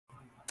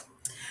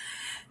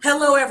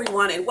Hello,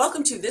 everyone, and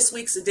welcome to this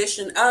week's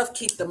edition of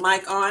Keep the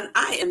Mic On.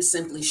 I am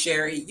Simply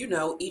Sherry. You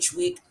know, each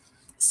week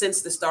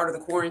since the start of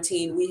the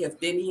quarantine, we have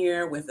been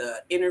here with an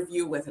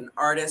interview with an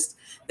artist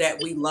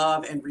that we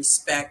love and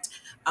respect.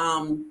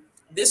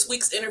 This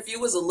week's interview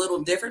was a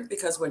little different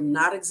because we're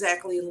not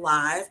exactly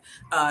live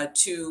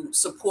to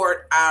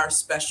support our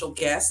special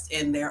guest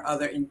in their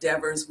other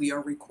endeavors. We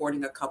are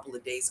recording a couple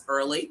of days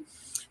early.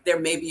 There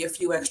may be a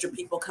few extra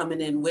people coming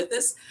in with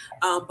us,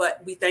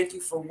 but we thank you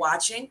for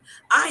watching.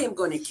 I am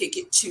going to kick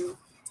it to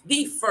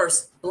the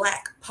first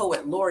Black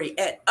Poet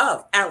Laureate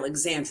of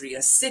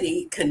Alexandria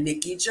City,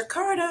 Kaniki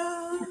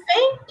Jakarta.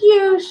 Thank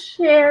you,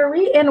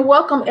 Sherry, and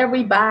welcome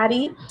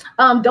everybody.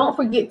 Don't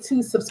forget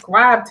to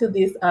subscribe to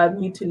this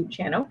YouTube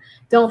channel.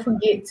 Don't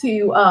forget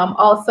to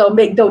also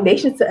make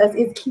donations to us.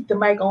 It's Keep the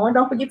Mic On.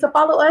 Don't forget to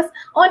follow us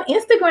on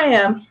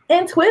Instagram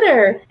and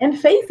Twitter and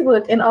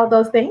Facebook and all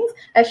those things.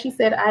 As she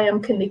said, I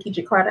am Kaniki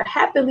Jakarta,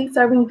 happily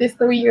serving this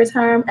 3-year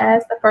term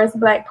as the first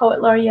Black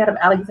Poet Laureate of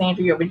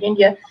Alexandria,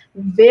 Virginia.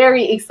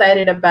 Very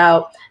excited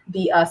about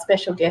the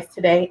special guest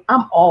today.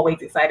 I'm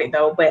always excited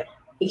though, but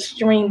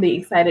extremely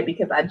excited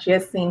because I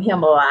just seen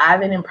him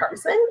live and in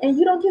person, and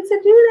you don't get to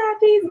do that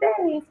these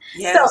days.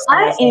 Yes, so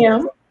I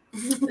am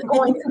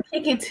going to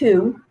kick it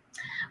to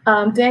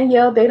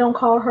Danielle. They don't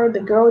call her the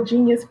girl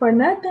genius for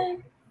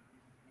nothing.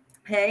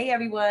 Hey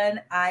everyone,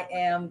 I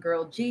am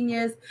Girl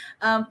Genius.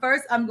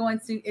 First, I'm going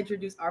to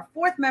introduce our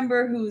fourth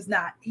member who's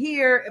not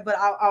here, but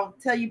I'll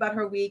tell you about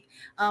her week.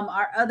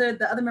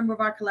 The other member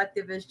of our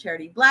collective is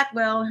Charity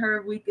Blackwell.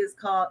 Her week is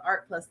called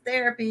Art Plus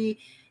Therapy,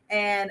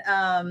 and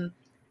I'm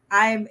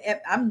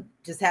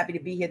just happy to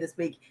be here this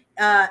week.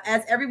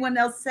 As everyone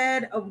else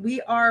said,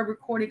 we are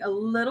recording a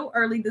little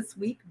early this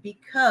week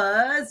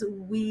because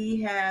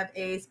we have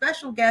a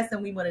special guest,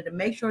 and we wanted to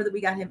make sure that we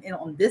got him in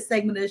on this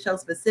segment of the show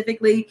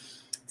specifically.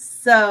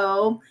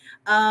 So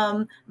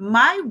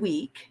my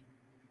week,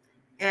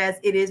 as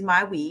it is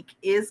my week,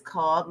 is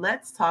called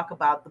Let's Talk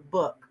About the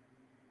Book.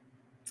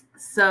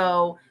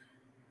 So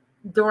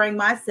during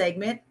my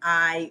segment,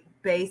 I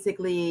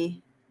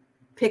basically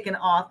pick an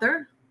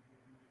author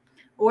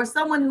or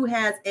someone who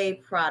has a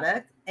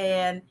product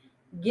and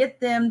get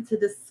them to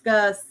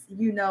discuss,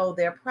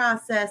 their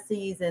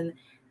processes and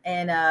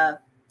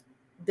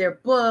their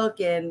book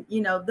and,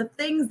 the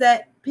things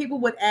that people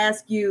would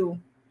ask you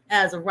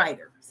as a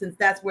writer, since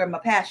that's where my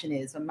passion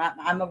is.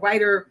 I'm a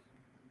writer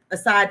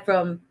aside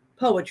from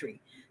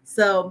poetry.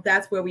 So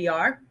that's where we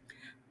are.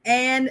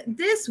 And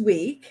this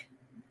week,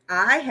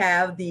 I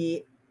have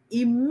the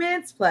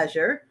immense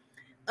pleasure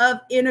of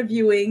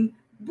interviewing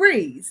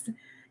Breeze.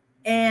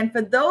 And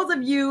for those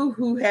of you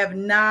who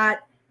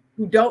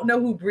don't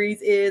know who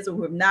Breeze is or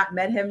who have not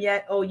met him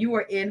yet, you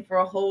are in for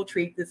a whole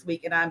treat this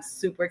week. And I'm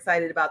super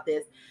excited about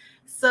this.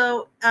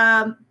 So,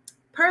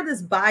 per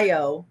this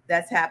bio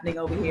that's happening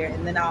over here,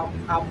 and then I'll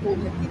pull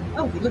him in.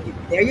 Oh, look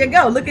at there you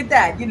go. Look at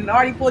that. You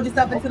already pulled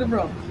yourself into the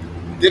room.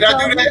 Did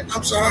I do that?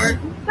 I'm sorry.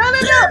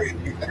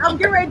 No. I'm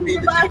getting ready to do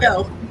your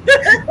bio.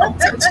 Don't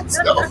touch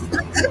yourself.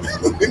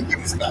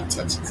 Stop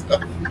touching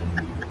stuff.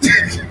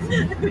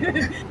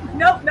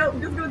 Nope.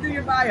 Just gonna do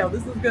your bio.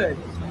 This is good.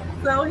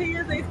 So he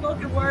is a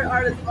spoken word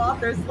artist,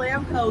 author,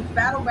 slam coach,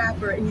 battle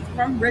rapper. He's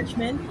from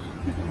Richmond.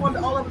 He's performed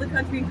all over the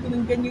country,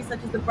 including venues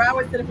such as the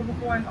Broward Center for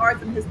Performing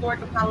Arts and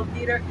Historic Apollo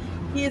Theater.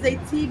 He is a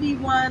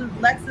TV1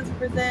 Lexus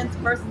Presents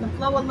Versus the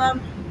Flow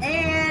alum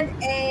and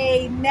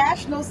a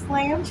national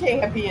slam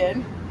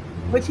champion,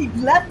 which he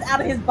left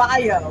out of his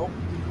bio.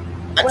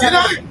 Did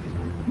I?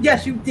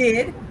 Yes, you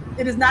did.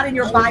 It is not in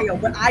your bio,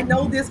 but I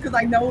know this because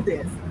I know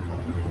this.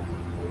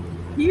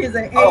 He is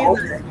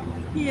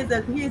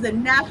a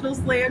national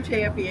slam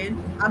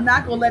champion. I'm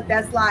not gonna let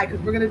that slide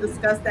because we're gonna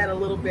discuss that a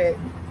little bit.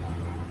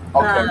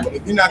 Okay,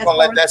 if you're not gonna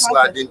let that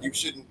slide, then you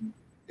shouldn't.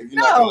 If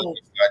you're not gonna let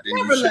that slide, then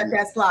never let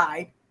that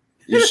slide.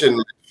 You shouldn't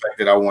let the fact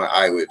that I want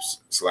eye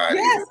whips slide.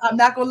 Yes, I'm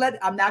not gonna let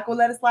it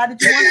slide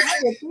that you want eye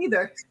whips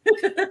either.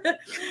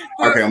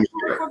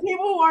 For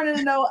people who aren't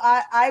to know,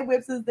 eye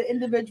whips is the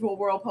individual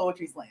World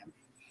Poetry Slam.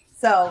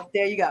 So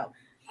there you go.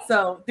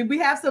 So we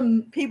have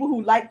some people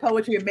who like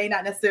poetry and may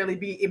not necessarily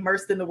be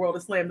immersed in the world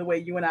of slam the way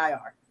you and I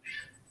are.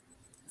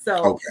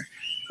 So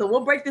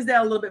we'll break this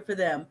down a little bit for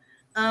them.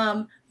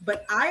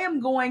 But I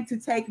am going to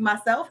take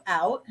myself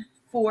out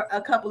for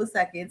a couple of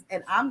seconds,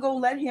 and I'm going to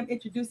let him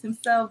introduce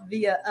himself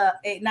via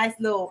a nice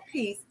little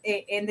piece,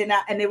 and then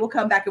we'll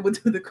come back and we'll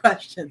do the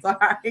questions. All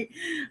right.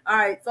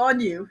 It's on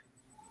you.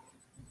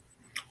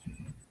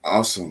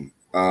 Awesome.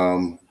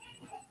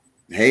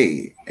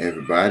 Hey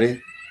everybody.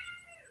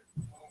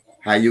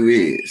 How you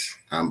is?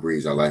 I'm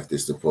Breeze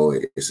Ilfethis, the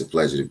poet. It's a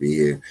pleasure to be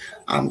here.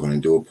 I'm going to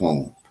do a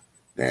poem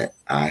that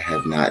I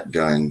have not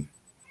done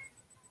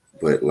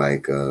but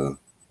like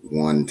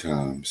one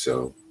time.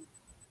 So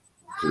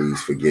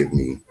please forgive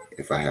me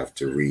if I have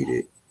to read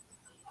it.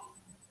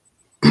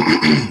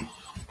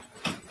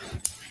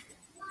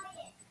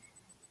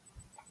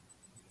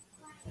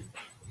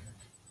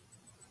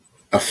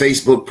 A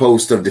Facebook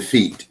post of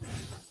defeat.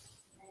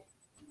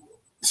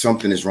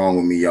 Something is wrong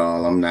with me,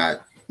 y'all. I'm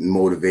not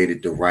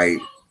motivated to write.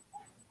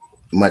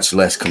 much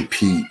less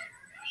compete.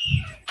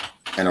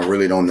 And I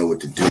really don't know what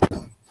to do.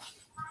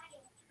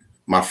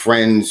 My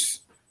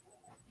friends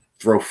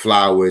throw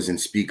flowers and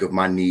speak of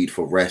my need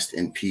for rest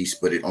and peace,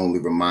 but it only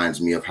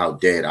reminds me of how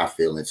dead I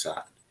feel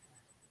inside.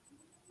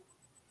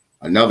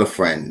 Another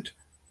friend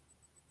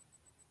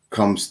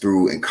comes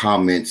through and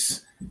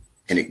comments,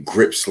 and it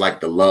grips like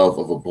the love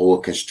of a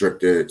boa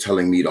constrictor,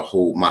 telling me to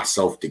hold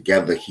myself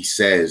together. He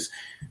says,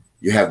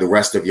 you have the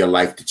rest of your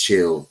life to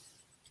chill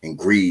and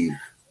grieve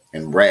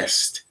and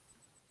rest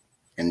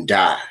and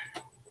die.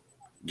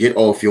 Get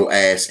off your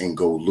ass and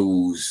go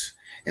lose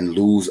and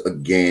lose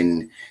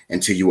again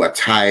until you are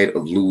tired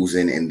of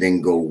losing, and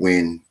then go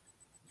win,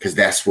 because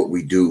that's what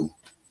we do.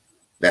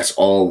 That's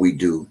all we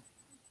do.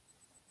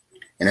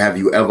 And have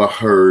you ever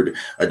heard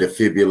a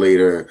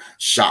defibrillator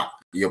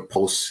shock your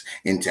pulse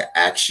into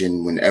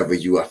action whenever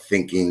you are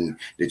thinking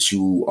that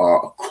you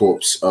are a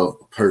corpse of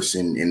a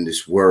person in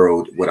this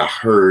world? What I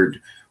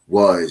heard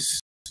was,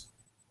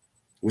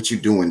 what you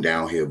doing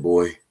down here,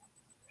 boy?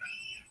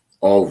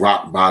 All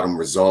rock bottom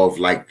resolved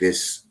like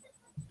this.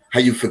 How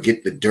you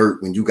forget the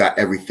dirt when you got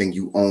everything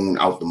you own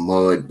out the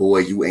mud? Boy,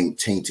 you ain't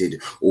tainted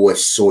or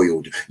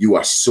soiled. You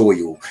are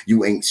soil.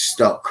 You ain't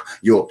stuck.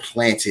 You're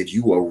planted.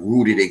 You are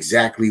rooted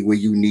exactly where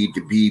you need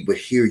to be. But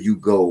here you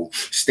go,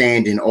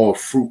 standing all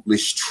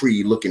fruitless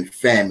tree looking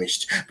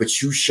famished.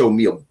 But you show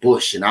me a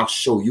bush and I'll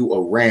show you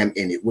a ram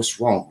in it.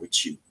 What's wrong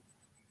with you?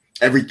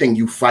 Everything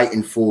you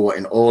fighting for,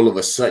 and all of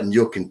a sudden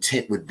you're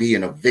content with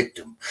being a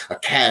victim, a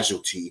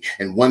casualty.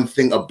 And one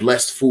thing a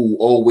blessed fool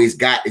always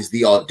got is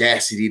the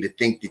audacity to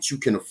think that you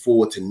can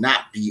afford to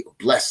not be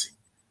a blessing.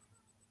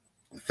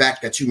 The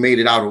fact that you made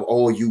it out of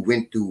all you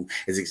went through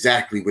is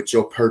exactly what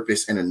your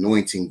purpose and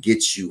anointing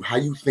gets you. How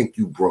you think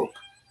you broke?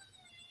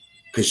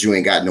 Because you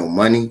ain't got no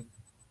money?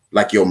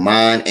 Like your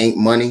mind ain't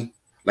money?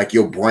 Like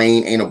your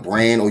brain ain't a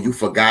brand, or you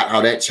forgot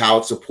how that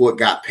child support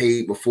got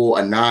paid before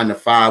a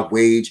 9-to-5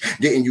 wage?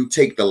 Didn't you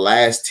take the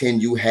last 10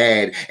 you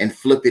had and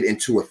flip it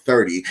into a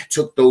 30?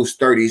 Took those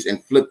 30s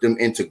and flipped them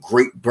into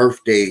great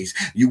birthdays.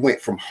 You went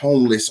from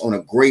homeless on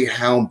a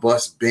Greyhound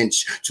bus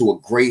bench to a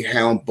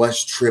Greyhound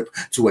bus trip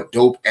to a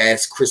dope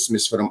ass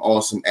Christmas for them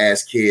awesome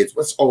ass kids.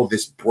 What's all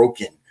this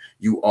broken?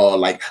 You are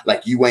like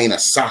you ain't a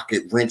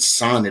socket wrench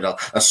sonnet,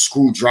 a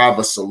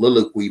screwdriver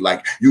soliloquy.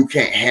 Like you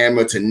can't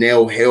hammer to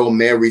nail Hail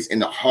Marys in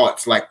the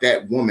hearts like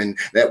that woman.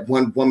 That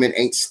one woman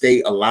ain't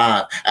stay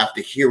alive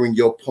after hearing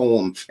your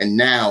poem, and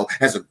now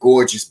has a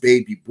gorgeous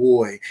baby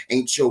boy.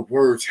 Ain't your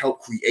words help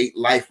create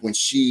life when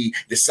she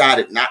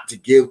decided not to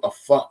give a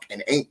fuck?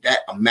 And ain't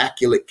that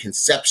immaculate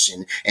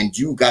conception? And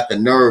you got the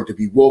nerve to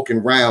be walking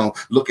around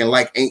looking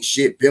like ain't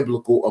shit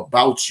biblical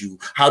about you.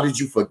 How did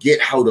you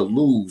forget how to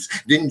lose?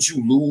 Didn't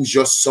you lose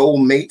your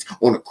soulmate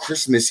on a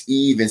Christmas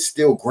Eve and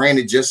still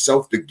granted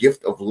yourself the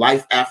gift of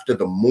life after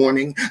the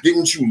morning?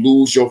 Didn't you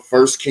lose your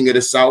first King of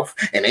the South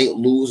and ain't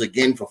lose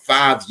again for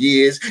 5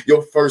 years?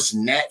 Your first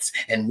Nats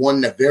and won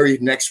the very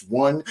next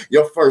one?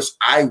 Your first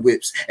eye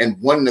whips and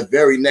won the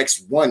very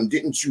next one?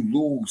 Didn't you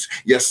lose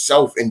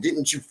yourself, and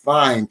didn't you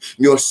find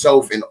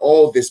yourself in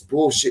all this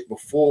bullshit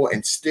before,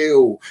 and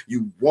still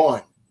you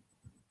won?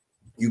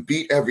 You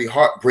beat every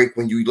heartbreak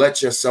when you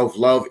let yourself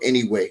love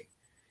anyway.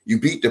 You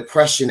beat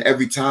depression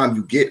every time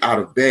you get out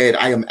of bed.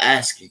 I am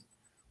asking,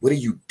 what are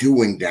you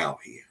doing down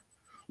here?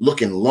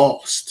 Looking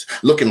lost,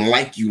 looking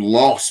like you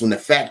lost, when the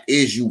fact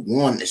is you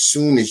won as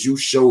soon as you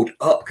showed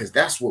up, because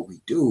that's what we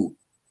do.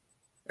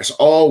 That's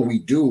all we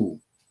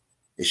do,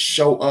 is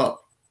show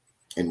up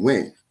and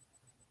win.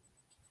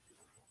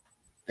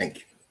 Thank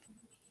you.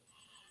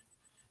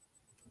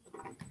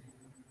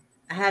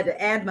 I had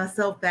to add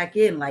myself back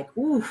in, like,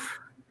 oof,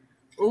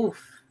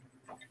 oof.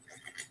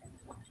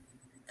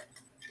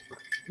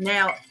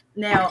 Now,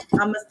 I'm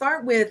gonna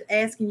start with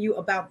asking you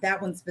about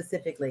that one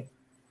specifically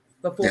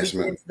before we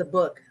get into the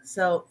book.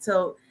 So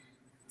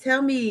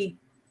tell me,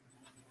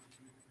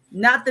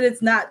 not that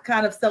it's not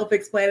kind of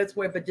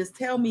self-explanatory, but just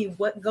tell me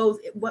what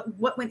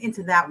went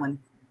into that one.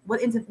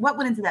 What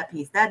went into that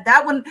piece?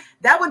 That one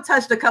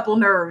touched a couple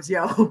nerves,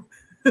 yo.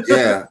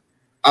 Yeah.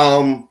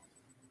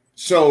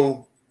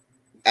 So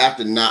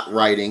after not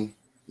writing,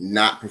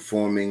 not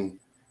performing,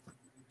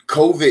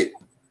 COVID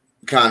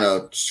kind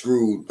of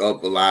screwed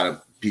up a lot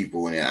of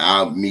people,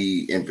 and me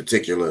in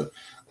particular.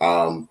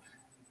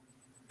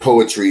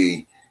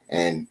 Poetry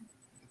and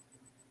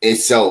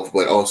itself,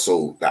 but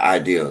also the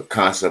idea,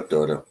 concept,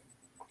 or the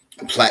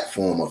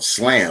platform of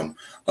slam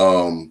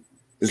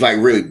is like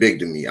really big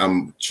to me.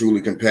 I'm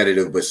truly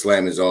competitive, but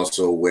slam is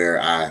also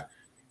where I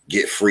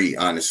get free,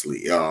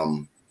 honestly. I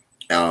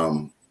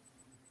don't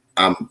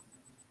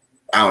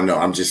know,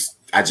 I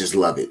just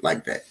love it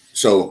like that.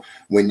 So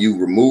when you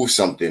remove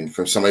something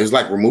from somebody, it's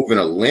like removing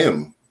a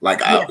limb. Like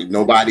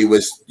nobody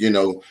was,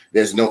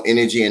 there's no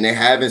energy, and they're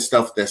having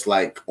stuff that's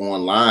like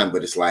online,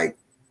 but it's like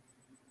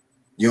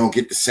you don't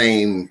get the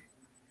same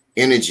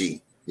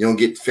energy. You don't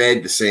get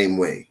fed the same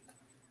way.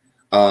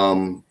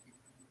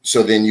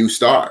 So then you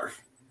starve.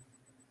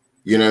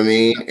 You know what I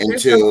mean?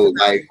 Until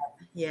like,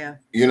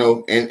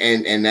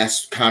 and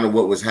that's kind of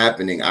what was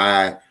happening.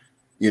 I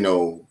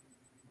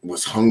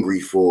was hungry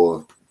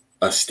for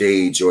a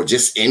stage or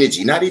just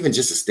energy, not even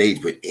just a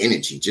stage, but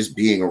energy, just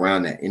being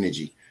around that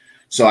energy.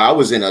 So I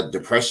was in a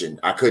depression.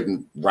 I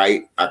couldn't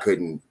write.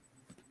 There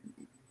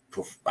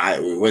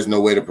was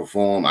no way to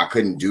perform. I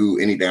couldn't do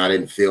anything. I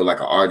didn't feel like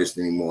an artist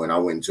anymore. And I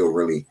went into a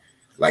really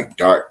like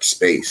dark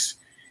space.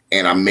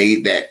 And I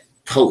made that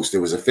post. It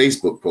was a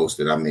Facebook post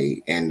that I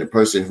made. And the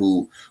person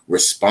who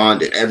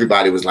responded,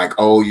 everybody was like,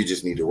 oh, you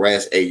just need to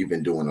rest. Hey, you've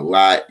been doing a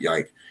lot.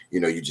 Like, you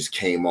know, you just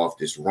came off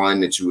this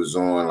run that you was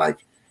on.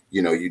 Like,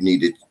 you know, you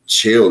need to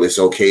chill. It's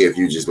okay if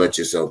you just let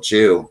yourself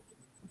chill.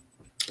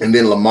 And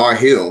then Lamar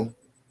Hill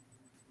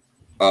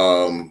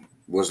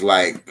was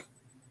like,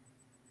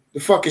 the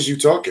fuck is you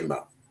talking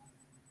about?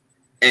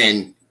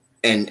 And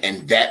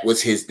that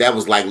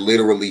was like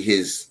literally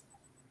his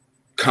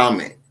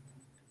comment.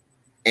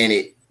 And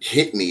it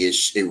hit me,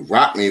 it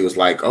rocked me. It was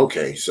like,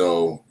 okay,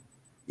 so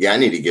yeah, I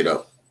need to get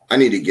up. I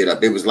need to get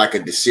up. It was like a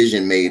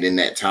decision made in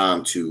that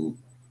time to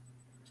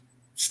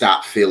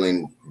stop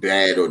feeling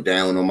bad or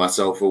down on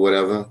myself or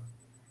whatever.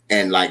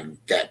 And like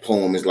that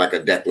poem is like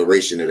a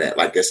declaration of that.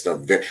 Like that's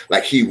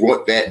like he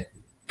wrote that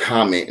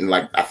comment, and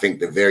like I think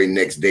the very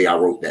next day I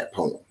wrote that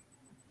poem.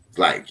 It's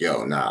like,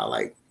 yo, nah,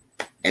 like,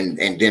 and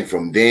then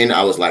from then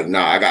I was like,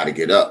 nah, I gotta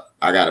get up.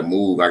 I gotta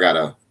move. I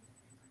gotta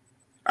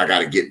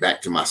get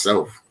back to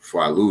myself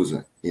before I lose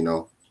it, you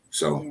know?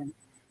 So yeah.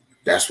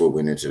 That's what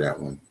went into that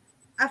one.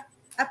 I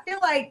feel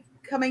like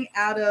coming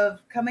into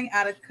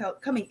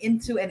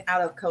and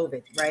out of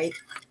COVID, right?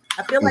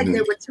 I feel like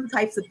there were two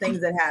types of things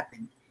that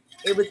happened.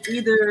 It was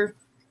either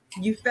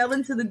you fell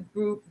into the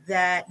group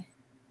that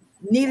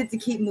needed to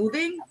keep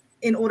moving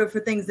in order for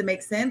things to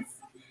make sense,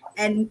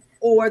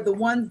 or the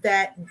ones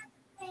that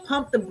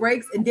pumped the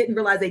brakes and didn't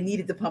realize they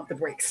needed to pump the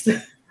brakes.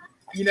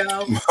 You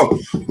know?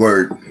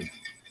 Word.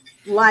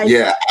 Like,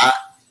 yeah,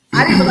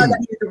 I didn't realize I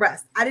needed the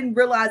rest. I didn't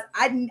realize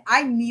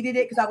I needed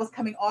it because I was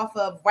coming off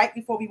of right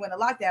before we went to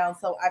lockdown.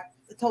 So I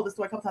told the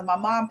story a couple times. My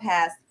mom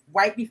passed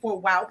right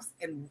before WOWPS,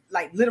 and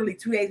like literally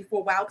 2 days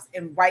before WOWPS,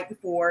 and right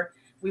before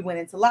we went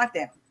into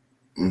lockdown.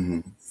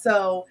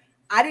 So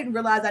I didn't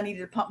realize I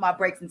needed to pump my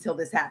brakes until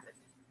this happened.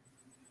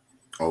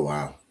 Oh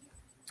wow.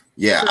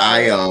 Yeah,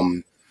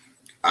 so,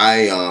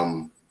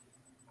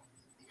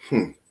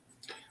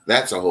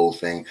 that's a whole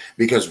thing,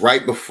 because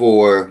right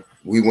before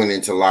we went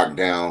into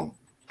lockdown,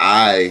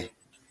 as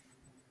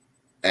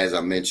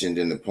I mentioned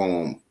in the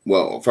poem,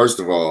 well, first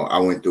of all, I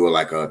went through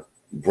like a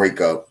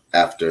breakup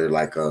after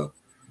like a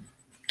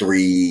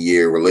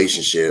 3-year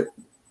relationship.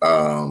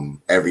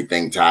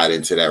 Everything tied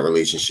into that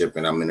relationship,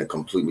 and I'm in a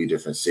completely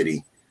different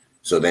city.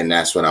 So then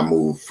that's when I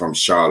moved from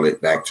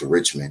Charlotte back to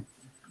Richmond.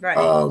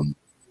 Right.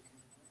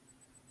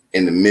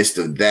 In the midst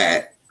of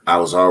that, I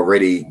was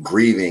already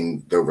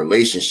grieving the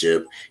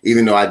relationship,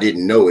 even though I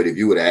didn't know it. If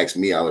you would have asked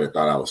me, I would have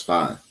thought I was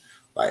fine.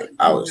 Like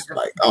I was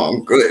like, oh,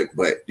 I'm good.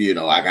 But, you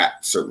know, I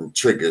got certain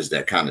triggers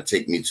that kind of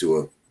take me to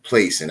a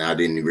place, and I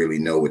didn't really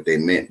know what they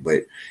meant.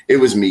 But it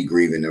was me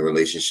grieving the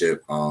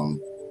relationship.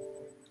 And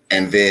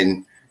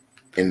then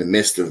in the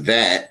midst of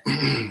that,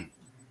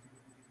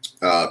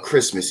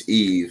 Christmas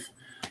Eve,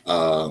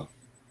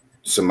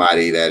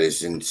 somebody that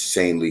is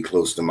insanely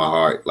close to my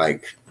heart,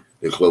 like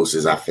the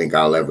closest I think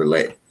I'll ever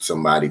let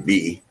somebody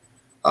be,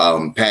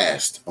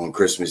 passed on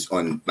Christmas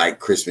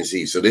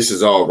Eve. So this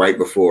is all right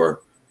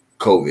before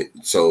COVID.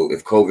 So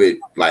if COVID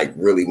like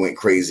really went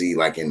crazy,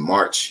 like in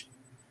March,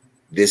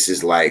 this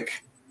is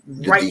like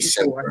right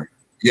December. Before.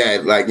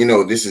 Yeah, like, you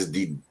know, this is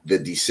the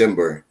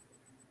December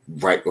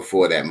right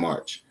before that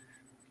March.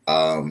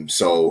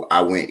 So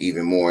I went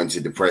even more into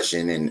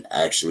depression and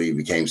actually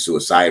became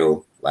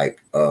suicidal.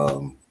 Like,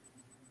 so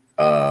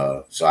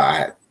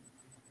I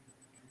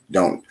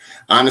don't,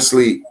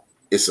 honestly,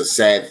 it's a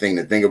sad thing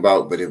to think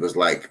about, but it was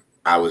like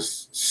I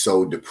was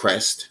so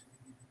depressed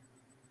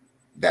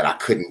that I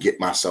couldn't get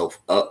myself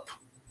up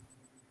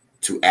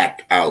to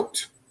act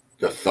out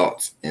the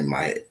thoughts in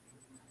my head.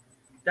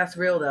 That's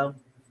real though.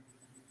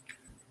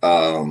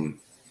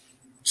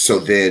 So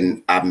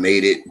then I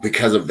made it,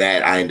 because of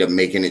that, I ended up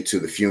making it to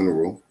the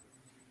funeral,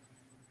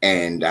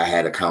 and I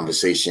had a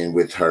conversation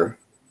with her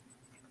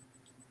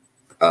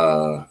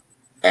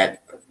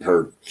at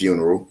her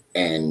funeral,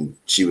 and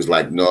she was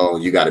like, no,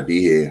 you got to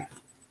be here.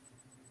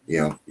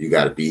 You know, you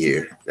got to be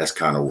here. That's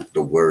kind of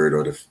the word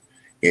or the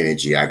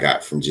energy I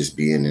got from just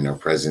being in her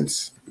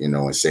presence, you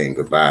know, and saying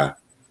goodbye.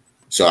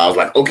 So I was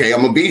like, okay,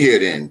 I'm gonna be here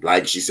then.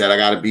 Like she said, I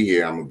got to be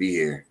here. I'm gonna be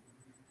here.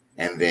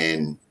 And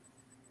then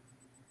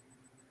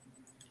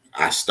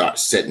I start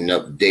setting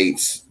up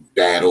dates,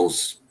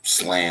 battles,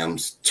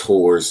 slams,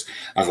 tours.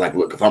 I was like,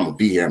 look, if I'm gonna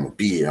be here, I'm gonna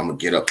be here. I'm gonna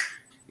get up.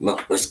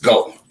 Look, let's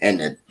go. And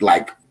then,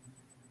 like,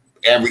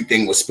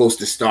 everything was supposed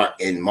to start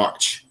in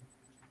March.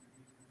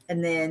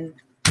 And then,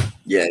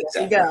 yeah,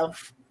 exactly. There you go.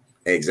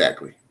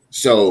 Exactly.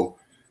 So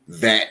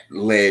that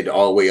led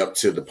all the way up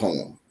to the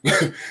poem,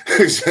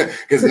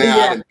 because now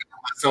I got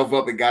myself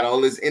up and got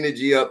all this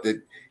energy up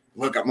that,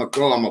 look, I'm gonna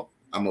go.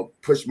 I'm gonna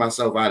push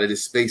myself out of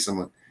this space.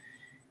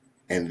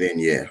 And then,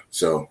 yeah,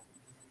 so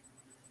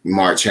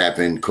March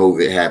happened,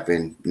 COVID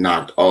happened,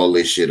 knocked all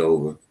this shit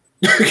over.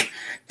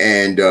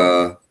 And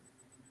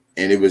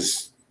it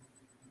was,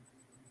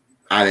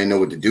 I didn't know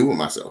what to do with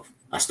myself.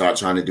 I started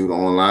trying to do the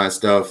online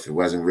stuff. It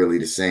wasn't really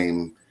the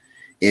same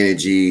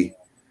energy.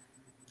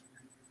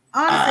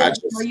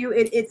 Honestly,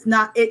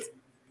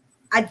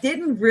 I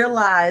didn't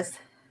realize,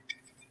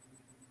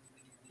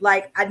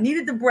 like, I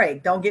needed the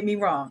break, don't get me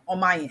wrong, on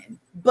my end,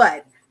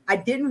 but I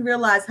didn't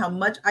realize how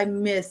much I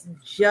missed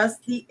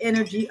just the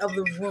energy of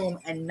the room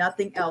and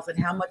nothing else, and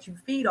how much you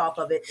feed off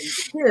of it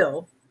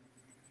until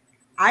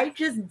I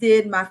just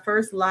did my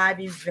first live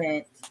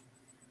event,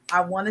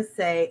 I want to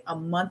say a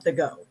month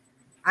ago.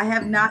 I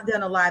have not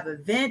done a live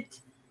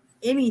event,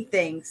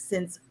 anything,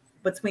 since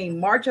between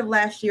March of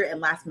last year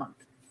and last month.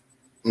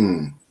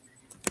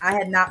 I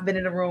had not been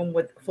in a room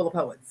full of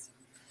poets.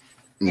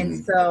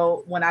 And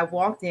so when I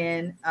walked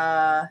in,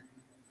 I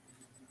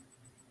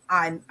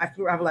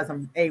realized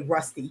I'm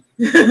rusty,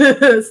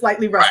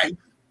 slightly rusty. Right.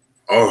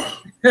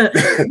 Oh,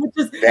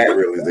 that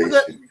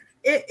realization.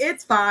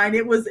 It's fine.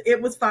 It was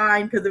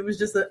fine because it was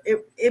just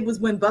it was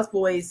when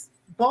Busboys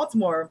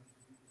Baltimore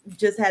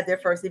just had their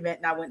first event,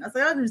 and I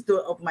said, I'll just do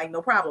it open mic,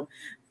 no problem.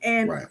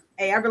 And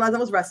A, I realized I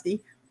was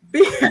rusty.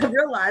 B, I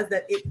realized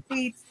that it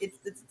feeds.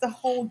 It's a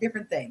whole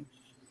different thing.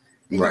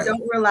 And you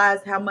don't realize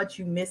how much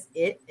you miss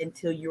it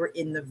until you're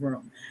in the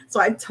room.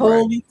 So I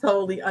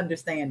totally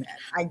understand that.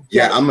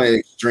 I'm an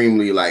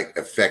extremely like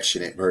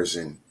affectionate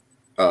person.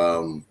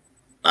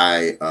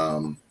 I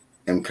am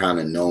kind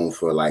of known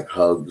for like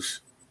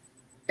hugs,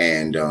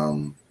 and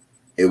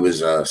it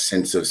was a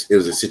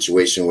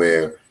situation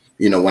where,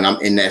 you know, when I'm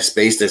in that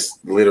space, that's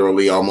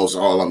literally almost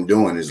all I'm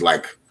doing is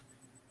like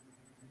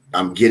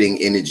I'm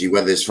getting energy,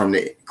 whether it's from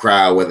the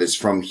crowd, whether it's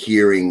from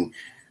hearing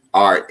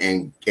art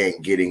and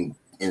getting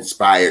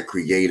inspired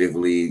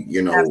creatively,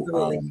 you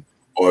know,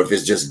 or if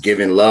it's just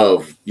giving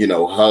love, you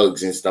know,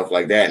 hugs and stuff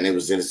like that. And it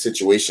was in a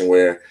situation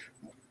where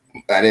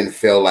I didn't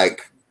feel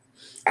like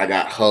I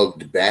got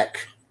hugged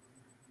back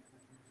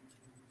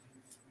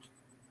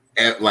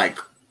like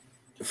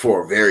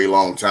for a very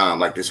long time.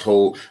 Like this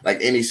whole, like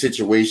any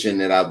situation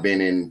that I've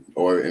been in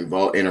or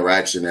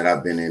interaction that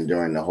I've been in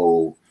during the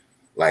whole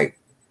like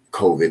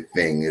COVID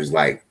thing is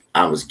like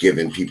I was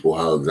giving people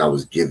hugs. I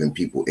was giving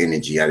people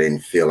energy. I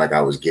didn't feel like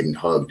I was getting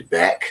hugged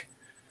back.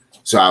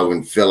 So I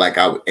wouldn't feel like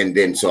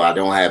so I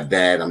don't have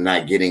that. I'm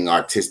not getting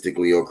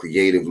artistically or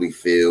creatively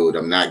filled.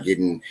 I'm not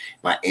getting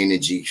my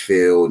energy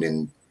filled.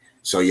 And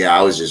so, yeah,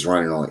 I was just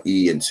running on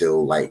E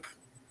until like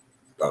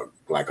a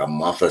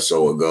month or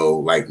so ago,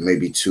 like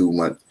maybe 2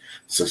 months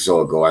or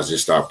so ago, I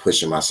just started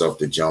pushing myself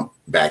to jump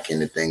back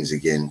into things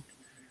again.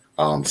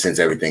 Since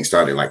everything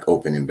started like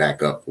opening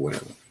back up or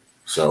whatever.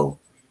 So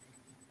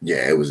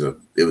yeah, it was a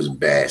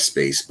bad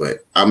space,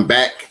 but I'm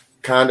back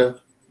kind of.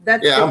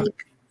 I'm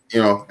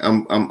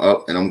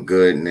up and I'm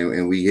good,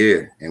 and we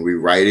here and we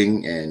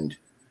writing and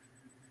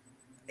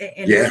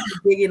we'll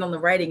dig in on the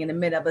writing in a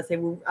minute. But say,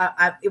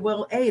 A,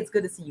 it's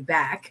good to see you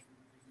back.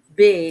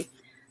 B,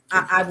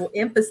 I will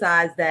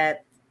emphasize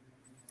that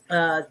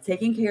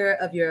taking care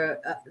of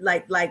your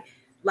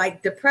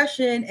like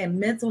depression and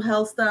mental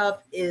health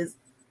stuff is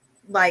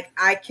like,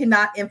 I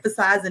cannot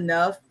emphasize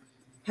enough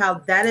how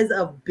that is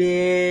a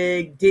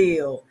big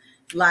deal.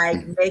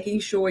 Like making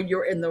sure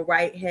you're in the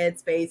right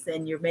headspace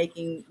and you're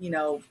making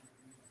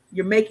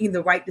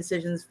the right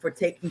decisions for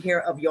taking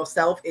care of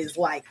yourself is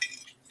like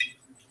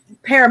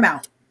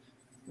paramount.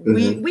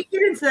 We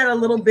get into that a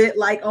little bit,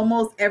 like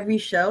almost every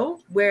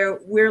show where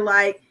we're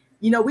like,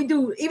 you know, we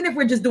do, even if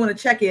we're just doing a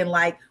check-in,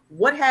 like,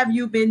 what have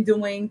you been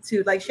doing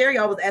to, like, Sherry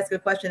always asks a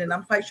question, and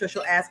I'm quite sure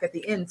she'll ask at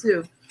the end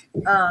too.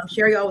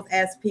 Sherry always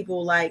asks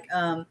people like,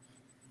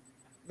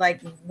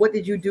 what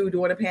did you do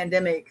during the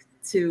pandemic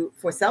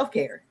for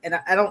self-care? And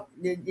I don't,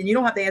 and you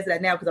don't have to answer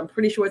that now because I'm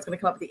pretty sure it's going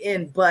to come up at the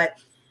end, but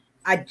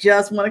I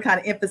just want to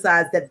kind of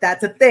emphasize that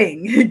that's a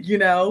thing, you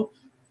know,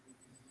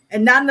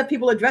 and not enough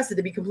people address it,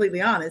 to be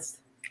completely honest.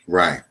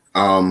 Right.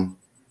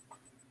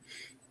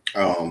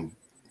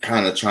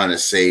 Kind of trying to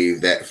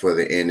save that for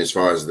the end as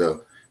far as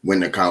when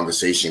the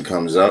conversation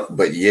comes up.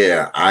 But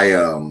yeah,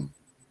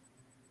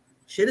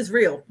 shit is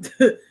real.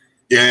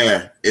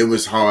 Yeah, it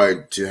was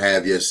hard to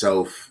have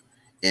yourself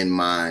in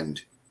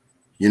mind,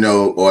 you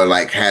know, or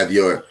like have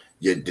your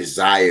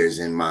desires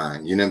in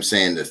mind, you know what I'm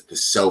saying? The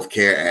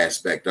self-care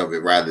aspect of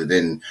it rather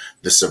than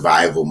the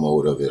survival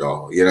mode of it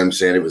all. You know what I'm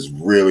saying? It was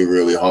really,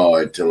 really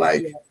hard to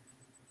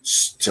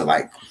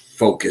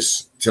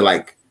focus, to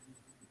like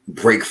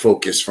break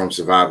focus from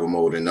survival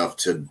mode enough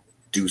to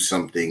do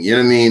something, you know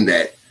what I mean?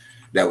 That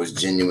was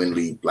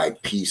genuinely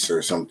like peace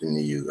or something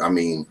to you. I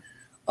mean,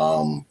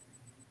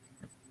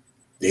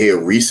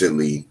 here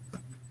recently,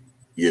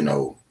 you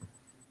know,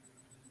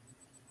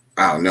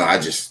 I don't know.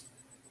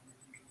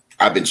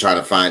 I've been trying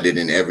to find it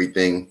in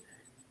everything,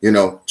 you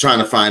know,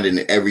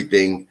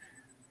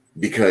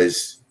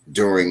 because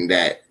during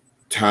that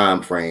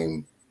time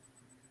frame,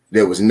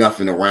 there was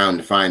nothing around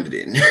to find it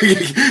in.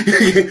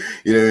 You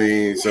know what I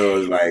mean? So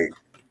it's like,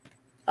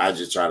 I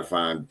just try to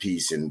find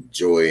peace and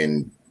joy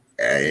in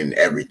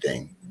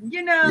everything.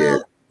 You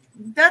know,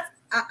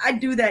 I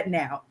do that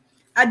now.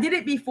 I did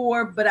it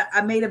before, but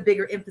I made a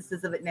bigger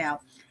emphasis of it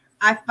now.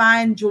 I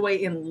find joy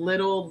in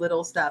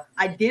little stuff.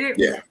 I did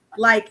it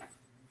like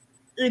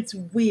it's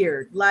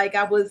weird. Like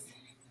I was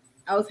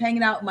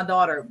hanging out with my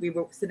daughter. We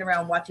were sitting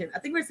around watching. I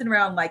think we were sitting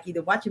around like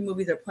either watching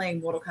movies or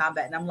playing Mortal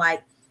Kombat, and I'm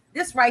like,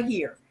 this right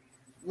here,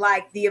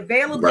 like the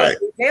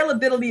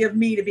availability of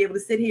me to be able to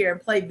sit here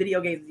and play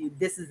video games with you.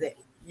 This is it.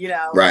 You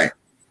know. Right.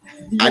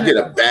 I did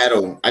a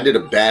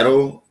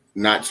battle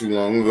not too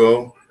long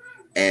ago,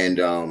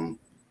 and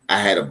I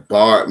had a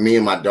bar. Me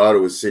and my daughter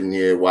was sitting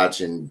here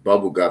watching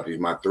Bubble Guppies.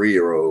 My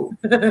 3-year-old,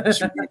 she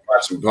was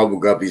watching Bubble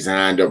Guppies, and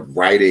I ended up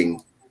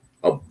writing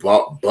a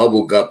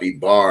Bubble Guppy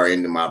bar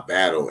into my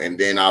battle. And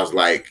then I was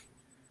like,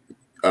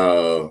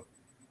 yo,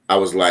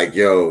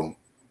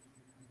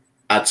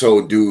 I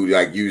told dude,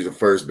 like, you was the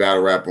first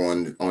battle rapper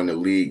on the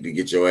league to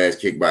get your ass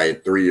kicked by a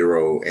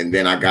 3-year-old. And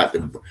then I got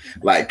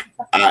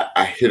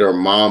I hit her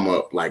mom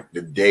up like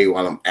the day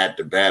while I'm at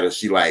the battle.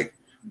 She like,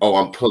 oh,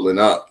 I'm pulling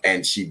up,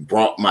 and she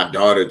brought my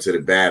daughter to the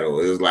battle.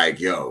 It was like,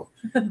 yo,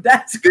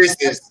 this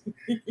is.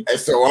 And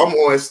so I'm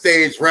on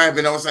stage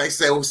rapping. I was like,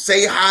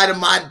 say hi to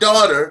my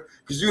daughter,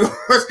 because you know,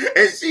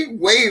 and she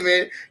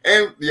waving,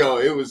 and yo,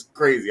 it was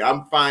crazy.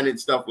 I'm finding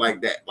stuff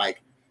like that,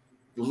 like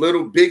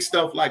little big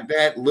stuff like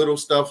that. Little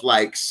stuff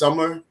like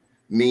summer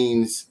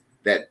means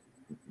that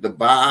the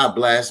Baja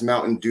Blast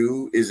Mountain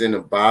Dew is in a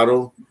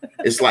bottle.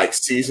 It's like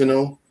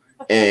seasonal.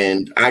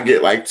 And I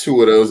get like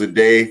 2 of those a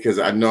day because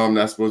I know I'm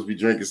not supposed to be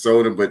drinking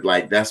soda, but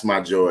like that's my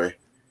joy.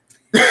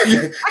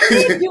 I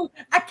can't do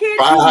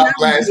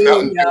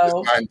Mountain Dew,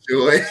 yo. My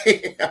joy.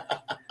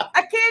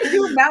 I can't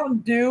do Mountain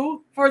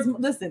Dew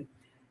listen.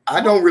 I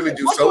don't really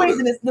do soda.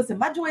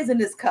 My joy is in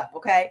this cup,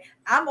 okay?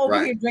 I'm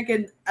over here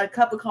drinking a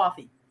cup of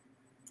coffee.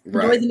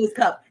 Right. Joy is in this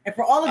cup. And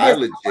for all of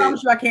this, I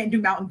promise you I can't do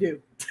Mountain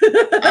Dew.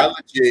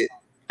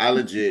 I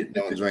legit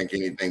don't drink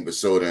anything but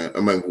soda.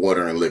 I mean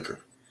water and liquor.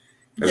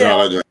 That's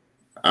all I drink.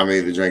 I'm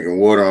either drinking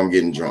water or I'm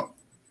getting drunk.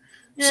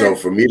 Yeah. So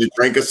for me to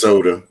drink a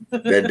soda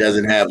that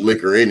doesn't have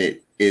liquor in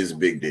it is a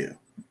big deal.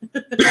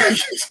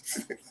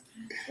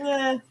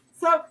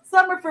 So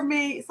summer for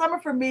me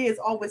is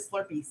always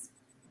Slurpees.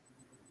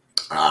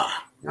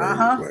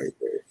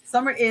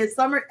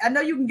 Summer. I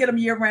know you can get them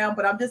year round,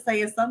 but I'm just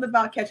saying something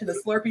about catching a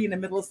Slurpee in the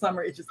middle of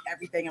summer is just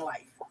everything in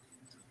life.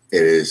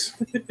 It is.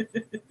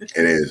 It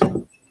is.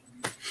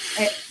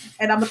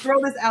 And I'm gonna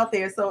throw this out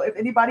there. So if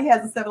anybody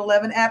has a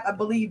 7-Eleven app, I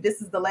believe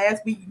this is the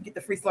last week you can get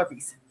the free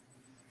Slurpees.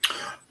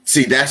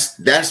 See,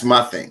 that's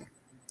my thing.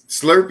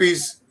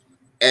 Slurpees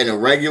and a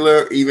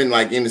regular, even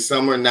like in the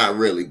summer, not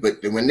really. But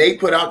when they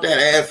put out that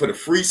ad for the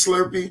free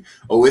Slurpee,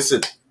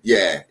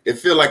 it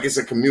feel like it's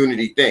a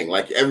community thing.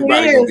 Like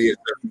everybody gonna be at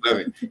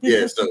 7-Eleven.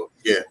 Yeah, so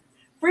yeah.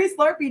 Free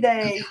Slurpee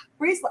day.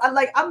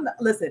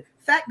 Listen,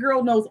 fat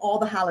girl knows all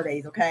the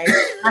holidays, okay?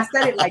 I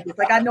said it like this.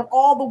 Like I know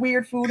all the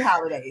weird food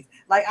holidays.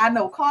 Like I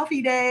know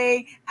coffee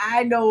day,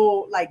 I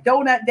know like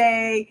donut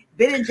day,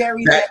 Ben and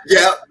Jerry's day.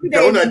 Yeah,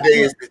 donut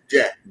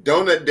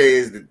day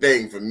is the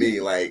thing for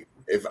me. Like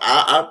if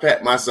I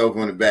pat myself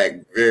on the back,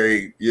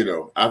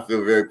 I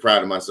feel very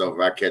proud of myself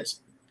if I catch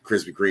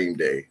Krispy Kreme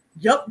day.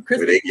 Yep,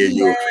 Krispy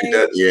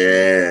Kreme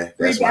day.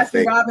 That's my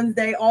thing. Robin's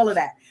day, all of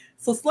that.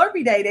 So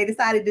Slurpee Day, they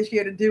decided this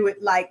year to do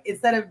it like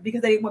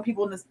because they didn't want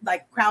people in this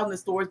like crowding the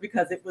stores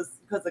because of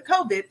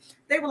COVID.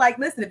 They were like,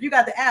 listen, if you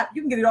got the app,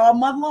 you can get it all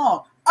month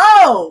long.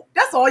 Oh,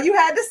 that's all you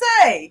had to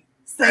say.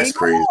 Say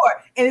no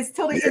more. And it's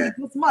till the end of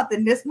this month,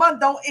 and this month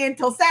don't end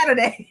till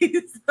Saturday.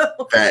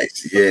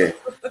 Thanks. Yeah,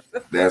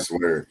 that's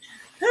weird.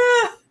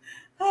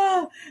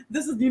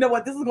 This is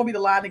gonna be the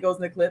line that goes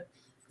in the clip.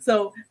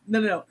 So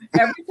no.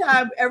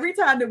 Every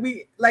time that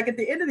we like at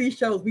the end of these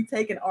shows, we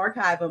take and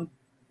archive them.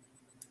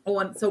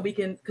 So we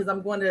can, because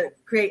I'm going to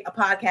create a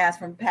podcast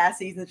from past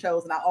season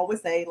shows, and I always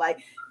say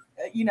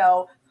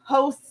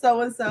host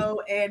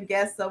so-and-so and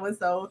guest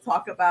so-and-so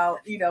talk about,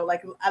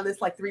 like I list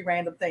like 3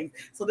 random things.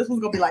 So this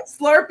one's gonna be like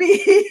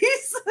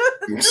Slurpees.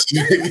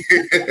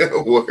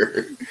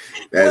 Word.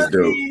 That's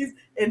dope.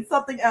 And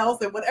something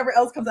else and whatever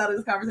else comes out of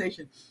this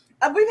conversation.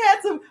 We've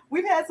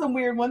had some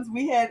weird ones.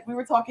 We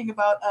were talking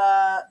about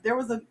there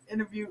was an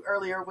interview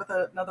earlier with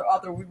another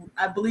author.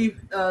 I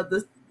believe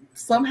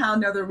somehow or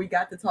another we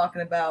got to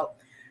talking about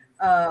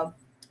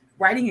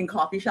writing in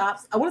coffee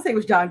shops. I want to say it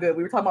was John Good.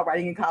 We were talking about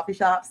writing in coffee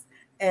shops,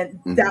 and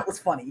that was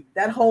funny.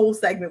 That whole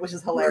segment was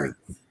just hilarious.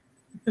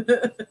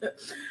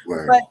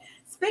 Word. But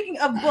speaking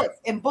of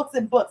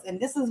books, and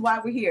this is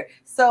why we're here.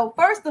 So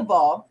first of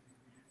all,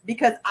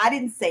 because I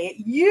didn't say it,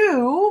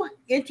 you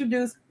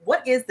introduce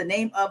what is the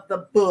name of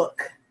the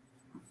book?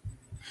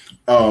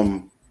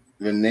 The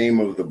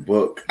name of the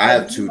book. I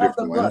have 2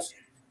 different ones.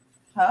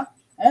 Huh?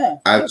 I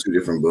have 2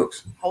 different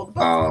books. Hold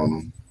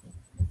the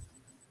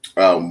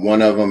book.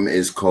 One of them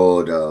is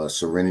called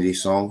Serenity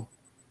Song.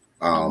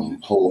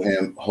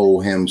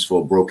 Whole hymns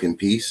for a broken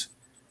peace.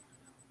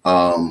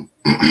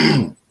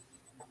 The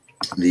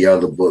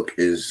other book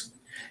is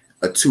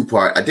a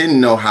 2-part. I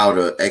didn't know how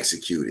to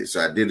execute it, so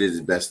I did it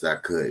as best I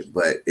could.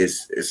 But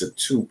it's a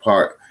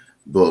 2-part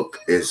book.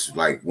 It's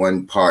like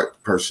 1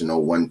 part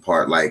personal, 1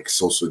 part like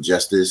social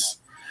justice.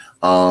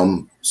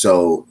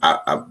 So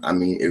I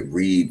mean, it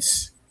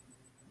reads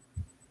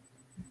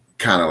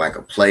kind of like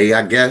a play,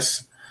 I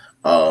guess.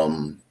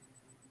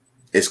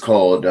 It's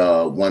called,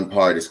 one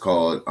part is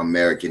called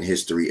American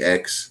History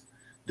X,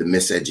 The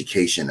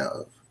Miseducation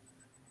of.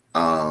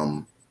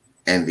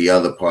 And the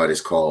other part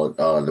is called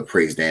The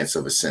Praise Dance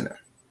of a Sinner.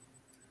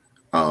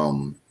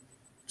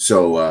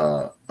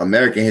 So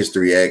American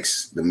History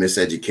X, The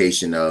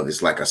Miseducation of,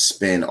 is like a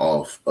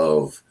spin-off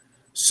of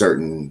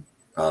certain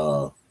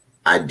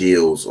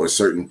ideals or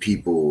certain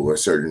people or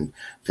certain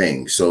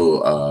things.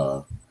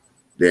 So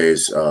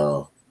there's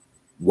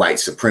white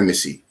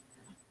supremacy.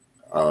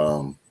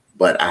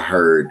 But I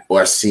heard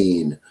or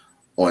seen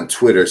on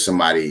Twitter,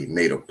 somebody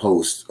made a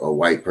post, a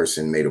white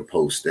person made a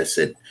post that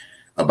said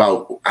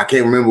about, I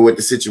can't remember what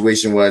the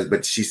situation was,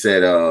 but she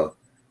said,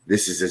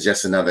 this is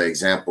just another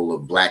example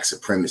of black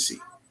supremacy.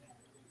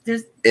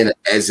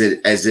 As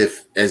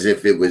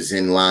if it was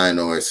in line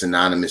or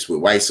synonymous with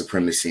white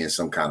supremacy in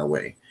some kind of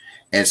way.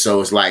 And so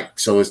it's like,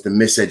 so it's the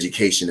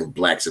miseducation of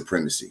black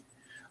supremacy.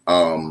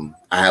 I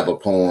have a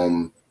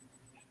poem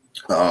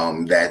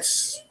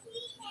that's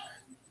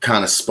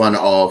kind of spun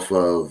off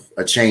of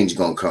A Change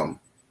Gonna Come.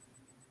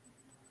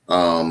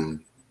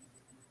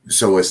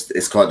 So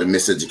it's called The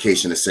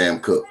Miseducation of Sam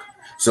Cooke.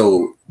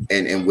 So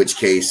in which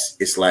case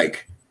it's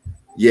like,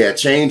 yeah,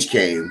 change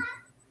came,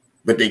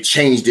 but they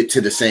changed it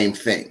to the same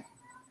thing.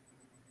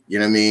 You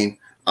know what I mean?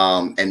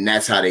 And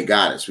that's how they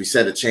got us. We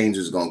said a change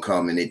was gonna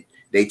come, and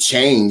they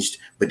changed,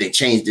 but they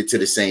changed it to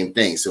the same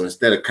thing. So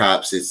instead of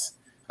cops,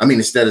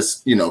 instead of,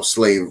 you know,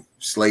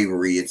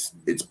 slavery,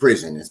 it's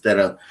prison. Instead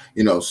of,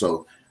 you know,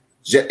 so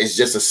it's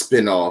just a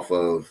spin-off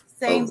of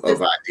ideas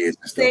and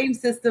stuff. Same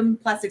system,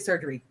 plastic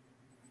surgery.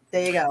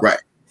 There you go. Right.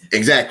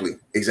 Exactly.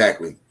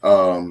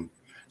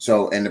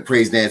 So, and the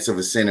praise dance of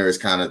a sinner is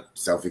kind of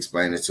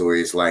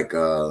self-explanatory. It's like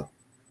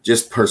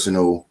just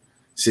personal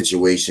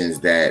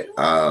situations that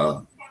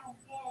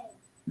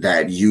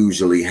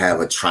usually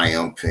have a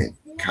triumphant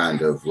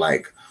kind of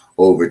like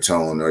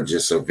overtone, or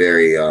just a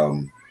very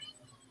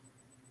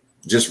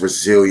just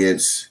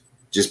resilience,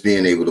 just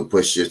being able to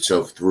push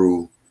yourself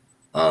through.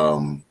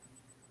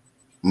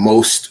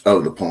 Most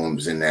of the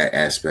poems in that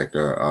aspect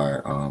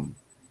are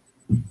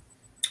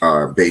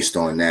based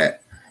on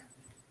that.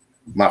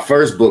 My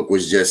first book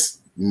was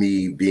just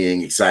me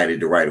being excited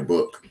to write a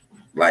book,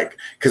 like,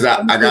 because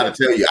I gotta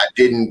tell you, I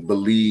didn't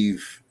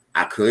believe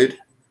I could.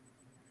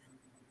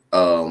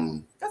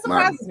 That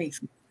surprises me.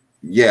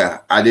 Yeah,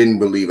 I didn't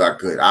believe I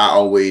could.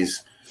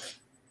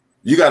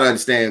 You gotta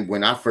understand,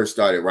 when I first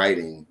started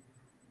writing,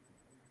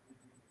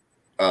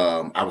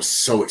 I was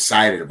so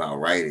excited about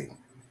writing.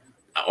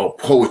 Or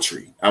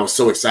poetry. I was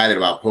so excited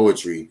about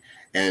poetry.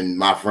 And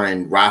my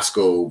friend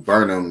Roscoe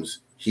Burnhams,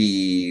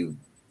 he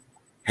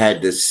had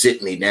to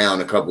sit me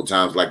down a couple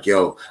times like,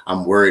 yo,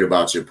 I'm worried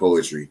about your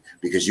poetry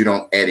because you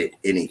don't edit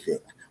anything.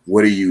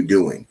 What are you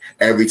doing?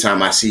 Every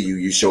time I see you,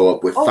 you show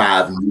up with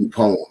 5 new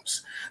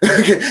poems.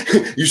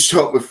 You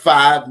show up with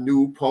 5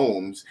 new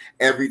poems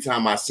every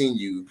time I seen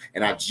you.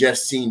 And I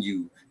just seen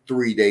you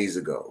 3 days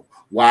ago.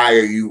 Why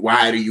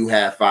do you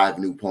have 5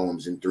 new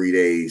poems in 3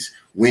 days?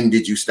 When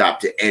did you stop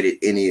to edit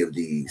any of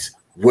these?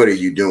 What are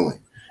you doing?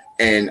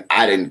 And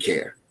I didn't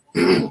care.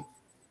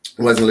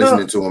 Wasn't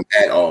listening to them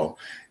at all.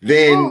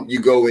 Then you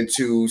go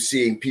into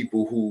seeing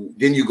people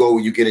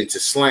you get into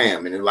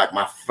slam. And like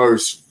my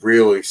first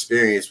real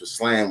experience with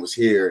slam was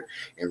here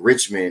in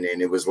Richmond.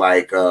 And it was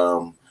like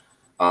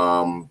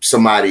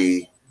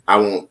somebody, I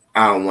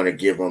don't want to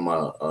give them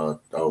a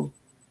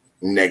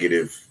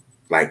negative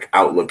like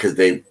outlook, because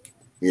they,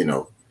 you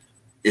know,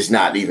 it's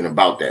not even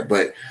about that,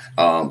 but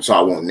so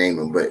I won't name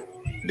them, but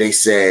they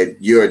said,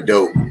 you're a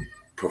dope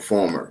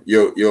performer.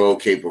 You're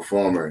okay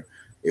performer.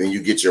 And when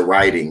you get your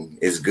writing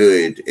as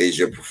good as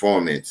your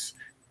performance,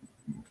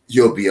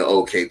 you'll be an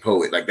okay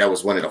poet. Like, that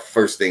was one of the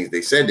first things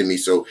they said to me.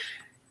 So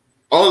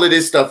all of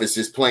this stuff is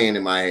just playing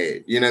in my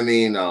head. You know what I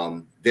mean?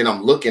 Then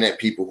I'm looking at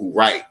people who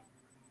write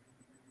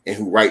and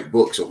who write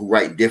books, or who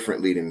write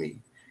differently than me,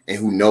 and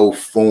who know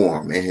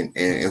form, and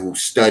who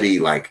study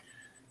like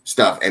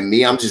stuff. And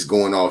me, I'm just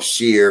going off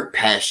sheer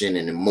passion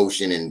and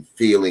emotion and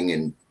feeling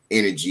and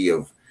energy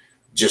of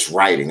just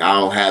writing. I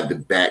don't have the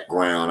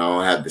background. I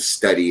don't have the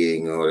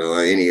studying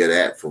or any of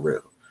that for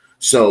real.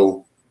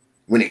 So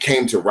when it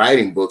came to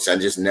writing books, I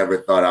just never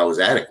thought I was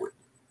adequate.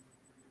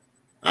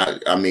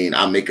 I mean,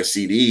 I make a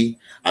CD.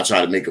 I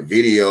try to make a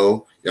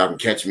video. Y'all can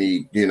catch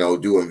me, you know,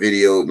 doing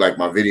video, like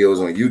my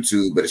videos on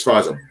YouTube. But as far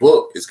as a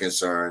book is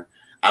concerned,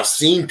 I've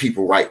seen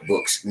people write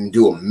books and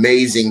do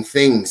amazing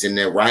things in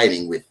their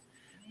writing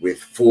with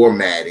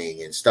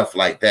formatting and stuff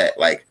like that.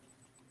 Like,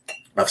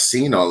 I've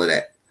seen all of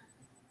that.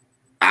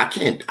 I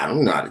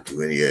don't know how to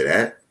do any of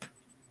that.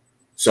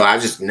 So I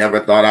just never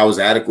thought I was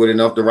adequate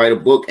enough to write a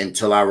book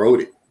until I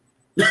wrote it.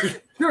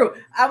 True.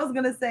 I was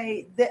going to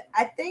say that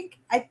I think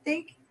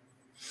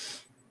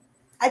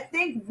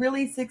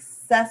really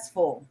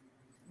successful,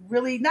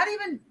 really not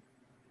even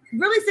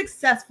really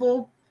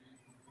successful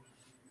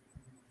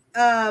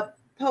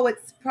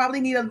poets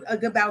probably need a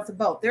good balance of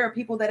both. There are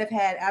people that have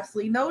had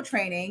absolutely no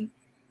training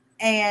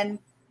and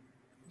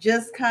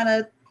just kind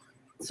of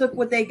took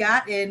what they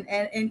got and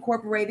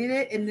incorporated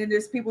it. And then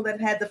there's people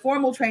that had the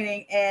formal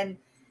training, and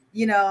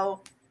you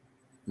know,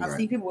 I've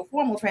seen people with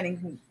formal training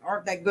who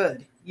aren't that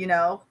good, you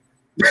know.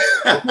 You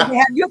have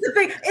to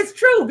think it's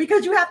true,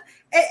 because you have,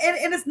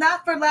 and it's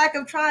not for lack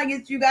of trying.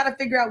 It's you got to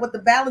figure out what the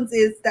balance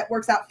is that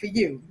works out for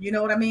you. You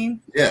know what I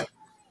mean? Yeah.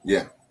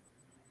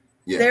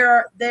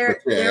 There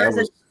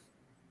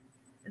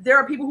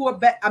are people who are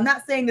I'm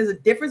not saying there's a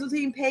difference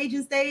between page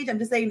and stage. I'm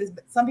just saying there's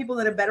some people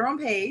that are better on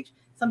page,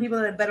 some people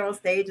that are better on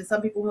stage, and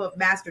some people who have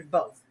mastered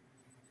both.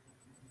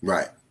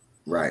 Right.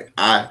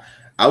 I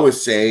would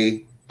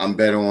say I'm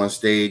better on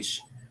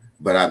stage,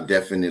 but I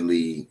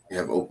definitely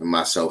have opened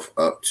myself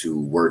up to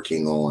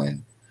working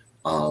on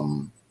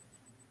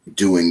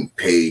doing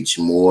page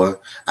more.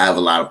 I have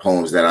a lot of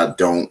poems that I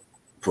don't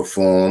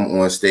perform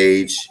on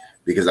stage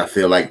because I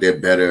feel like they're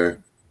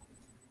better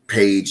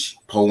page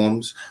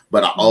poems,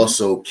 but I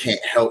also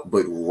can't help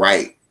but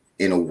write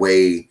in a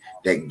way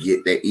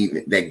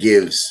that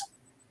gives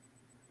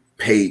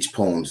page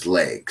poems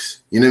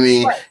legs. You know what I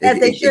mean? Right. As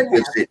they should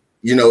have. It,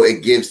 you know,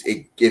 it gives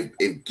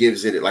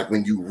it like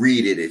when you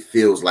read it, it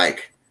feels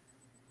like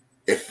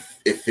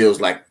it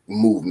feels like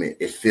movement.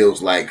 It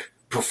feels like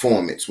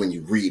performance when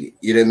you read it.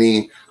 You know what I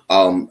mean?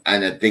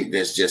 And I think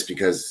that's just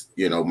because,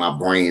 you know, my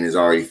brain is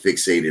already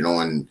fixated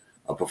on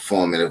a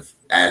performative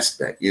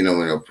aspect, you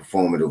know, in a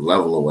performative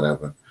level or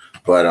whatever.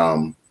 But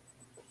I'm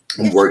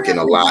working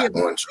a lot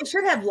on. It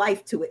should have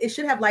life to it. It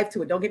should have life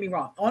to it. Don't get me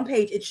wrong. On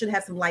page, it should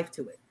have some life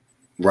to it.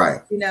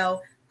 Right. You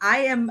know,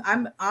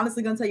 I'm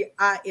honestly going to tell you,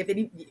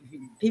 if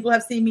people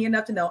have seen me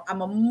enough to know,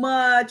 I'm a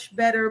much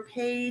better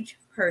page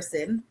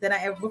person than I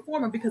am a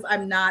performer, because I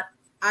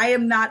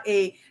am not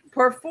a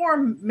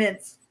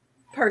performance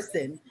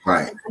person.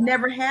 Right. I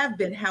never have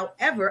been.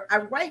 However, I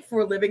write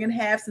for a living and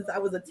have since I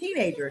was a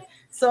teenager.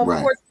 So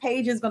of course,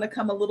 page is going to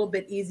come a little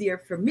bit easier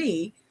for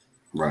me.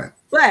 Right.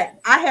 But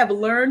I have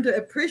learned to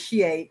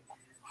appreciate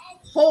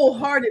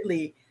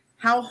wholeheartedly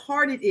how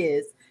hard it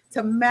is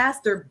to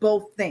master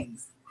both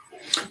things.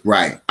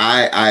 Right.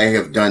 I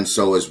have done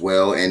so as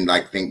well. And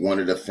I think one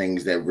of the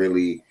things that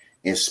really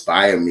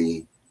inspired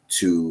me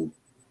to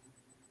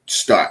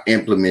start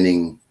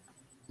implementing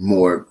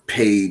more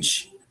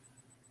page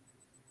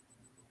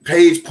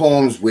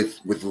poems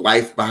with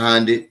life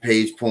behind it,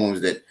 page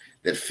poems that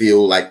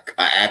feel like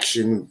an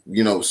action,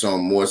 you know,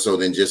 some more so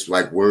than just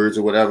like words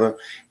or whatever,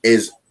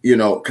 is, you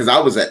know, because I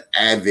was I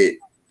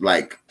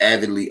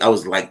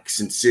was like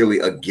sincerely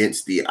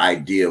against the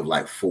idea of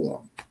like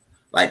form.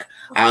 Like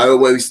I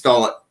always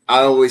thought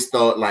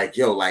like,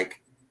 yo,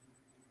 like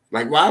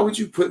why would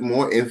you put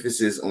more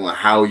emphasis on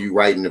how you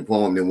write in the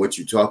poem than what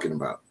you're talking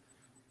about?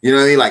 You know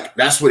what I mean? Like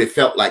that's what it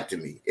felt like to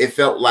me. It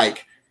felt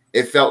like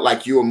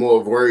you were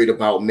more worried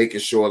about making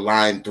sure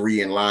line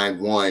 3 and line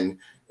 1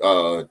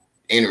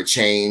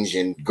 interchange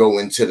and go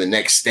into the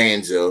next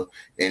stanza,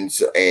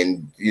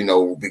 and you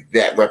know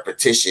that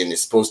repetition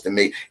is supposed to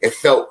make it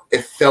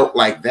felt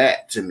like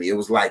that to me. It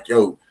was like,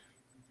 yo,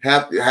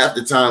 half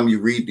the time you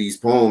read these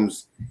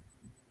poems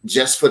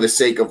just for the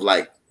sake of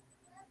like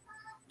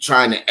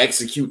trying to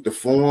execute the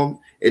form,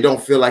 it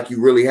don't feel like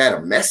you really had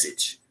a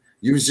message.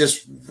 You was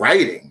just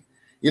writing.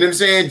 You know what I'm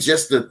saying?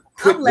 Just to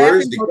put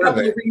words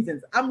together.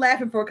 I'm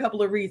laughing for a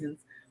couple of reasons.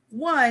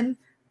 One,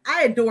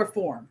 I adore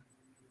form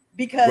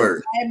because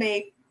I am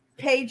a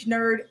page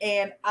nerd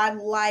and I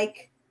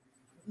like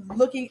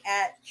looking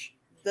at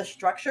the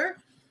structure.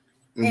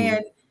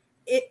 And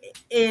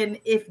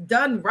if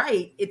done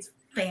right, it's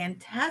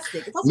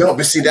fantastic. No,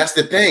 but see, that's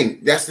the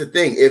thing. That's the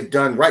thing. If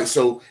done right.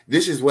 So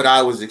this is what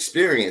I was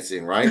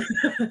experiencing, right?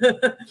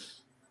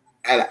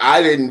 And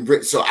I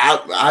didn't. So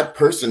I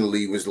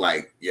personally was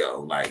like, yo,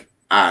 like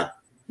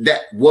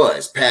that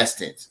was past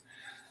tense.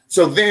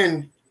 So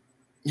then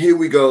here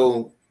we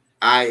go.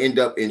 I end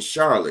up in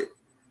Charlotte,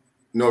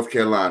 North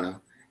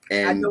Carolina,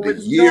 and the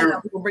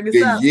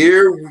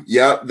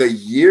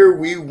year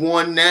we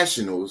won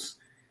nationals,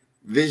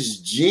 this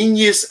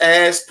genius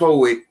ass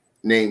poet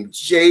named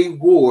Jay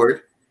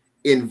Ward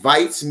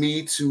invites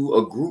me to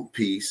a group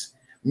piece.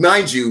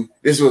 Mind you,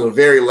 this was a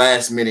very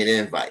last minute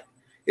invite.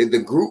 The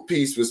group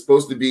piece was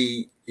supposed to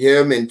be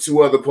him and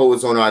 2 other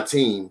poets on our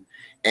team,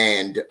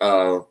 and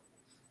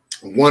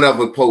one of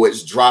the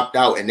poets dropped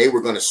out and they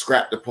were going to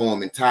scrap the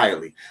poem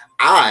entirely.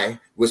 I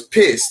was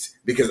pissed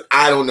because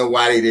I don't know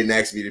why they didn't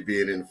ask me to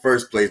be in the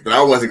first place, but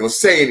I wasn't going to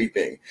say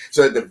anything.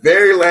 So at the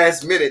very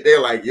last minute,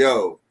 they're like,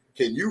 yo,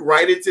 can you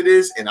write into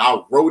this? And I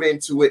wrote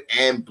into it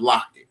and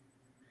blocked it.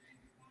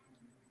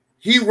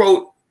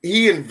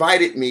 He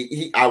invited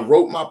me. I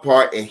wrote my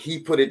part and he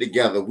put it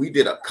together. We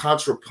did a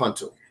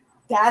contrapuntal.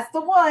 That's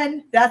the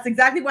one. That's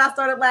exactly why I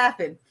started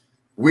laughing.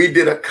 We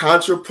did a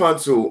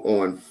contrapuntal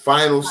on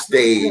final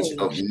stage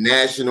of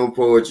National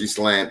Poetry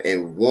Slam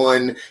and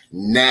won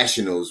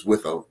nationals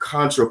with a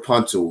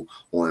contrapuntal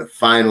on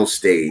final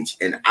stage.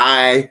 And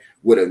I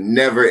would have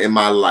never in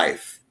my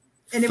life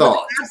it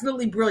was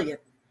absolutely brilliant.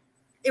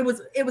 It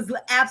was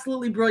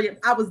absolutely brilliant.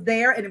 I was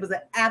there and it was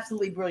an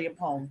absolutely brilliant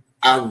poem.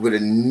 I would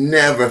have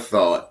never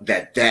thought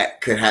that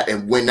that could happen.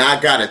 And when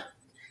I got a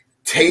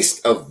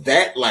taste of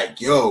that,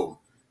 like, yo,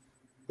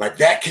 like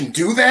that can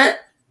do that.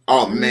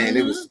 Oh man,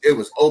 it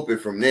was open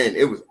from then.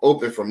 It was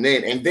open from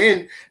then. And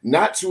then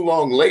not too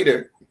long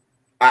later,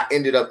 I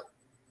ended up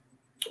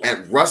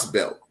at Rust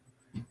Belt.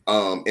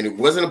 And it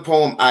wasn't a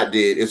poem I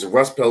did. It was a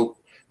Rust Belt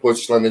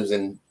Poetry Slam. It was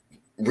in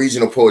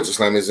Regional Poetry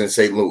Slam. It was in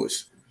St.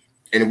 Louis.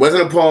 And it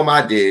wasn't a poem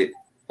I did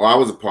or I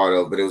was a part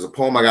of, but it was a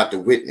poem I got to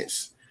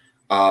witness.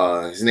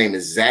 His name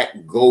is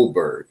Zach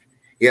Goldberg.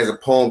 He has a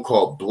poem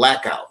called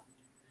Blackout.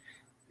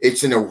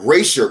 It's an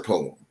erasure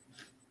poem,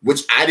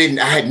 which I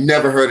had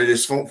never heard of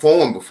this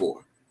poem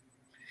before.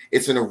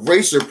 It's an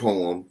erasure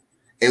poem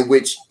in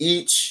which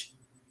each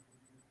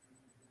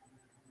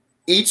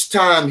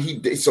time he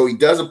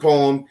does a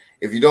poem.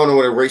 If you don't know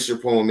what an erasure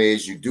poem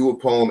is, you do a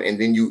poem and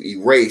then you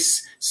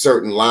erase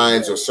certain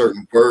lines or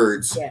certain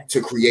words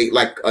to create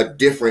like a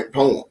different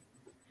poem.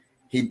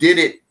 He did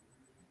it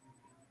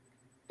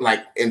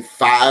like in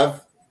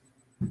 5,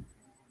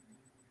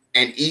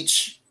 and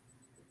each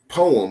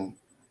poem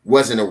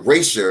was an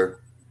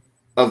erasure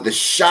of the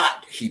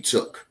shot he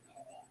took.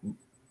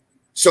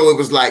 So it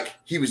was like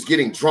he was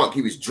getting drunk.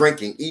 He was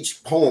drinking.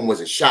 Each poem was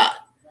a shot.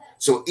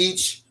 So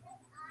each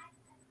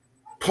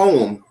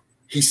poem,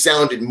 he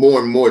sounded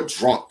more and more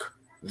drunk.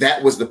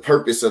 That was the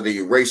purpose of the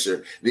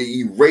erasure.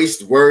 The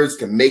erased words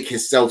to make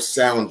himself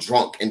sound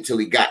drunk until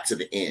he got to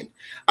the end.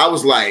 I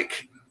was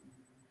like,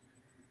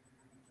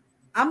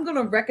 I'm going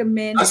to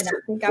recommend, and I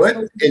think I've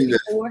told you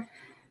this before,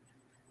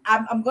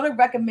 I'm going to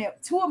recommend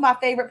 2 of my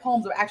favorite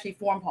poems are actually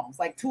form poems,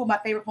 like 2 of my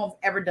favorite poems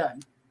ever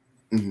done.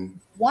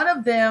 One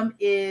of them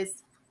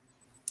is,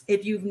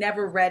 if you've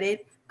never read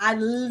it, I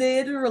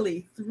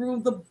literally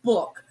threw the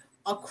book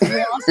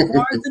across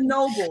Barnes and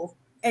Nobles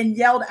and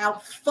yelled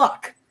out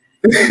 "fuck"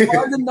 in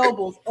Barnes and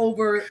Nobles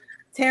over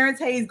Terrence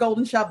Hayes'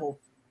 Golden Shovel.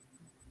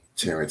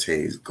 Terrence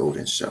Hayes'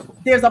 Golden Shovel.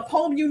 There's a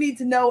poem you need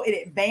to know in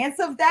advance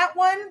of that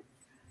one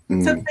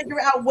to figure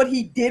out what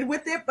he did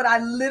with it, but I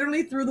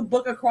literally threw the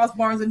book across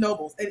Barnes and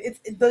Nobles. It's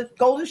the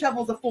Golden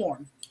Shovel is a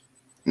form.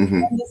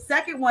 And the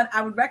second one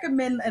I would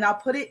recommend, and I'll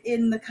put it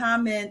in the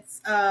comments,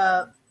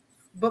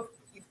 but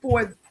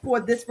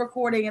for this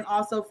recording and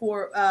also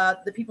for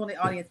the people in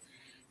the audience.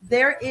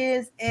 There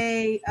is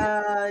a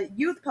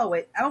youth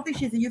poet. I don't think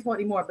she's a youth poet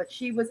anymore, but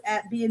she was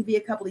at B&B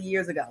a couple of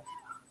years ago.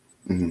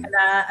 And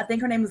I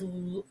think her name is,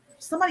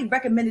 somebody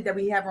recommended that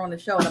we have her on the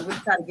show, and I'm going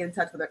to try to get in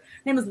touch with her.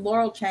 Her name is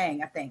Laurel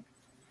Chang, I think.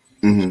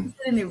 She did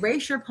an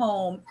erasure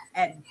poem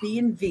at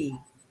B&V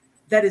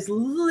that is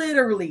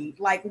literally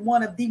like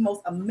one of the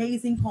most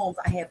amazing poems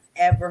I have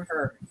ever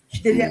heard.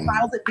 She did it at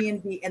Files at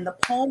B&B, and the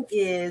poem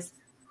is,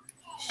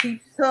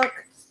 she took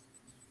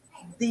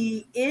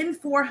the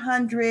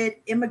N400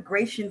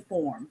 immigration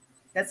form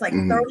that's like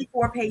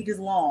 34 pages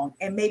long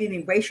and made an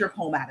erasure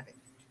poem out of it.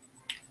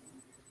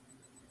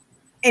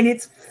 And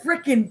it's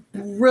freaking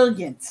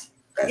brilliant.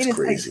 That's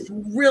crazy. A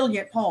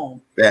brilliant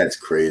poem. That's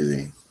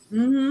crazy.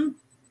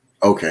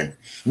 Okay.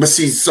 But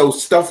see, so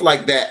stuff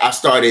like that, I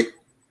started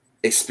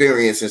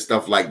experiencing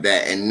stuff like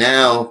that. And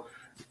now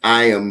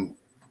I am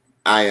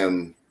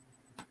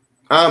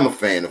a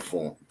fan of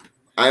form.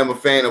 I am a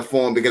fan of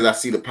form because I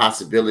see the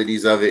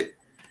possibilities of it.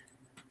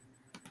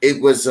 It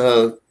was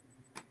a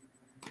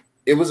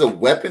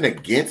weapon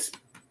against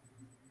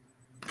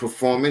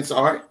performance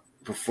art,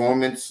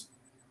 performance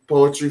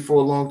poetry for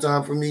a long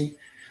time for me.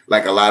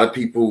 Like a lot of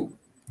people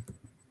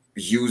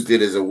used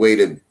it as a way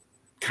to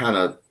kind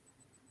of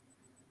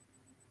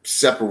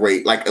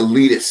separate, like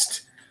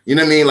elitist, you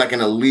know what I mean? Like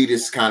an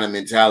elitist kind of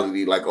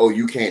mentality, like, oh,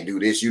 you can't do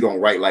this, you don't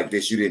write like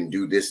this, you didn't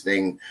do this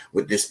thing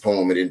with this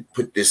poem and then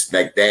put this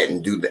like that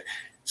and do that.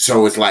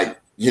 So it's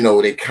like, you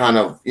know, they kind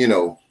of, you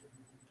know,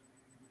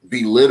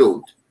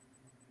 belittled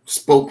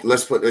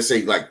let's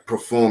say like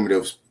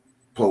performative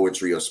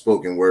poetry or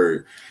spoken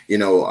word, you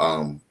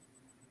know,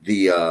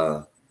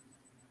 the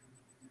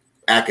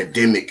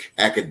academia,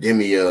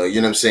 you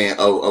know what I'm saying,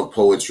 of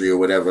poetry or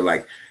whatever.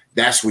 Like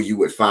that's where you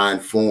would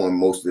find form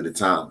most of the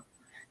time.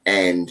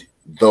 And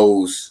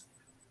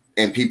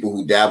people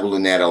who dabble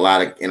in that a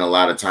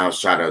lot of times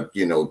try to,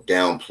 you know,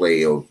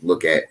 downplay or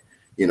look at,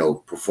 you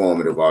know,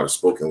 performative art or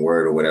spoken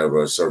word or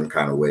whatever a certain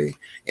kind of way.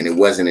 And it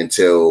wasn't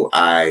until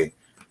I,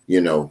 you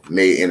know,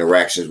 made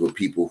interactions with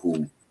people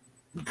who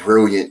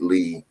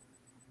brilliantly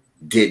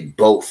did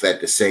both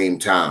at the same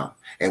time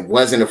and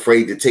wasn't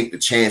afraid to take the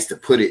chance to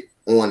put it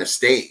on a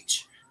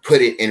stage,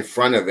 put it in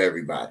front of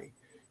everybody.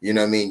 You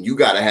know what I mean? You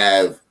got to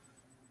have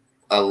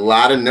a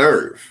lot of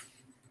nerve.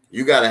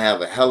 You got to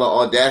have a hella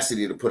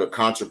audacity to put a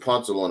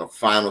contrapuntal on a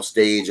final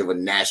stage of a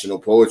national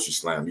poetry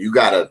slam. You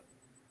got to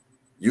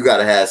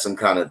have some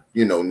kind of,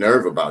 you know,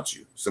 nerve about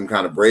you, some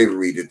kind of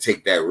bravery to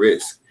take that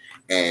risk.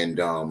 And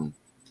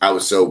I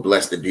was so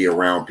blessed to be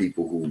around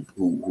people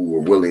who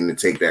were willing to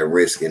take that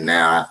risk. And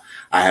now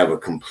I have a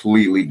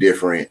completely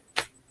different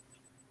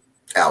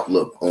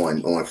outlook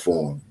on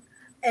form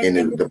and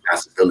the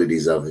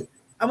possibilities of it.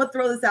 I'm going to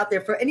throw this out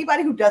there for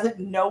anybody who doesn't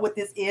know what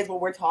this is,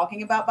 what we're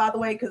talking about, by the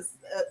way, because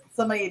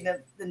somebody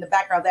in the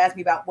background asked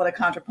me about what a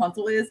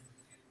contrapuntal is.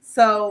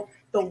 So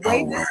the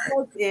way this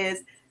works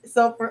is,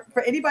 so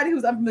for anybody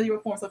who's unfamiliar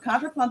with form, so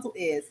contrapuntal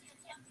it's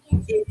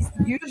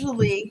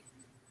usually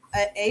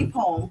a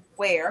poem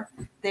where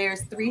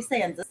there's 3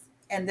 stanzas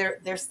and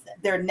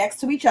they're next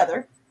to each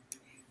other.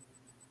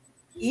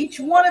 Each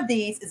one of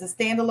these is a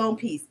standalone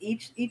piece.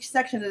 Each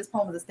section of this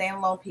poem is a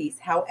standalone piece.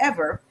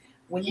 However,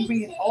 when you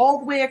read it all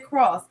the way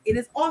across, it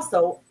is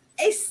also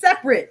a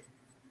separate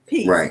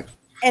piece. Right.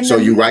 And so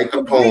you write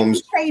the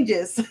poems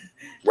changes.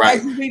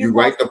 Right. You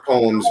write the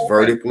poems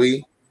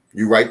vertically.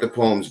 You write the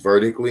poems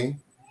vertically,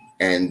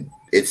 and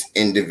it's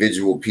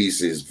individual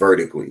pieces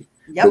vertically.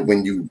 Yep. But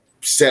when you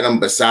set them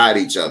beside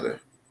each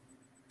other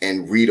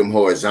and read them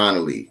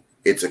horizontally,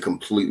 it's a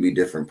completely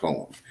different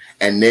poem.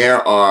 And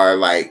there are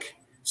like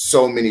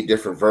so many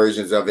different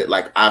versions of it.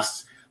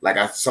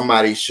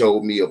 Somebody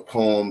showed me a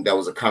poem that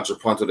was a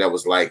contrapuntal that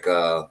was like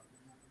it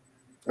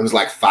was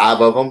like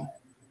 5 of them,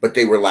 but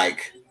they were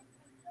like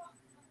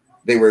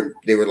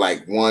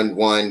like 1,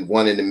 1,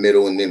 1 in the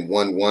middle, and then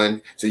 1,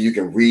 1. So you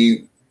can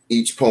read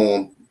each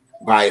poem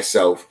by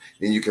itself.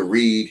 Then you can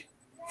read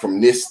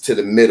from this to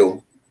the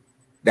middle.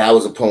 That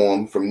was a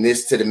poem. From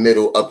this to the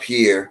middle up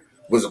here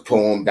was a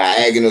poem.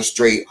 Diagonal,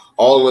 straight,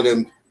 all of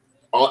them.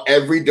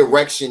 Every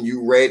direction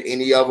you read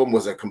any of them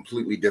was a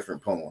completely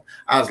different poem.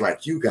 I was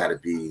like, you got to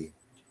be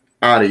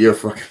out of your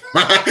fucking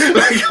mind.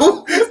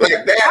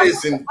 like that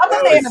is. I'm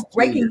a fan of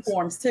breaking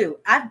forms too.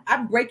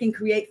 I break and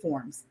create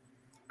forms.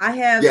 I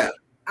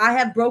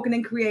have broken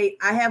and create.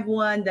 I have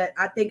one that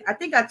I think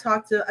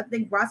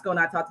Roscoe and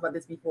I talked about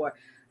this before.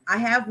 I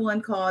have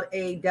one called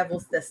a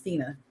Devil's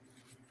Destina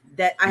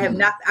that I have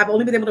not. I've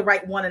only been able to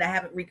write one, and I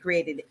haven't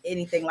recreated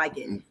anything like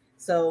it.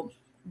 So,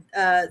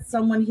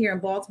 someone here in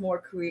Baltimore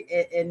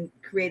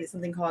created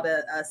something called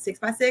a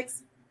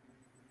 6x6,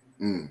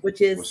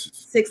 which is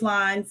 6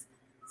 lines,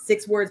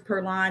 6 words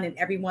per line, and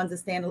every line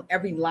is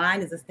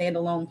a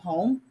standalone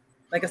poem,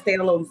 like a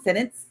standalone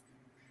sentence.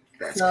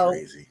 That's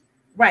crazy.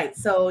 Right.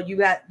 So you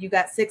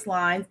got 6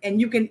 lines, and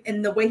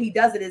the way he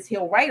does it is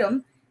he'll write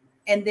them,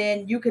 and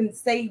then you can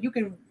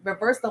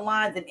reverse the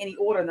lines in any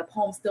order, and the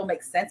poem still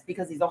makes sense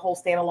because these are whole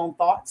standalone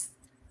thoughts.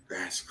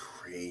 That's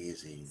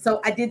crazy.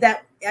 So I did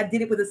that. I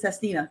did it with a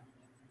sestina.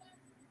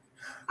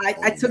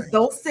 I took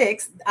those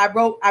 6. I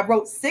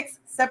wrote 6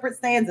 separate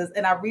stanzas,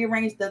 and I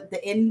rearranged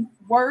the end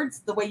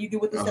words the way you do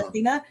with the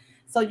sestina.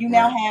 So you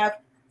now have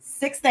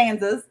 6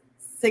 stanzas,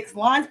 6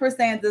 lines per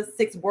stanza,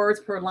 6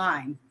 words per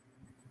line.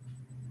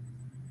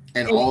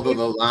 And all of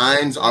the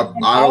lines are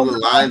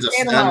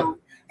standalone.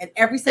 And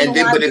every single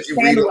line. But if you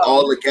read them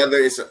all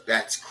together,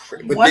 that's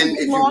crazy. But then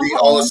if you read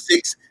all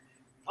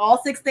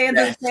 6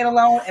 stanzas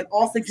standalone, and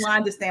all 6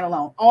 lines are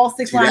standalone. All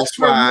 6 lines that's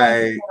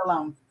why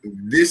standalone.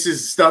 This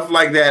is stuff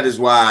like that is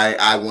why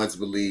I once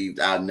believed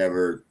I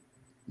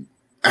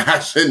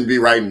shouldn't be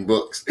writing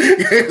books.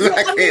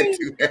 I can't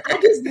do that.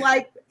 I just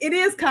it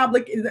is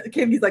complicated.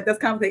 Kimmy's like, that's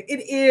complicated.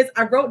 It is.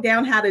 I wrote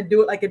down how to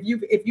do it. Like if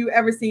you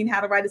ever seen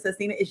how to write a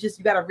sestina, it's just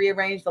you got to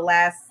rearrange the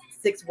last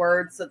 6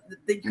 words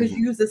because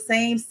you use the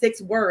same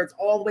 6 words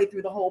all the way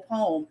through the whole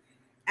poem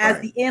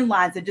as the end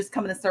lines that just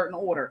come in a certain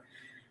order.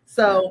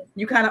 So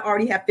you kind of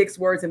already have fixed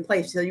words in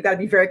place. So you got to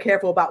be very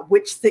careful about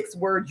which 6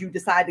 words you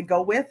decide to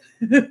go with.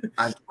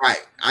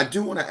 I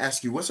do want to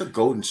ask you, what's a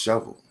golden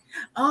shovel?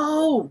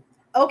 Oh,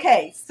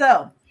 okay.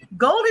 So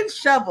golden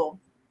shovel.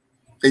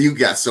 And you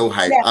got so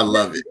hyped. Yeah, I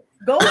love it.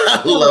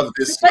 I love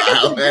this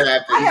smile that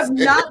happens. I have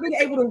not been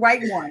able to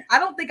write one. I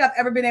don't think I've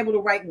ever been able to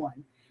write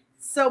one.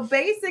 So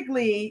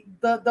basically,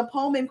 the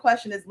poem in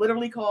question is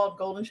literally called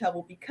Golden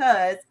Shovel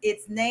because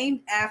it's named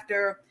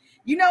after,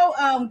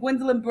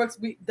 Gwendolyn Brooks,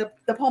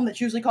 the poem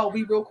that's usually called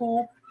We Real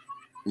Cool.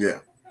 Yeah.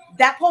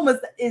 That poem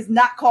is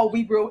not called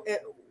We Real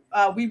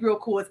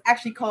Cool. It's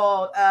actually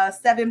called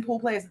 7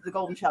 Pool Players with the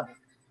Golden Shovel.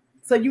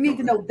 So you need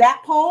to know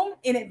that poem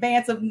in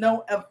advance of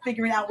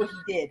figuring out what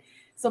he did.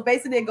 So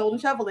basically, a golden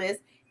shovel is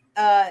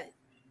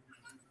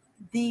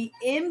the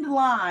end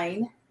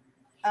line.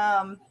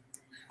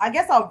 I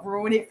guess I'll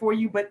ruin it for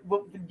you, but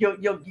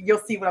you'll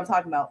see what I'm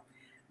talking about.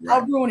 Right.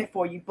 I'll ruin it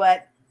for you,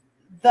 but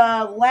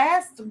the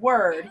last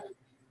word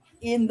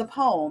in the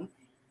poem,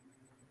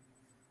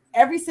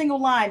 every single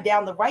line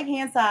down the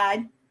right-hand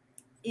side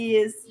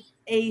is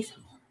a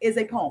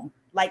poem.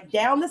 Like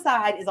down the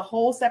side is a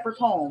whole separate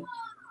poem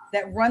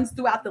that runs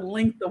throughout the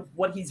length of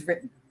what he's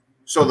written.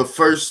 So the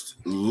first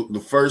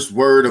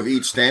word of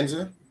each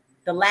stanza?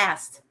 The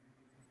last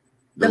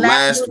word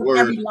of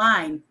every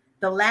line.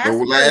 The last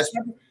word of every line.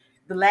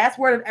 The last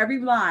word of every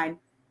line.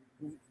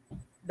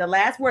 So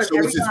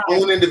it's its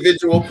own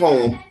individual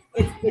poem.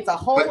 It's a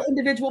whole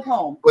individual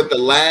poem. But the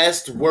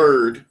last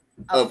word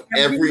of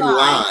every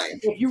line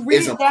if you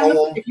read it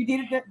down, if you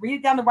read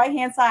it down the right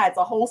hand side, it's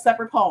a whole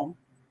separate poem.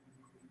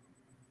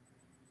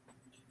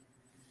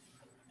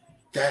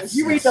 If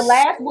you read the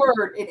last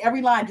word in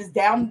every line, just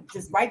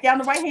right down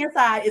the right hand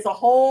side, is a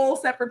whole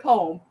separate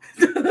poem.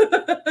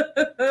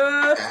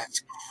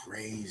 That's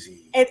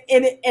crazy.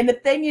 And the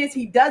thing is,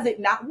 he does it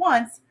not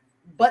once,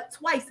 but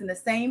twice in the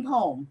same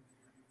poem.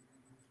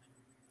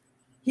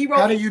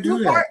 How do you do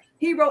that?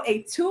 He wrote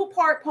a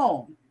 2-part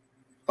poem.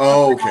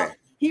 Oh, okay.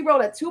 He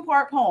wrote a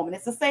 2-part poem, and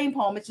it's the same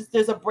poem. It's just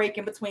there's a break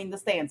in between the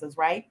stanzas,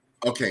 right?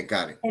 Okay,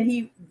 got it. And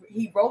he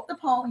wrote the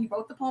poem. He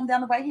wrote the poem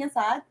down the right-hand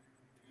side,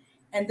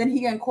 and then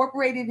he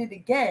incorporated it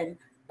again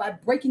by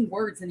breaking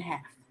words in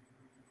half.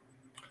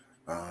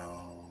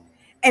 Oh.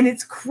 And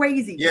it's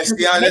crazy. Yes,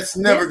 yeah, that's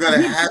never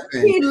gonna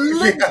happen. He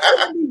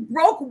literally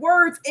broke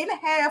words in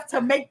half to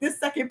make this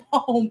second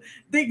poem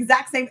the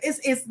exact same.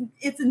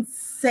 It's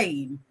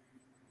insane.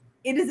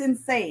 It is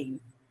insane.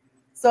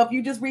 So if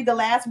you just read the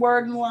last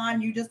word in the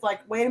line, you just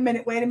like, wait a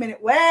minute, wait, and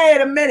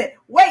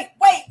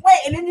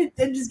then you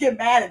just get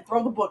mad and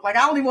throw the book. Like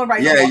I don't even want to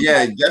write.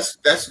 Yeah.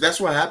 That's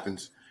what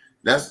happens.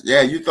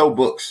 You throw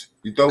books.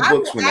 You throw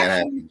books when that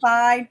happens.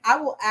 I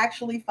will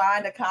actually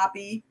find a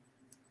copy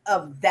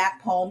of that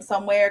poem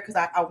somewhere because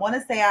I want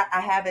to say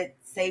I have it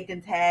saved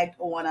and tagged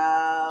on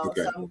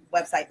some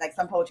website, like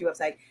some poetry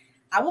website.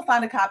 I will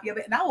find a copy of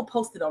it and I will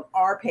post it on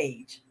our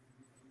page.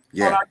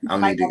 Yeah,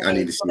 I need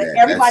to see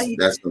that.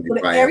 That's gonna be so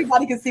that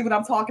everybody can see what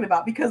I'm talking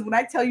about. Because when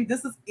I tell you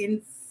this is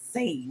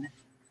insane.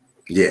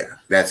 Yeah,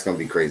 that's gonna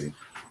be crazy.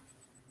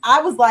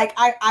 I was like,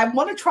 I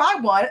want to try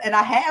one, and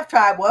I have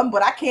tried one,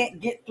 but I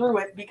can't get through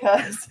it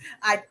because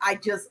I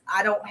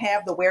don't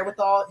have the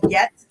wherewithal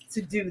yet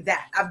to do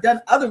that. I've done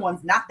other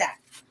ones, not that.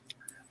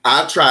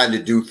 I tried to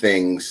do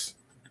things.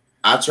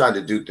 I tried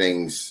to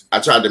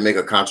make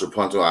a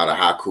contrapunto out of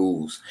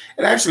haikus.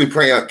 It actually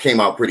came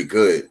out pretty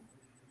good.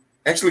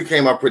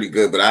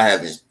 But I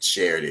haven't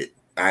shared it.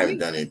 I haven't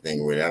done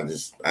anything with it. I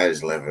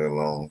just left it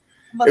alone.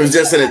 But it was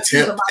just an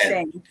attempt.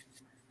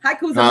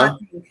 Haikus are my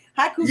thing.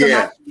 Haikus are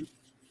my thing.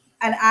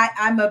 And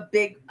I'm a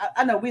big.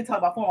 I know we talk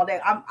about form all day.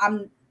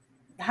 I'm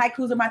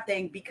haikus are my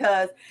thing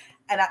because,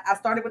 and I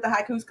started with the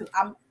haikus because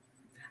I'm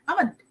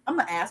an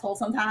asshole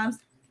sometimes,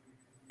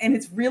 and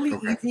it's really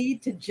easy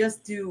to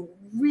just do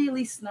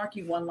really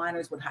snarky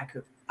one-liners with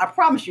haiku. I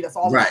promise you, that's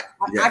all. Right.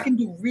 I can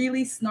do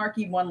really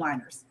snarky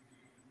one-liners.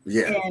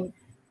 Yeah. And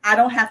I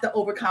don't have to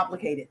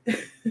overcomplicate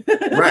it.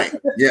 Right.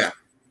 Yeah.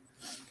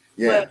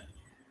 Yeah. But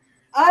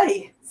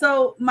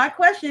so my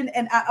question,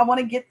 and I want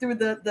to get through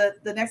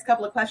the next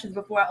couple of questions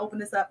before I open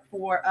this up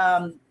for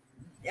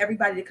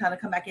everybody to kind of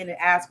come back in and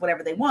ask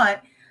whatever they want.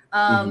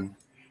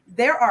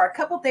 There are a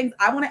couple things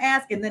I want to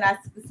ask, and then I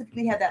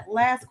specifically had that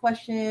last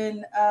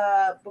question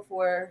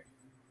before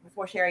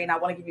Sherry, and I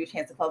want to give you a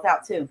chance to close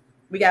out too.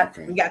 We got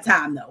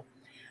time though.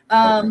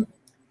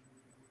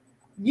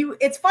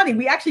 It's funny.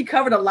 We actually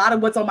covered a lot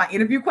of what's on my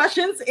interview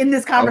questions in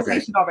this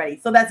conversation already.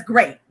 So that's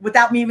great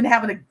without me even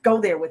having to go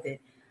there with it.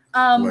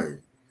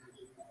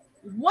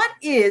 What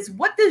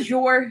does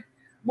your,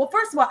 well,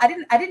 first of all, I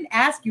didn't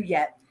ask you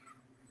yet.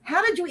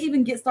 How did you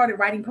even get started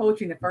writing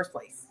poetry in the first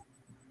place?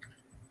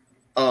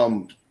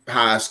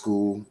 High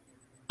school.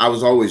 I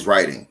was always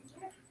writing.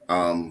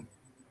 I'm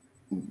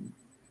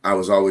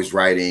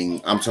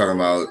talking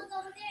about,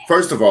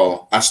 first of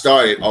all, I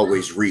started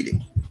always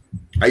reading.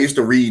 I used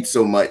to read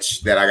so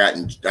much that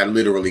I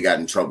literally got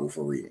in trouble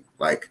for reading.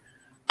 Like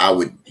I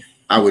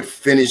would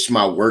finish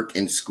my work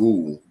in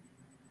school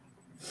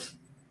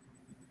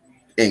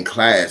in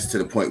class to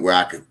the point where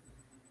I could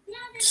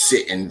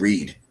sit and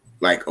read,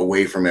 like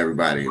away from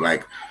everybody.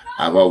 Like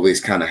I've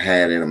always kind of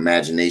had an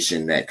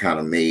imagination that kind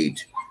of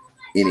made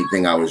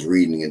anything I was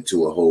reading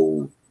into a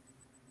whole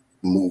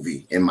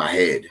movie in my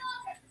head.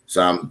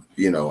 So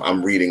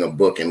I'm reading a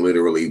book and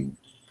literally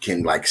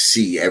can like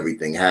see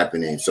everything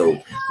happening. So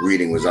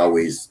reading was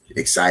always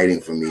exciting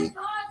for me.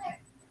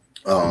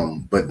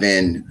 But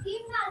then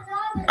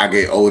I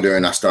get older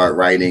and I start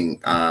writing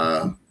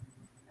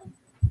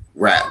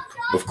rap,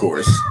 of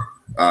course.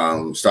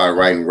 Started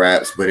writing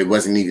raps, but it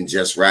wasn't even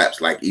just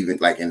raps. Like even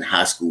like in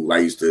high school, I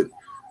used to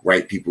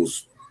write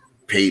people's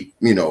paid,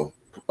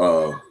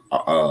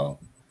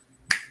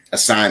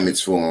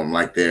 assignments for them,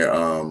 like their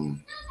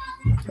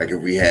like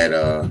if we had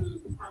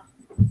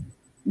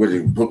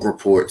book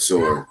reports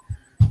or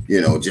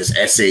just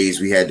essays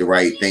we had to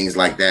write, things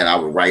like that. I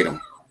would write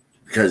them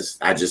because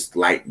I just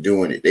liked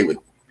doing it. They would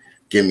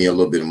give me a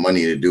little bit of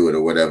money to do it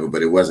or whatever,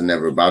 but it wasn't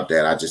never about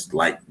that. I just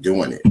liked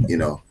doing it,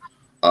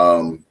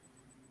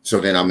 So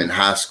then I'm in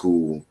high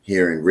school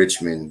here in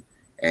Richmond,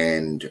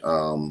 and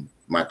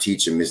my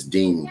teacher, Miss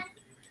Dean,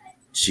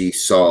 she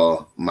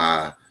saw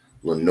my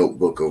little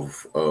notebook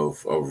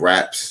of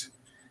raps.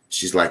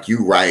 She's like, you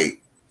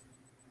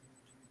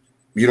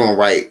don't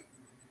write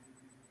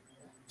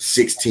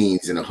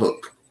 16s in a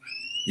hook.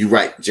 You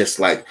write just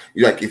like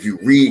if you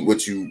read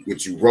what you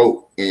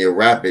wrote in your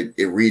rap, it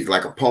reads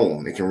like a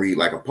poem. It can read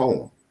like a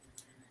poem.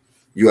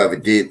 You ever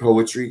did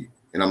poetry?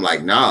 And I'm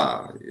like,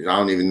 nah, I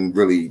don't even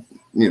really,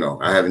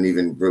 I haven't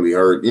even really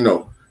heard,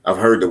 I've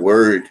heard the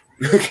word.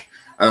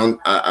 I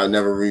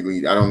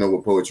don't know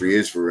what poetry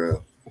is for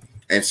real.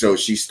 And so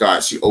she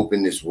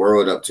opened this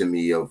world up to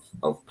me of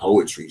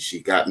poetry.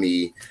 She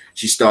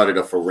started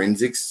a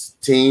forensics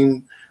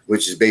team,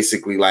 which is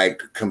basically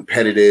like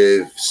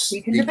competitive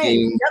speaking.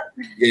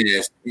 Yep.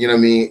 Yes, you know what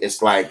I mean?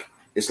 It's like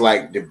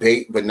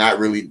debate, but not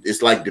really.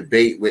 It's like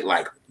debate with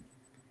like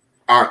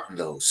art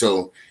though.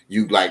 So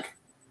you like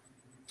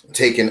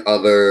taking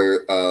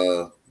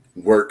other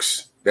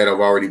works that have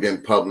already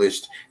been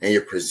published, and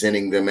you're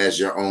presenting them as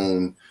your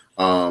own,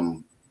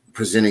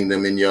 presenting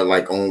them in your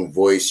like own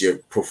voice. You're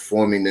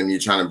performing them. You're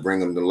trying to bring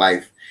them to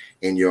life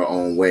in your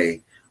own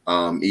way,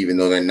 even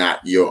though they're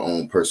not your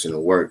own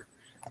personal work.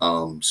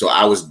 So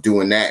I was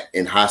doing that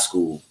in high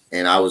school,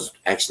 and I was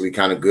actually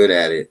kind of good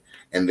at it.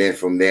 And then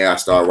from there, I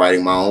started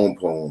writing my own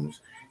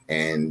poems,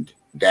 and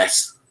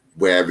that's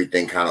where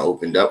everything kind of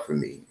opened up for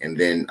me. And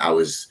then I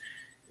was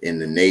in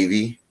the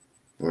Navy.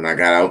 When I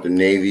got out the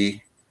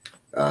Navy,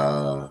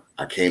 I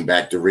came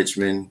back to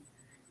Richmond,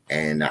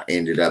 and I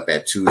ended up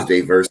at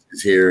Tuesday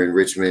Verses here in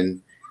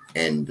Richmond,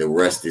 and the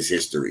rest is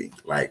history.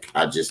 Like,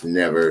 I just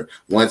never,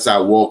 once I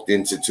walked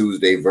into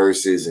Tuesday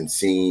Verses and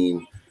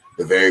seen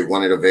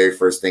one of the very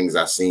first things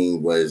I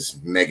seen was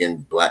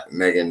Megan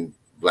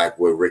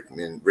Blackwood,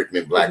 Rickman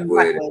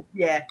Blackwood.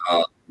 Yeah.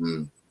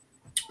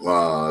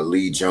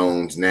 Lee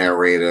Jones,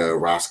 narrator,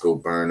 Roscoe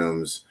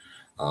Burnhams,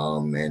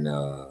 and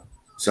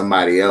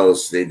somebody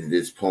else. They did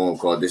this poem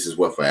called "This Is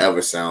What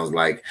Forever Sounds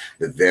Like."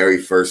 The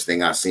very first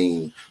thing I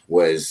seen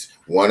was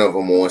one of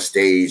them on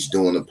stage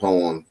doing the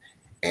poem,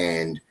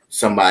 and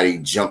somebody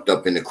jumped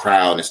up in the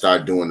crowd and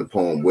started doing the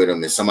poem with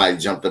them, and somebody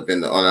jumped up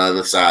on the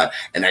other side.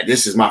 And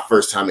this is my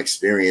first time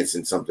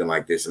experiencing something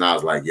like this, and I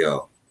was like,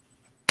 "Yo,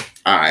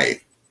 all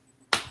right,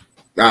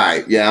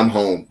 yeah, I'm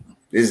home.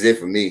 This is it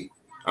for me.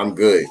 I'm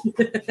good.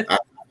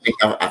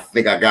 I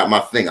think I got my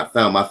thing. I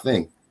found my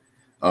thing.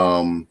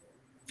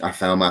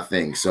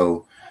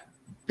 So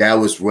that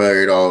was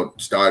where it all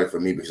started for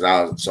me, because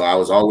I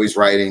was always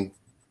writing,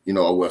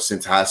 well,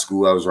 since high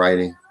school I was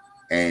writing,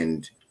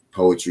 and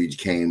poetry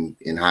came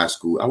in high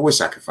school. I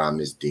wish I could find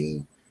Miss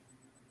Dean.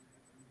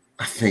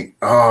 I think,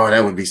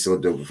 that would be so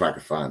dope if I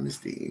could find Miss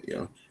Dean,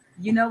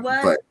 You know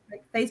what? But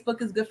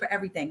Facebook is good for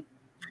everything.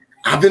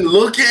 I've been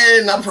looking.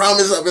 I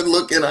promise I've been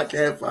looking. I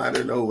can't find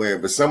her nowhere.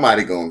 But I'm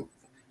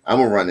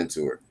gonna run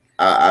into her.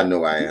 I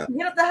know I am.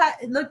 Hit up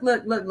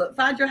the look.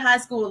 Find your high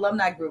school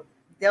alumni group.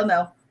 They'll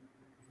know.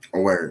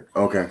 A word.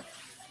 Okay.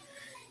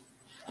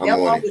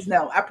 They'll always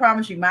know. I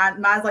promise you.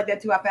 Mine's like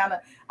that too.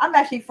 I'm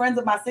actually friends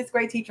with my 6th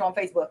grade teacher on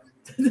Facebook.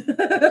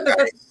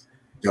 Nice.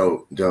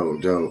 Dope.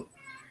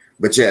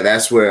 But yeah,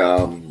 that's where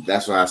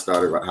I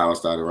started. How I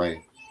started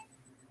writing.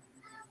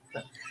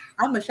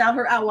 I'm gonna shout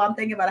her out while I'm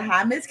thinking about it.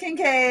 Hi, Miss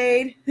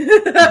Kincaid.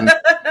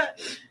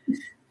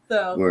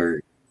 So,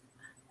 word.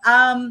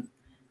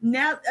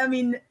 Now, I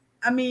mean,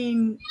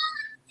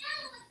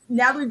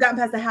 now that we've gotten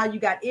past the how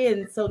you got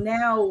in, so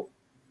now,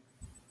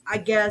 I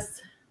guess,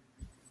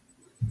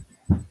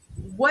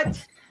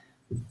 what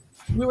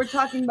we were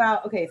talking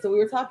about. Okay, so we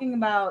were talking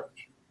about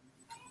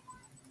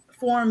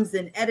forms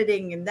and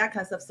editing and that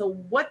kind of stuff. So,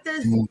 what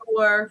does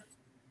your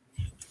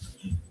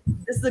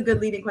this is a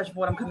good leading question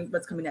for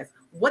what's coming next.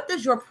 What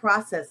does your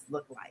process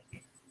look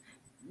like?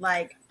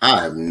 Like,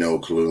 I have no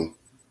clue.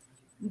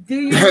 Do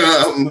you?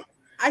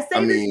 I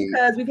say this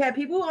because we've had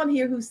people on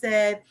here who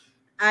said,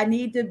 I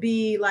need to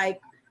be like,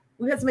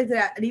 we had somebody say,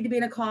 I need to be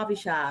in a coffee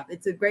shop.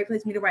 It's a great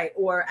place for me to write,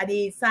 or I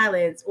need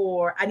silence,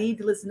 or I need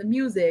to listen to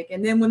music.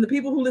 And then when the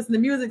people who listen to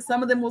music,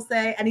 some of them will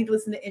say, I need to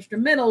listen to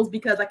instrumentals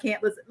because I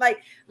can't listen.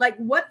 Like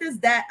what does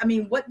that,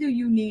 what do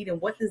you need, and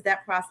what does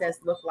that process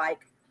look like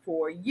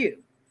for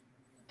you?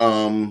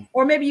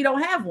 Or maybe you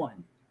don't have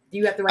one. Do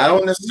you have to write? I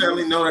don't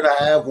necessarily know that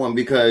I have one,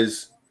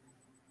 because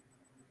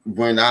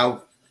when I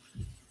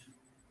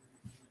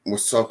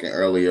was talking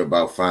earlier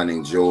about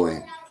finding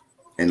joy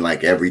in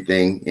like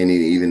everything, and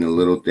even the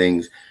little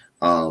things,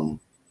 part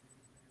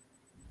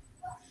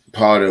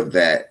of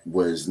that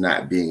was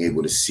not being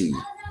able to see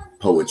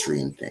poetry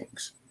in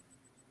things.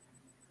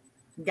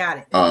 Got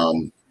it.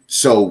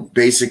 So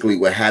basically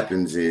what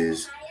happens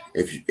is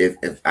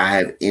if I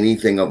have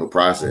anything of a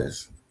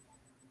process,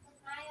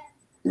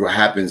 what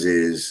happens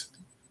is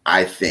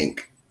I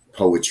think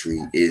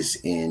poetry is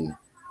in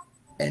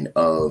and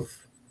of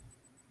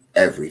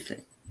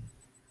everything.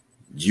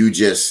 You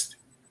just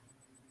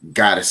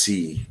gotta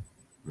see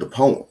the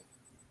poem,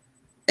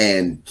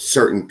 and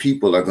certain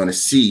people are going to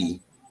see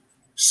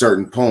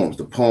certain poems.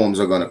 The poems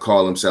are going to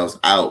call themselves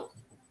out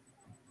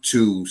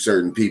to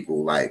certain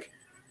people. Like,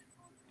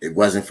 it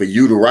wasn't for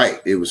you to write,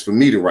 it was for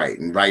me to write,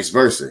 and vice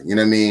versa. You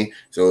know what I mean?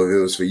 So if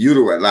it was for you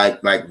to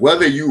write, like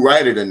whether you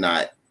write it or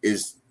not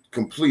is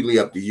completely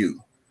up to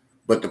you,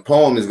 but the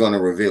poem is going to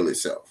reveal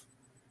itself.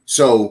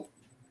 So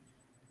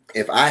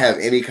if I have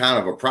any kind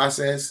of a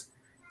process,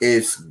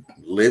 it's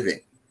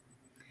living.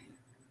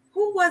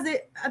 Who was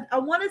it? I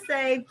want to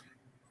say,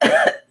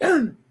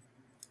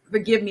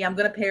 forgive me, I'm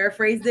going to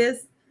paraphrase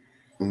this.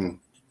 Mm-hmm.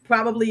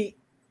 Probably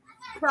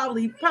a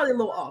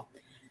little off.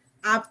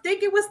 I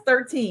think it was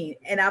 13,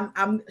 and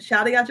I'm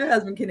shouting out your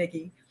husband,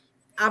 Kaniki.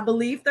 I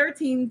believe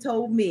 13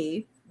 told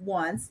me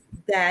once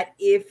that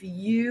if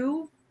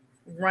you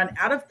run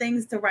out of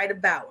things to write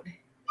about,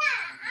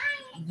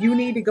 you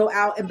need to go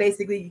out and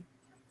basically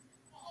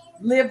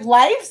live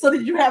life so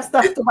that you have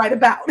stuff to write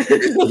about. This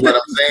is what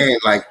I'm saying.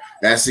 Like,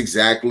 that's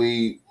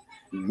exactly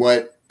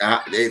what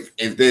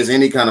if there's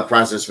any kind of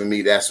process for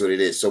me, that's what it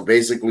is. So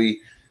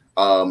basically,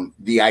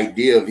 the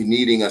idea of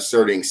needing a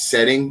certain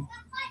setting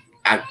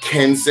I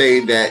can say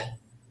that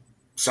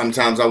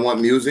sometimes I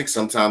want music,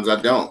 sometimes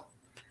I don't.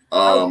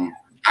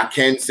 I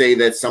can say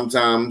that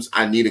sometimes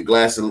I need a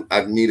glass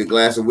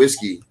of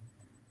whiskey.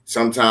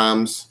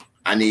 Sometimes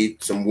I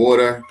need some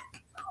water.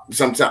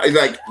 Sometimes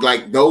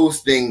like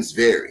those things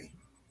vary.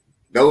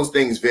 Those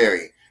things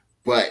vary.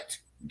 But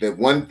the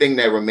one thing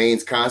that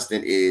remains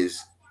constant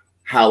is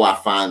how I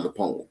find the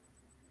poem.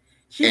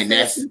 She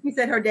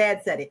said her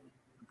dad said it.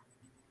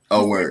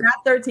 Oh, word.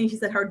 Not 13. She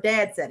said her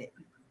dad said it.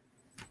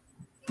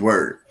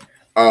 Word.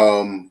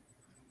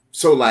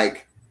 So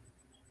like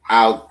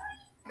I'll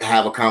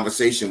have a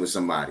conversation with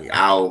somebody.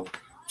 I'll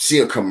see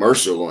a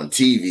commercial on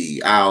TV.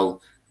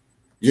 I'll,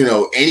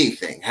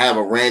 anything, have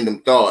a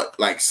random thought,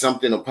 like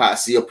something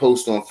see a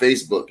post on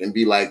Facebook and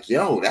be like,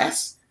 yo,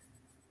 that's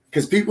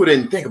because people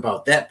didn't think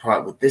about that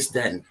part with this,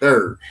 that, and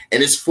third.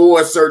 And it's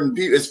for certain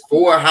people. It's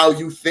for how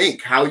you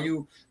think, how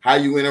you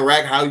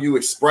interact, how you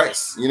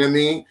express. You know what I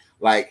mean?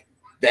 Like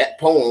that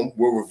poem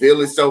will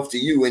reveal itself to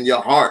you in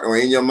your heart or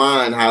in your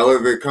mind,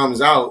 however it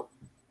comes out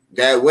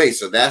that way.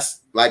 So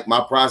that's like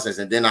my process.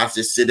 And then I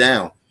just sit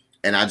down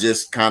and I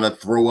just kind of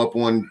throw up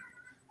on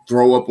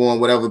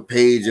whatever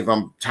page. If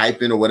I'm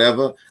typing or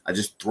whatever, I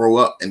just throw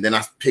up and then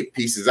I pick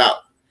pieces out.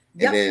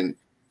 Yep. And then,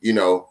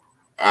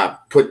 I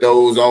put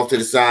those off to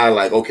the side,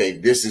 like, okay,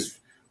 this is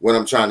what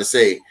I'm trying to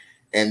say.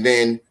 And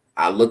then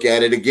I look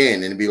at it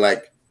again and be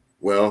like,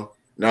 well,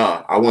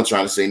 no, I wasn't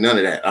trying to say none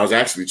of that. I was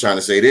actually trying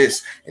to say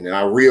this. And then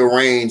I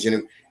rearrange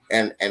and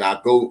I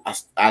go,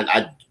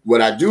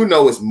 what I do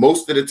know is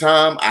most of the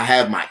time I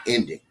have my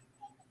ending.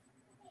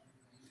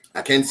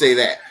 I can say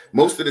that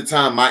most of the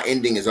time my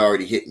ending has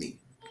already hit me.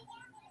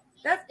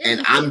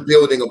 And I'm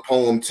building a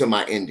poem to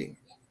my ending.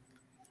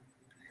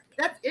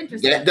 That's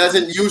interesting. That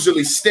doesn't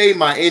usually stay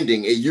my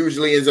ending. It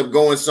usually ends up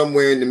going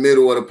somewhere in the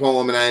middle of the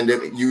poem, and I end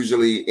up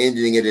usually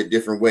ending it a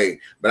different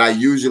way. But I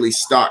usually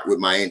start with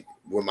my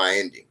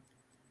ending.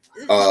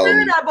 You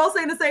and I both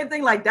saying the same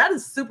thing. Like, that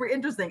is super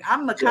interesting.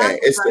 I'm a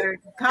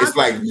it's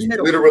like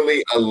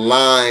literally a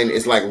line.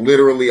 It's like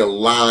literally a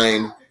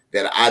line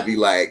that I'd be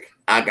like,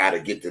 I gotta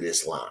get to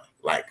this line.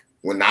 Like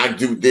when I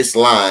do this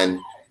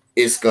line,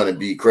 it's gonna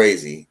be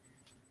crazy.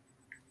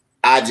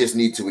 I just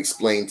need to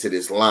explain to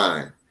this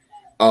line.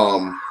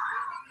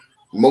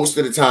 Most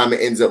of the time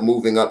it ends up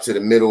moving up to the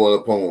middle of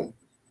the poem.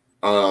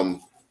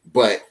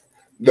 But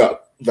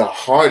the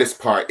hardest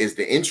part is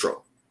the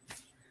intro.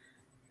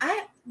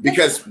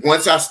 Because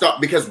once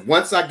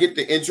I get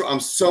the intro, I'm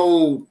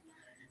so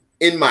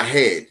in my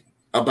head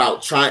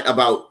about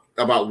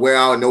where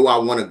I know I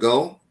want to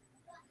go.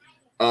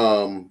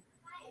 I'm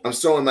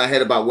so in my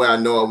head about where I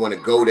know I want to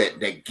go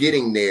that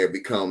getting there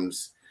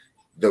becomes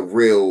the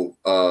real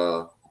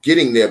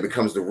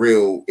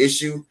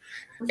issue.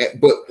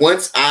 But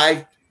once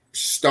I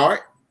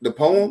start the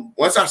poem,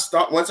 once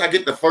I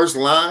get the first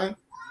line,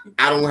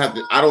 I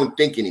don't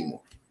think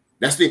anymore.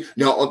 That's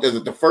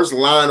the first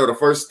line or the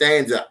first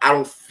stanza, I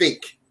don't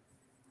think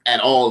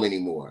at all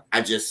anymore.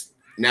 I'm just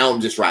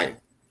writing.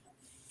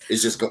 It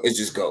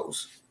just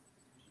goes.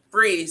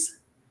 Breeze,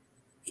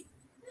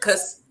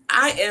 because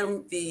I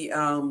am the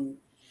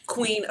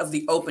queen of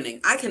the opening.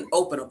 I can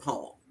open a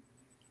poem.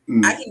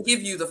 I can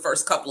give you the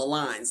first couple of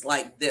lines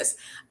like this.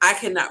 I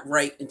cannot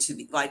write into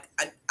I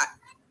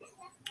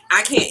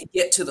can't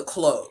get to the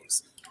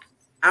close.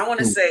 I want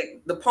to say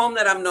the poem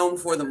that I'm known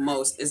for the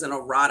most is an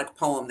erotic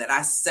poem that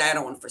I sat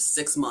on for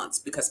 6 months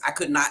because I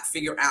could not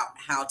figure out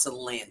how to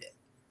land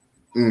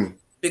it.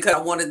 Because I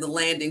wanted the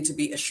landing to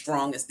be as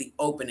strong as the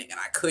opening, and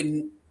I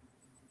couldn't.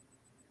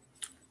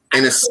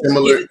 In a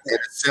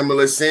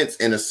similar sense,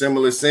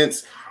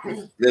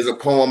 there's a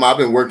poem I've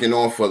been working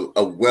on for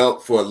a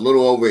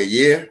little over a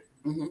year.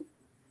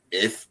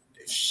 If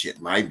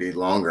shit might be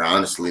longer,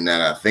 honestly, now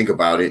that I think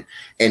about it.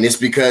 And it's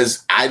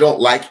because I don't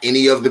like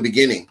any of the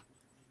beginning.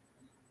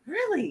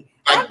 Really?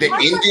 Like the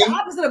ending, the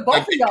opposite of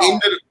both of y'all.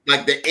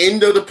 Like the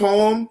end of the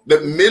poem,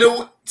 the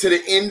middle to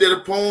the end of the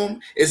poem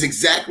is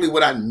exactly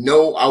what I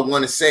know I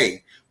want to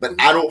say. But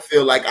I don't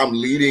feel like I'm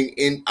leading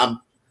in.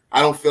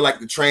 I don't feel like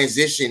the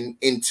transition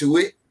into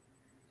it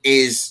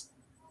is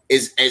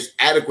as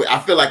adequate. I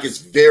feel like it's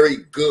very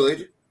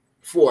good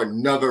for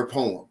another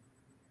poem.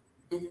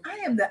 I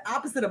am the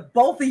opposite of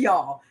both of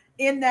y'all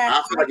in that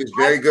I feel like it's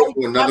very good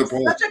for another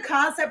poem. I'm such a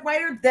concept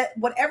writer that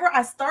whatever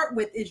I start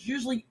with is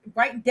usually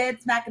right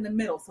dead smack in the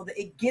middle so that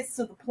it gets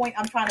to the point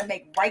I'm trying to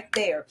make right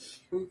there.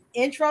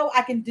 Intro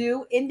I can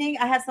do. Ending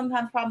I have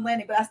sometimes problem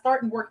landing, but I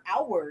start and work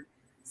outward.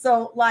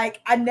 So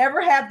like I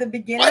never have the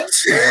beginning.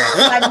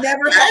 I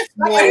never have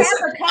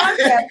a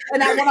concept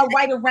and I want to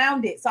write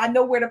around it. So I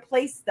know where to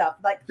place stuff.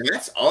 Like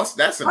that's awesome.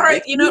 That's all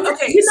right.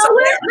 Okay.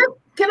 What?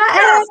 Can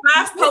I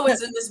add? 5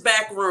 poets in this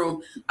back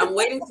room. I'm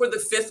waiting for the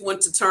 5th one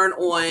to turn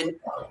on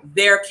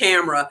their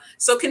camera.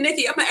 So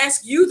Kaniki, I'm gonna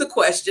ask you the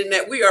question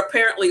that we are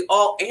apparently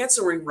all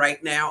answering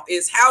right now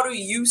is how do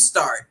you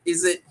start?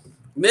 Is it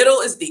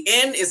middle? Is the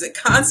end? Is it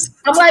concept?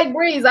 I'm like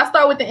Breeze. I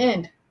start with the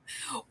end.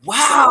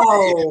 Wow.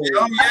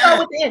 I start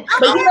with the end.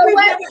 But you know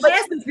what? Never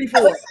asked this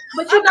before.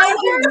 But you know I've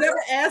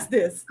never asked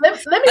this. Let me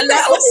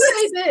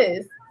say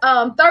this.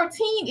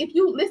 13, if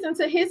you listen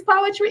to his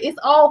poetry, it's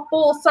all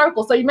full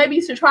circle. So maybe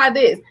you should try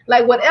this.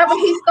 Like whatever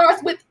he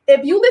starts with,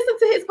 if you listen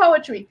to his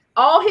poetry,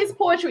 all his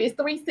poetry is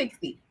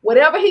 360.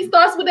 Whatever he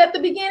starts with at the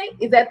beginning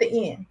is at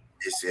the end.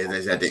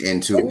 It's at the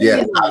end too.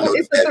 Yeah. I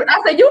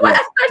said, you write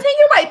 13,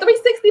 you write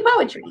 360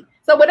 poetry.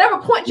 So whatever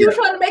point you were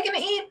trying to make in the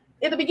end,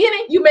 in the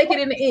beginning, you make it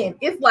in the end.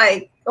 It's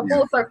like a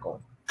full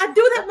circle. I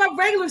do that with my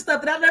regular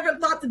stuff, but I never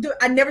thought to do.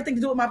 I never think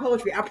to do it with my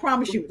poetry. I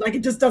promise you, like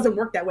it just doesn't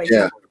work that way.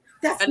 Yeah.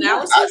 That's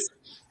analysis.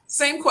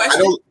 Same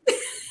question.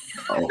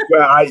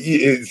 Well,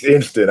 it's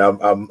instant.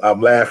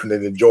 I'm laughing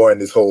and enjoying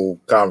this whole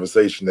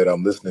conversation that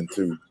I'm listening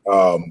to,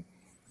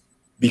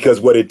 because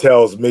what it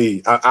tells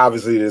me,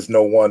 obviously, there's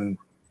no one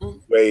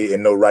way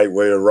and no right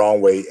way or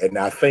wrong way, and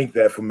I think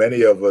that for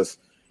many of us,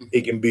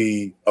 it can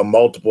be a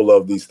multiple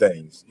of these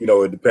things. You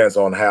know, it depends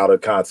on how the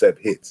concept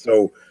hits.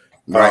 So,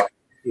 right.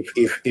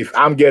 If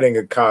I'm getting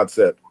a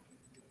concept,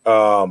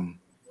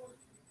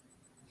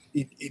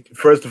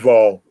 first of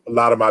all, a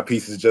lot of my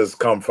pieces just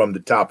come from the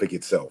topic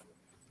itself.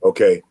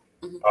 Okay.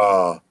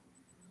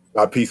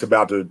 My piece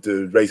about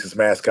the racist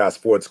mascot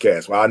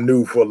sportscast. Well, I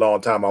knew for a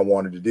long time I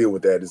wanted to deal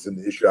with that. It's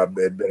an issue I've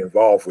been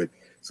involved with.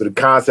 So the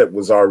concept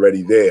was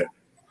already there.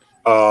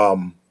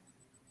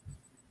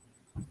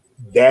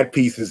 That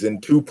piece is in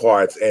two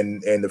parts,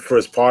 and the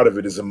first part of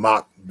it is a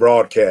mock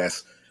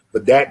broadcast,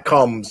 but that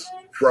comes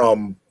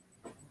from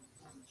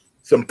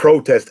some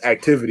protest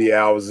activity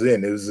I was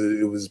in. It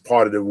was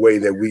part of the way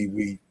that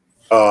we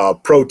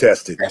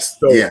protested.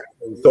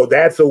 So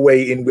that's a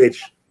way in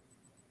which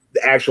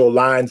the actual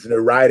lines in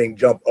the writing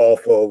jump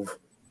off of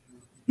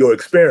your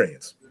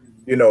experience,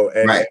 you know,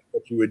 and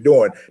what you were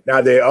doing. Now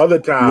there are other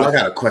times. I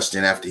got a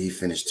question after he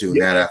finished too.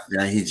 Yeah.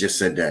 Now he just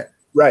said that.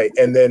 Right,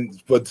 and then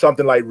for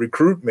something like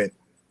recruitment,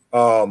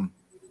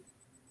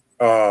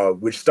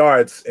 which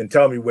starts and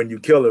tell me when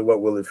you kill it,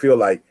 what will it feel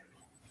like?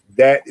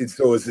 That is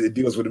it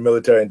deals with the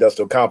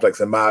military-industrial complex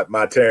and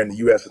my tearing the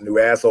U.S. a new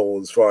asshole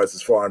as far as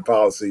its foreign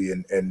policy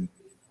and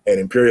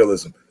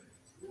imperialism.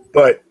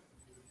 But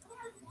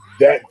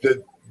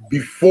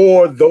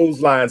before those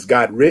lines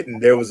got written,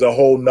 there was a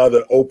whole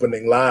nother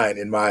opening line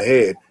in my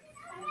head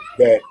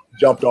that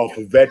jumped off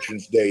of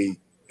Veterans Day,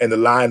 and the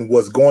line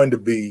was going to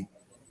be,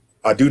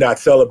 "I do not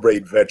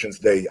celebrate Veterans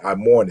Day, I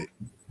mourn it."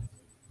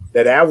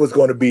 That was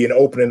going to be an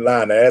opening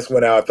line. And that's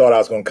when I thought I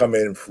was going to come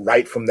in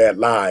right from that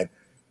line.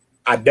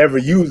 I never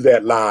used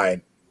that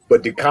line,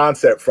 but the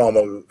concept from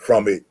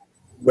it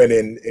went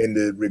in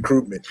the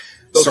recruitment.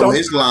 So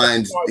his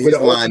line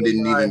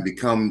didn't even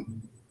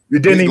become.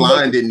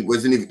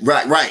 Wasn't even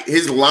right.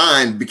 His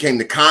line became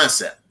the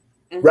concept.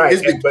 Right.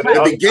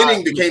 The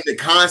beginning became the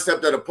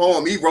concept of the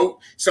poem. He wrote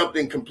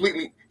something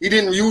completely. He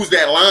didn't use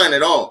that line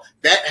at all.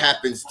 That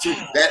happens too.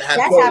 That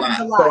happens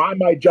a lot. So I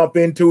might jump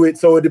into it.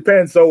 So it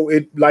depends. So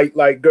it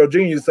like Girl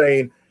Genius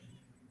saying,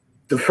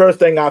 the first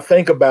thing I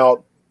think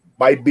about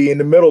might be in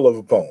the middle of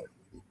a poem.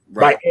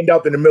 Might end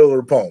up in the middle of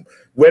the poem.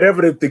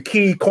 Whatever the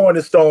key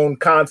cornerstone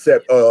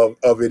concept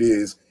of it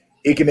is,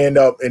 it can end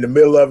up in the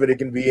middle of it. It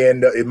can be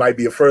it might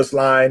be a first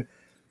line.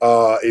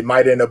 It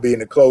might end up being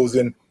the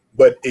closing.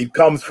 But it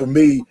comes from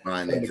me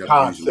in the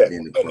concept,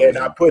 and then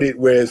I put it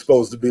where it's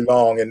supposed to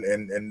belong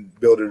and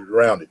build it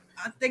around it.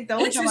 I think the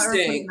only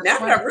interesting. Now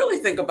that I really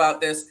think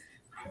about this,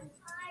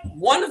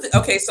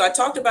 so I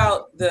talked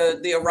about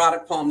the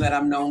erotic poem that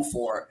I'm known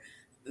for.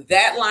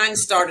 That line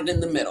started in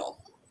the middle,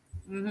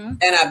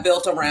 and I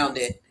built around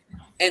it.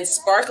 And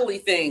Sparkly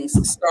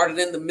Things started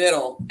in the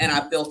middle, and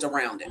I built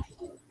around it.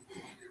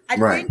 I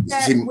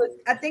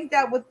think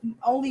that with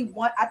only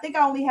one. I think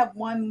I only have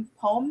one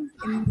poem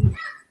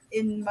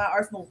in my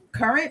arsenal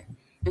current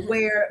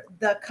where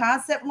the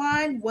concept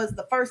line was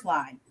the first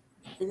line,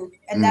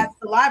 and that's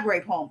the library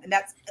poem, and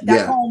that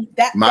poem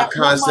that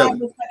concept line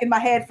was stuck in my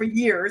head for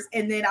years,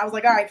 and then I was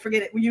like, all right,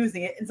 forget it, we're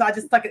using it, and so I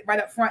just stuck it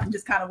right up front and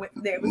just kind of went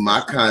there.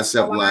 My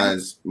concept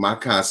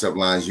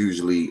lines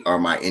usually are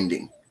my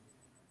ending,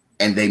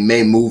 and they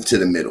may move to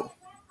the middle,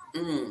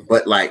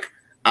 but like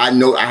I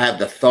know I have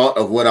the thought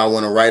of what I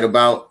want to write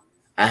about.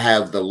 I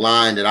have the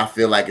line that I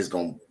feel like is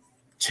going to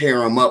tear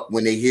them up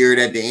when they hear it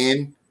at the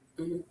end.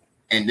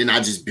 And then I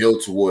just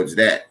build towards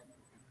that.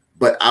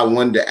 But I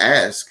wanted to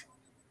ask,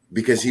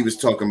 because he was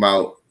talking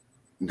about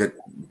the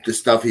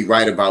stuff he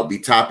write about be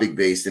topic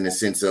based in the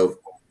sense of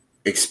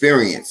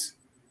experience.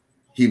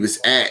 He was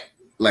at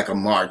like a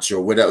march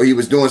or whatever. He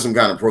was doing some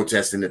kind of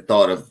protest, and the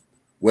thought of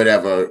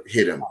whatever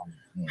hit him.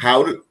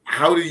 How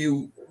do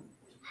you?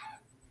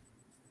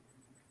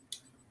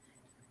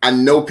 I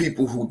know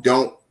people who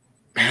don't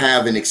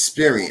have an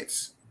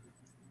experience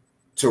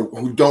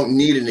who don't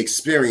need an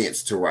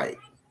experience to write.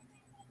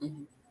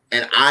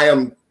 And I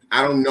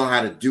don't know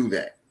how to do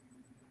that.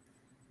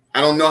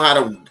 I don't know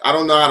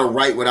how to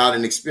write without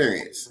an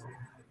experience.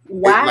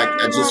 Wow.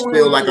 I just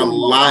feel like I'm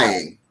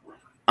lying.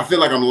 I feel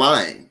like I'm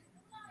lying.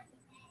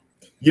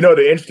 You know,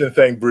 the interesting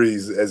thing,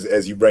 Breeze,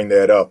 as you bring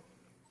that up,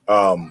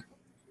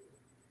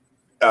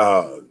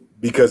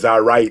 because I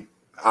write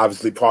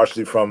obviously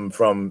partially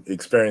from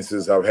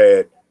experiences I've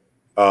had.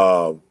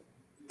 I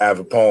have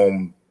a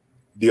poem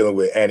dealing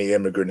with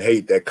anti-immigrant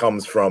hate that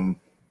comes from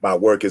my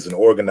work as an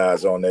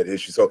organizer on that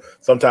issue. So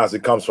sometimes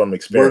it comes from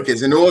experience. Work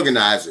as an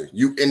organizer,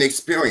 you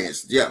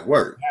inexperienced. Yeah,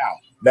 word.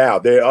 Now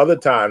there are other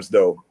times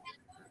though,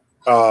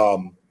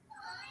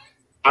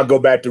 I go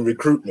back to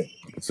recruitment.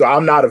 So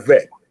I'm not a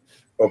vet.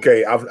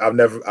 Okay, I've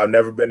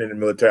never been in the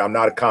military. I'm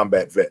not a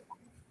combat vet.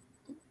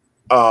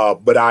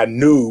 But I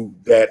knew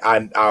that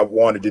I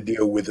wanted to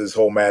deal with this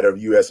whole matter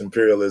of U.S.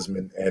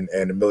 imperialism and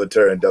the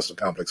military industrial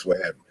complex,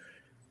 what have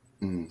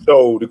you.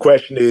 So the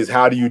question is,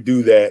 how do you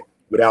do that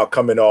without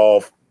coming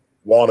off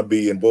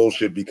wannabe and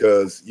bullshit?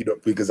 Because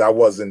I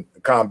wasn't a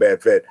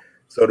combat vet,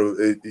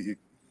 so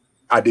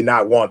I did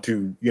not want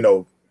to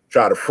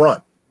try to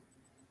front,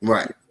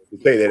 right,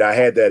 to say that I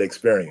had that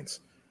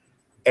experience.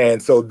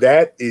 And so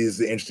that is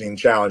the interesting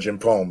challenge in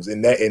poems.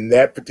 In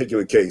that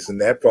particular case, in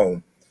that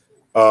poem,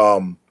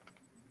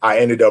 I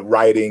ended up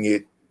writing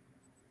it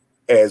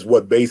as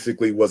what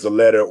basically was a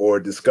letter or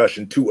a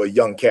discussion to a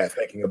young cat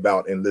thinking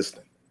about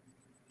enlisting.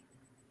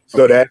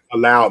 So that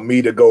allowed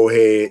me to go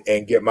ahead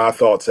and get my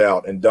thoughts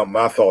out and dump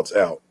my thoughts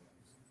out,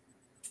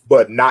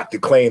 but not to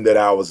claim that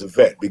I was a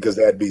vet, because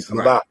that'd be some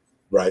lie,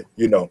 right?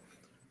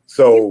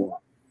 So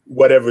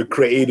whatever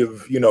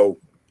creative,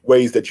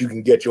 ways that you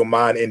can get your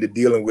mind into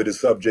dealing with a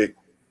subject.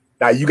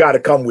 Now you got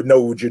to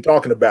know what you're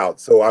talking about.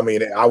 So, I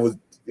mean,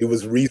 it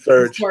was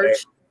research.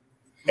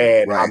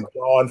 And I'm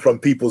drawn from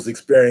people's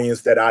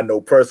experience that I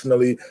know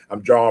personally.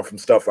 I'm drawn from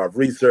stuff I've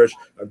researched.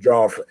 I'm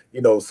drawn from,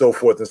 so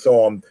forth and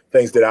so on,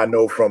 things that I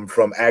know from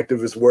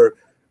activist work.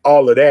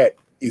 All of that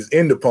is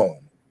in the poem.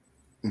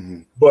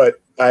 But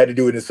I had to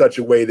do it in such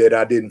a way that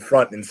I didn't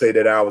front and say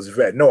that I was a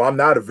vet. No, I'm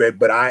not a vet,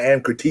 but I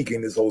am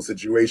critiquing this whole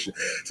situation.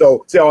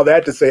 So, say all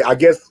that to say, I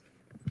guess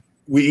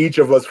we each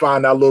of us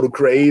find our little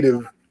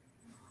creative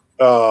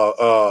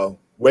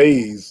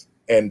ways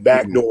and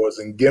backdoors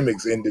and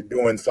gimmicks into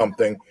doing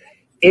something.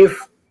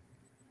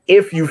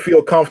 If you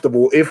feel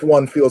comfortable, if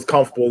one feels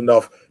comfortable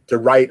enough to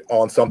write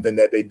on something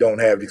that they don't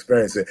have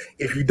experience in.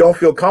 If you don't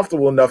feel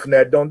comfortable enough in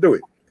that, don't do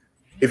it.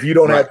 If you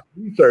don't have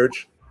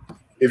research,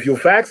 if your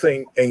facts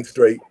ain't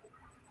straight,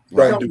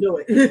 don't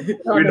do it.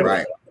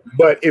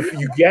 But if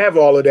you have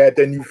all of that,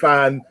 then you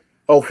find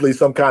hopefully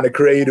some kind of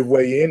creative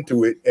way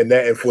into it.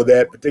 And for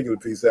that particular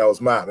piece, that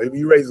was mine. Maybe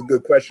you raised a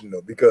good question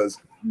though, because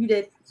you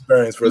did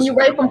experience for you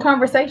write from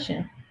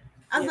conversation.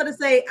 I was going to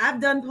say, I've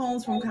done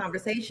poems from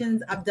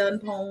conversations. I've done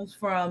poems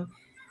from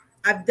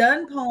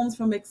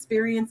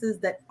experiences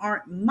that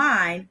aren't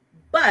mine,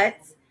 but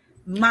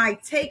my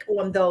take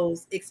on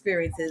those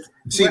experiences.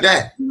 See,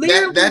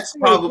 that's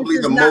probably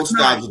the most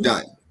I've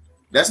done.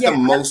 That's the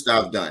most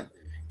I've done.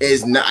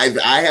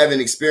 I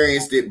haven't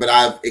experienced it, but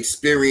I've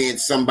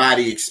experienced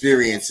somebody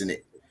experiencing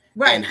it.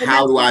 Right. And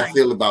how do I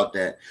feel about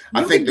that?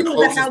 I think the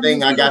closest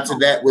thing I got to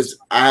that was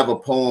I have a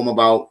poem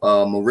about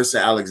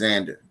Marissa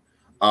Alexander.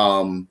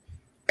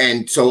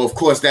 And so, of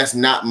course, that's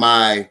not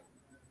my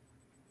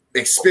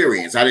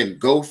experience. I didn't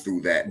go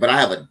through that, but I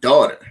have a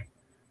daughter,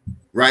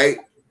 right?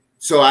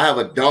 So I have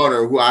a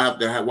daughter who I have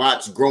to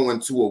watch grow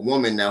into a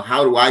woman. Now,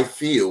 how do I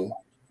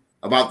feel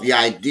about the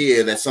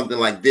idea that something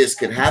like this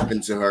could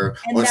happen to her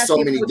on so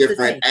many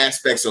different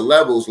aspects or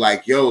levels?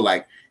 Like,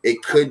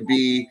 it could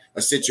be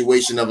a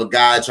situation of a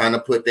guy trying to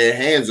put their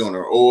hands on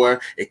her,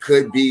 or it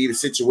could be the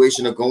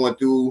situation of going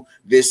through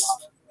this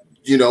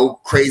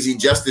crazy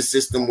justice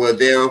system where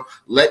they'll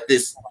let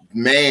this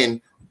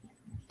man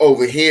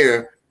over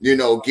here,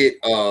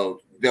 they'll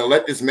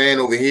let this man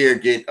over here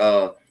get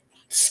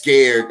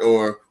scared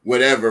or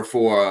whatever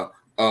for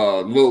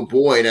a little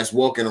boy that's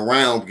walking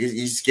around because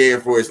he's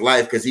scared for his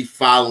life because he's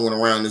following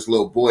around this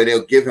little boy.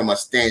 They'll give him a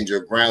stand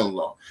your ground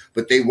law,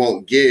 but they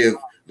won't give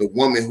the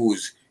woman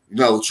who's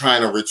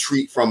trying to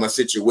retreat from a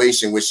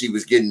situation where she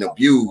was getting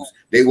abused.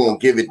 They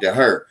won't give it to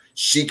her.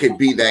 She could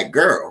be that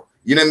girl.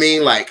 You know what I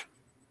mean? Like,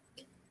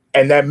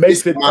 and that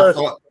makes it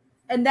personal.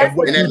 And that's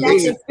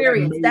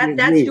experience.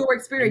 That's your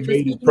experience. You're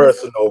speaking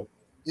personal.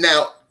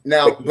 Now,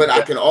 but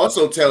I can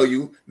also tell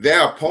you there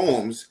are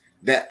poems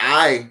that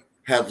I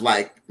have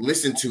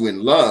listened to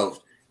and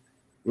loved,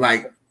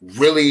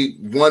 really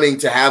wanting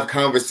to have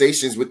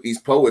conversations with these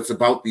poets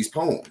about these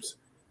poems.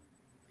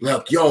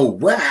 Like,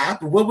 what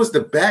happened? What was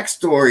the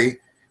backstory?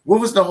 What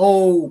was the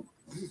whole?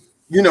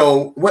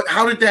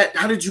 How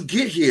did you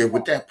get here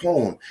with that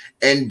poem?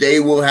 And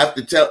they will have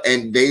to tell,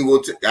 and they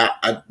will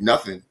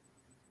nothing.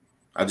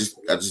 I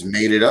just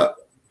made it up.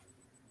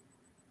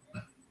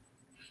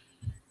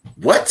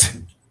 What?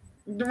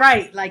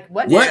 Right. Like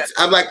what? What?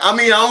 I'm like, I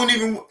don't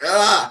even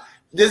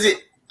does it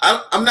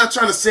I'm not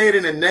trying to say it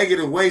in a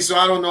negative way, so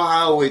I don't know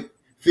how it would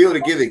feel to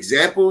give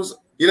examples.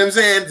 You know what I'm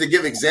saying? To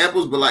give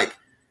examples, but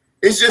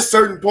it's just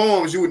certain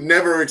poems you would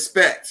never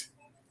expect.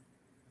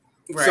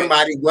 Right.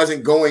 Somebody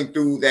wasn't going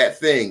through that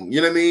thing,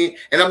 you know what I mean?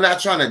 And I'm not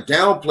trying to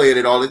downplay it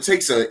at all. It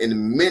takes an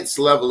immense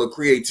level of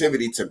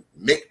creativity to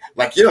make,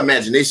 your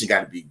imagination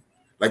got to be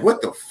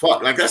what the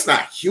fuck? That's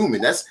not human.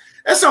 That's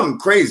something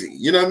crazy.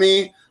 You know what I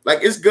mean?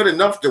 It's good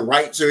enough to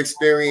write your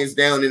experience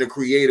down in a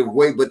creative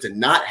way, but to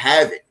not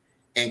have it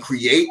and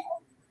create,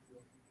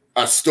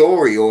 a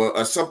story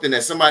or something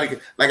that somebody can,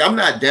 like, I'm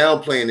not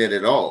downplaying it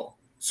at all.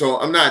 So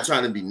I'm not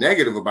trying to be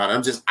negative about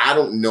it. I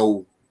don't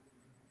know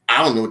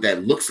what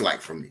that looks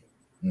like for me.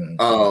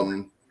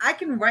 Mm-hmm. I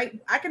can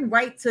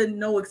write to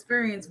no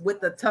experience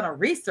with a ton of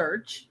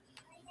research,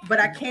 but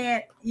I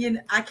can't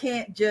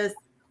just,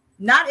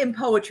 not in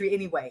poetry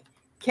anyway.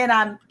 Can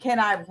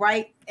I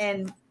write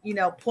and,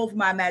 pull from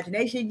my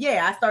imagination?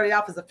 Yeah, I started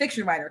off as a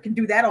fiction writer. I can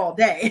do that all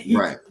day.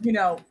 Right.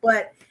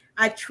 But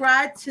I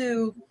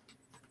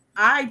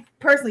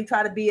personally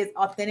try to be as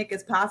authentic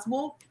as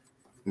possible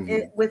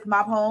with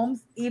my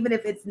poems, even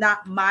if it's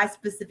not my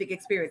specific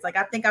experience. Like,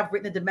 I think I've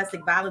written a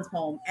domestic violence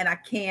poem, and I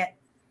can't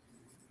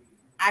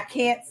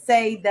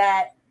say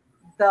that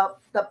the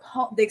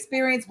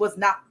experience was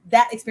not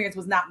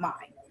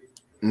mine.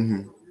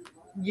 Mm-hmm.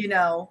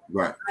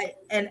 Right.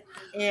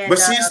 But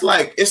see,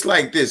 it's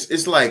like this.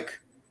 It's like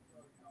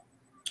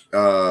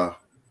the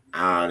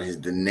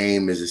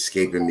name is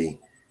escaping me.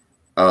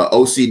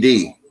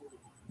 OCD,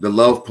 the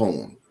love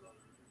poem.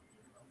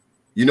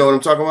 You know what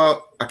I'm talking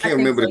about? I can't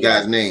remember the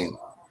guy's name.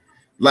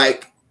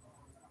 Like,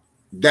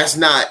 that's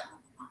not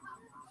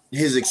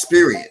his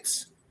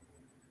experience.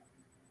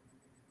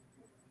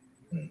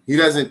 He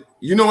doesn't.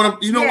 You know what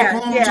poem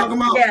I'm talking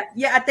about?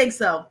 Yeah, I think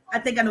so. I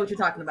think I know what you're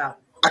talking about.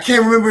 I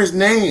can't remember his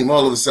name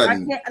all of a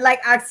sudden.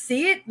 I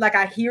see it, like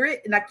I hear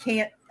it, and I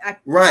can't.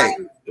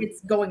 It's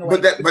going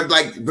away. But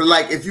like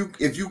if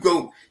you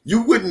go,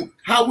 you wouldn't.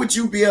 How would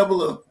you be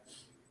able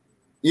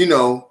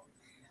to?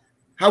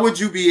 How would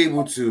you be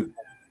able to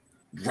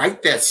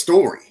write that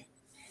story?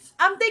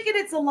 I'm thinking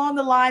it's along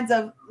the lines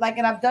of, like,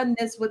 and I've done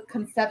this with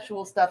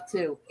conceptual stuff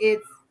too.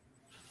 It's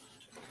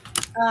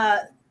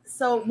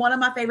so one of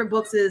my favorite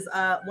books is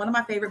On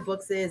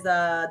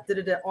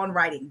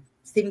Writing,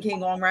 Stephen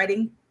King, On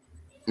Writing.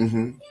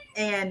 Mm-hmm.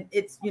 And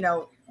it's,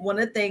 one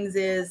of the things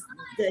is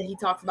that he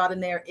talks about in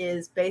there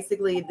is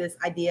basically this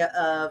idea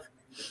of,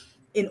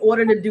 in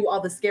order to do all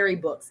the scary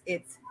books,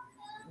 it's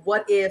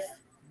what if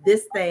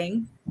this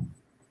thing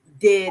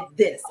did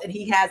this, and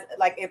he has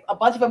like a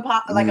bunch of a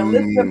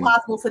list of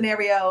impossible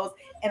scenarios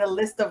and a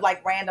list of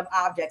like random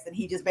objects, and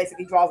he just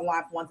basically draws a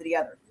line from one to the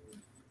other.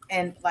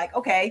 And like,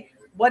 okay,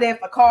 what if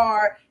a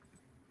car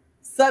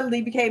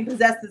suddenly became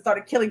possessed and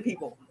started killing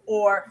people?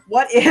 Or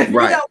what if,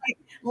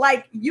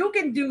 like you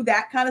can do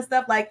that kind of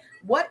stuff. Like,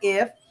 what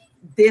if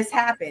this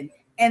happened?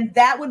 And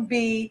that would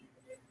be,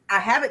 I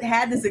haven't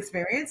had this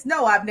experience.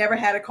 No, I've never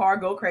had a car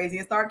go crazy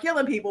and start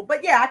killing people.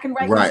 But yeah, I can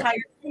write an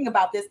entire thing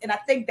about this. And I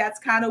think that's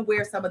kind of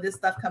where some of this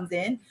stuff comes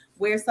in,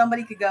 where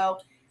somebody could go,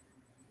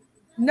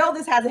 no,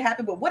 this hasn't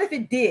happened, but what if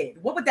it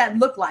did? What would that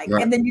look like?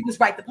 Right. And then you just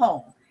write the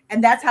poem.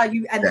 And that's how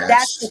you, and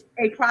that's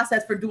a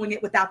process for doing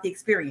it without the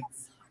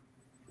experience.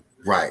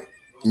 Right.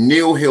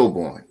 Neil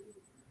Hilborn.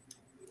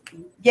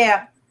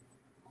 Yeah.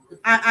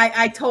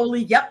 I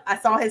totally, I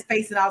saw his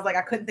face and I was like,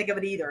 I couldn't think of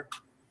it either.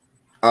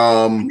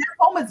 And that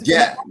poem is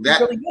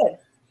really good.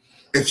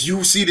 If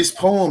you see this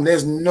poem,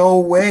 there's no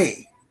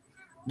way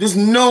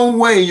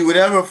you would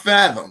ever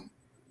fathom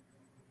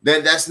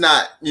that that's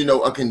not,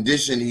 a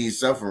condition he's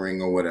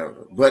suffering or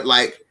whatever. But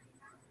like,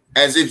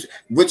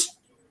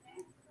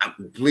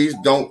 please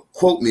don't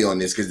quote me on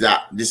this, because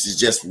this is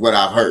just what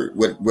I've heard,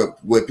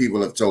 what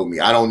people have told me.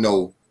 I don't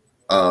know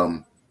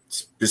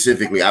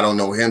specifically. I don't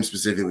know him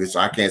specifically, so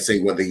I can't say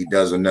whether he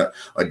does or not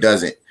or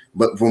doesn't.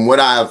 But from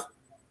what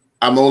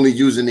I'm only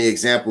using the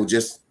example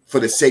just for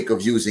the sake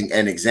of using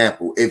an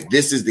example. If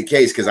this is the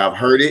case, because I've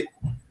heard it,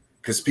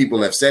 because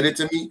people have said it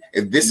to me,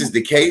 if this is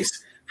the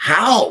case,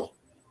 how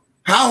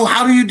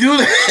do you do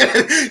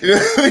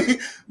that?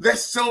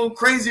 That's so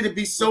crazy to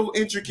be so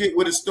intricate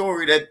with a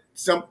story that's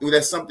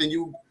something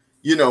you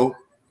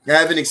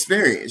haven't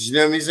experienced. You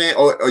know what I'm saying?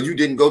 Or you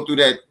didn't go through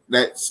that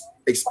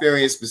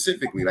experience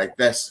specifically. Like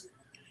that's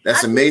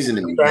amazing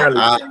to me.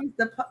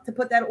 To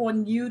put that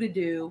on you to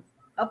do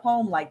a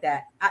poem like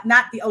that,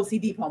 not the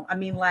OCD poem. I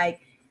mean,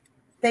 like,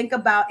 think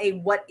about a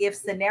what if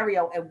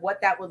scenario and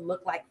what that would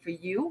look like for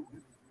you.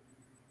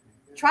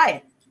 Try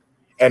it.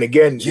 And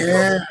again,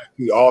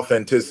 the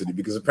authenticity,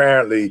 because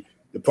apparently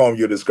the poem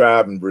you're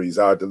describing, Breeze,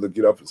 I had to look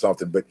it up or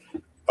something, but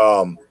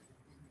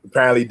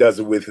apparently does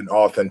it with an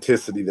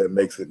authenticity that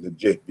makes it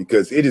legit,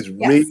 because it is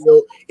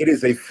real. It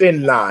is a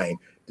thin line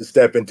to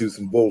step into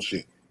some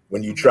bullshit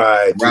when you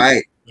try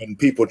to, when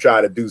people try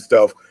to do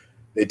stuff,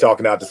 they're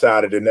talking out the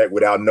side of their neck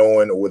without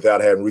knowing or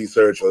without having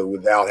research or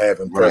without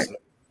having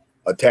personal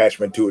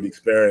attachment to it,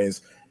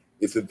 experience.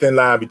 It's a thin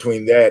line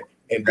between that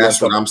and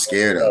that's what I'm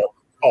scared of.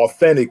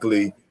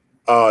 Authentically.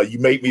 You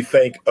make me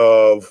think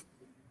of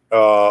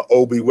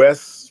Obi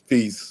West's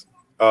piece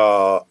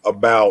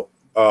about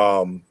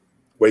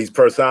where he's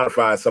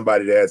personifying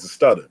somebody that has a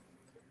stutter.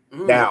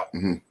 Now,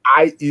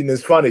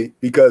 it's funny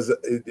because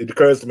it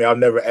occurs to me, I've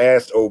never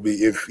asked Obi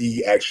if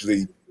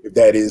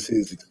that is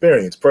his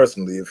experience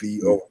personally, if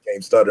he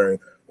overcame stuttering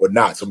or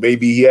not. So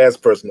maybe he has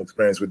personal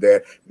experience with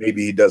that.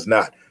 Maybe he does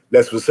not.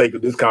 Let's, for the sake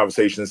of this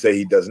conversation, say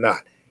he does not.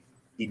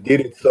 He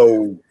did it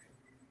so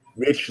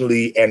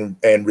richly and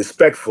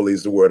respectfully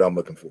is the word I'm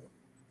looking for.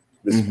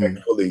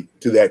 Respectfully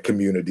to that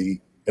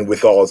community and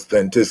with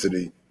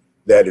authenticity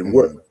that it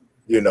worked,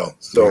 you know.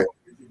 So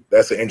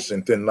that's an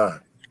interesting thin line.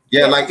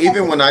 Yeah, like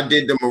even when I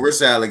did the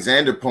Marissa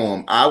Alexander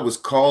poem, I was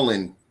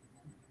calling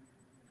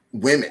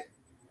women,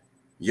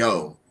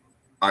 yo,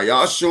 are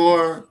y'all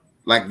sure?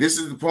 Like, this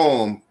is the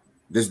poem.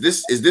 Is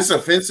this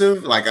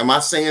offensive? Like, am I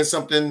saying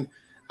something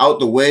out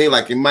the way?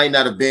 Like, it might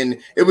not have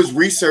been. It was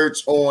research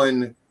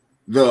on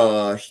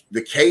the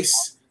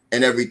case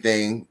and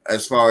everything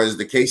as far as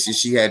the cases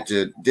she had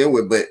to deal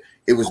with, but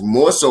it was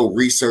more so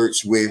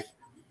research with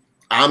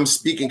I'm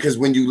speaking, because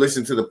when you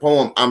listen to the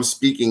poem, I'm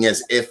speaking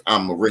as if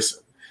I'm Marissa.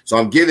 So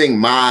I'm giving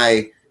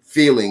my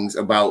feelings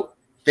about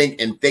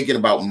thinking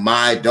about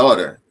my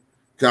daughter.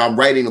 Because I'm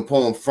writing a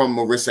poem from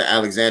Marissa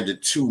Alexander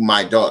to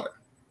my daughter.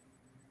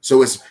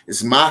 So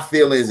it's my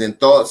feelings and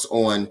thoughts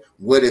on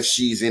what if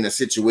she's in a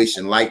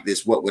situation like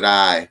this, what would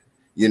I,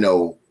 you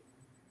know,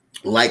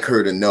 like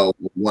her to know,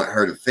 want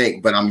her to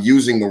think, but I'm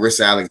using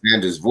Marissa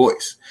Alexander's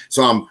voice.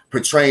 So I'm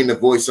portraying the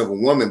voice of a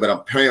woman, but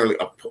apparently,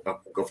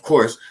 of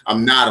course,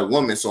 I'm not a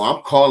woman. So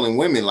I'm calling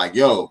women like,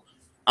 yo,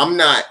 I'm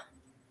not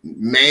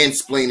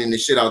mansplaining the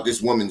shit out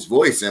this woman's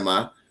voice, am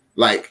I?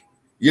 Like,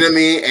 you know what I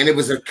mean? And it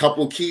was a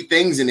couple key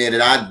things in there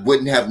that I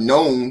wouldn't have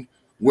known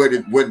were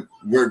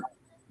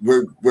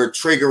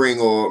triggering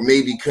or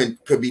maybe could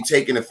be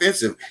taken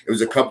offensive. It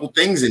was a couple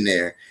things in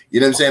there.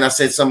 You know what I'm saying? I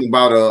said something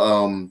about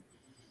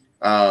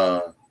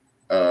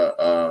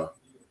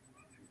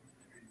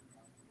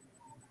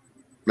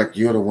like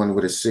you're the one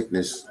with a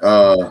sickness.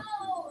 I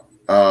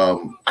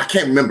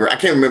can't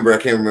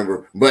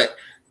remember. But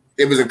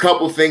it was a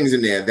couple things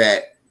in there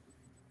that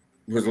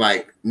was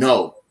like,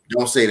 no,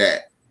 don't say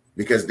that,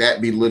 because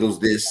that belittles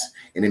this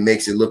and it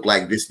makes it look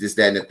like this,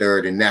 that, and the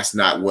third, and that's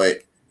not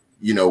what,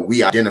 you know,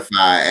 we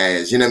identify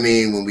as, you know what I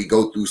mean, when we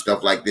go through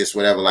stuff like this,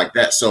 whatever, like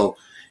that. So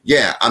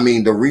yeah, I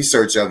mean, the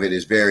research of it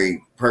is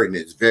very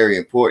pertinent, it's very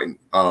important.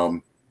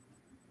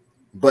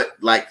 But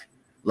like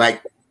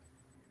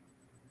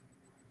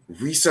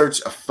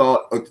research a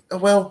thought,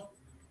 well,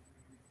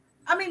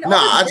 I mean,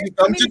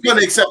 I'm just going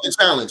to accept the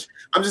challenge.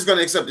 I'm just going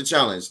to accept the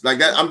challenge like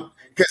that.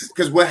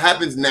 Because what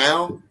happens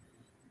now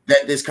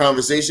that this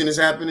conversation is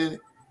happening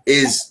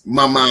is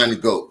my mind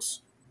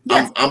goes.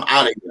 Yes. I'm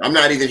out of here. I'm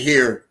not even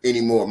here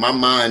anymore. My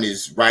mind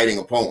is writing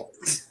a poem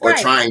or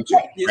trying to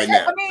right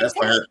now. I mean, that's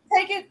what happens.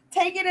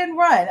 Take it and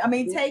run. I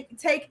mean,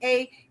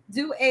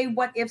 do a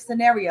what if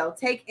scenario.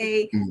 Take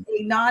a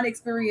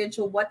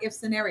non-experiential what if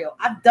scenario.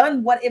 I've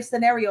done what if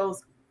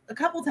scenarios a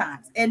couple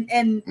times,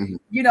 and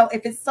you know,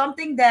 if it's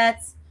something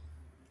that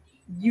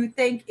you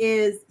think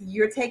is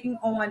you're taking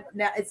on,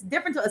 now it's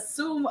different to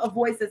assume a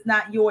voice that's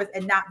not yours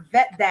and not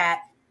vet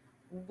that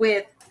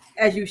with,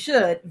 as you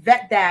should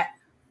vet that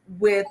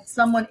with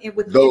someone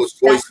with those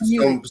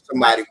voices,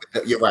 somebody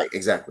with you're right,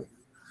 exactly.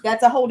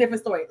 That's a whole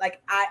different story.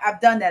 Like I've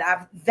done that.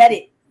 I've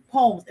vetted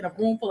poems in a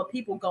room full of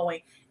people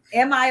going,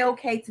 am I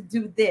okay to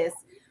do this?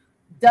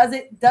 Does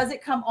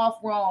it come off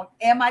wrong?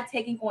 Am I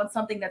taking on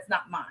something that's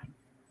not mine?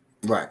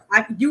 Right.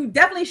 You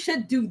definitely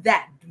should do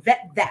that,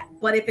 vet that.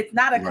 But if it's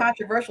not a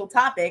controversial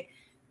topic,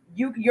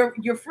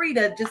 you're free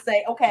to just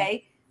say,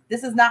 okay,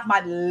 this is not my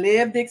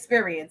lived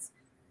experience,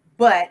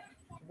 but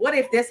what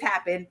if this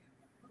happened?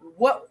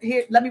 Let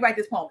me write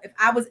this poem. If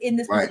I was in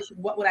this position,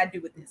 what would I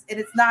do with this? And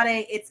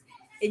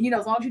and you know,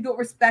 as long as you do it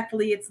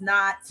respectfully, it's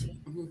not,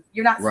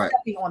 you're not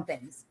stepping on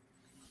things.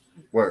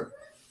 Word.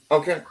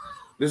 Okay.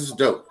 This is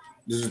dope.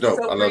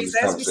 So, I love this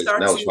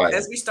conversation.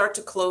 As we start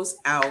to close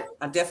out,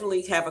 I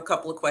definitely have a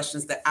couple of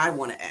questions that I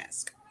want to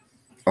ask.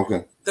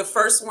 Okay. The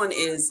first one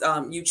is,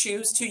 you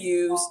choose to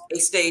use a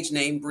stage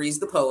name, Breeze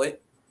the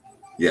Poet.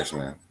 Yes,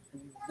 ma'am.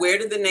 Where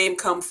did the name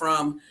come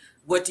from?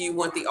 What do you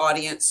want the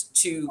audience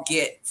to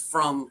get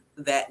from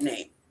that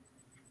name?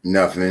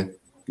 Nothing.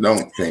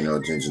 Don't pay no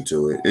attention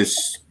to it.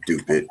 It's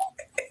stupid.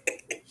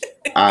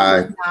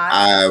 I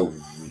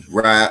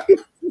rap.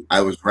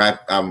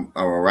 I'm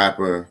a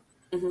rapper.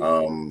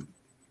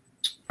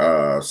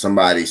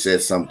 Somebody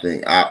said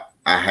something. I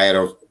had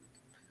a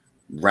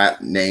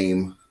rap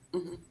name.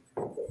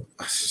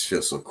 I just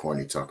feel so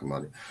corny talking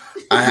about it.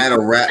 I had a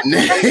rap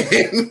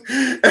name,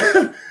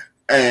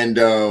 and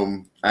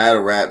I had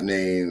a rap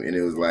name, and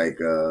it was like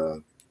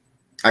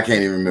I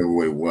can't even remember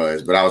what it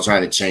was, but I was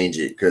trying to change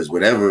it because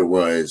whatever it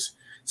was,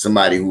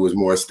 somebody who was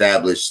more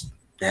established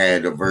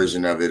had a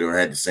version of it or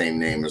had the same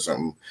name or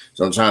something.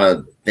 So I'm trying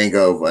to think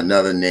of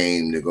another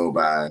name to go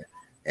by,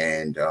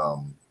 and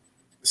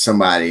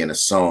somebody in a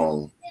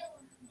song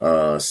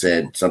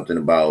said something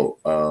about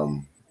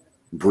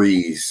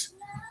Breeze.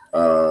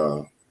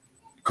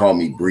 Call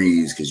me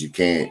Breeze because you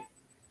can't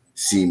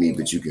see me,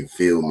 but you can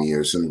feel me,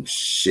 or some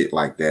shit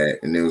like that.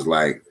 And it was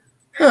like,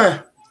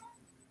 huh.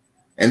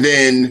 And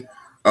then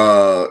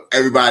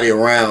everybody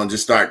around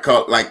just started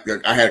like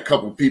I had a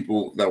couple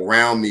people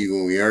around me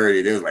when we heard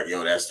it. It was like,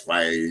 yo, that's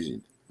fire.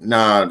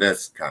 Nah,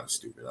 that's kind of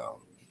stupid.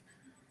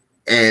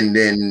 And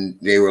then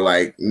they were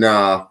like,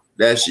 nah,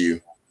 that's you.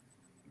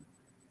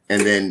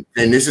 And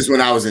this is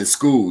when I was in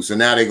school. So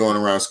now they're going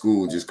around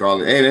school just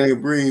calling, hey, that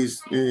nigga Breeze.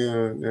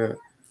 Yeah.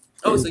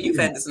 Oh, so you've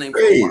had this name for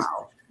a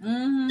while.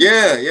 Mm-hmm.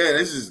 Yeah,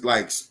 this is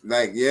like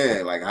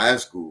high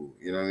school.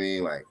 You know what I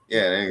mean? Like,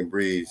 yeah, that ain't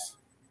Breeze.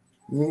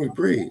 Who is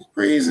Breeze?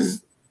 Breeze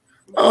is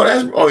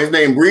his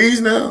name Breeze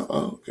now?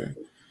 Oh, okay.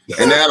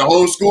 And now the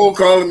whole school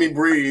calling me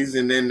Breeze,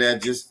 and then I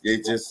just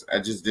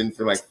didn't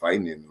feel like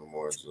fighting it no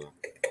more. So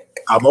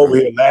I'm over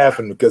here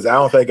laughing because I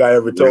don't think I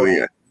ever told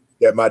you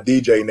that my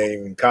DJ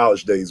name in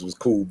college days was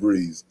Cool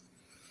Breeze.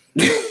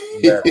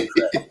 So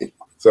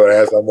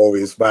that's I'm over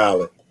here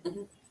smiling.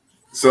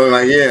 So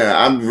like,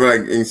 yeah, I'm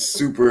like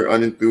super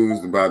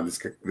unenthused about this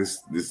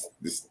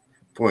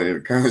point in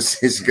the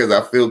conversation because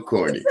I feel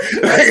corny.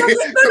 If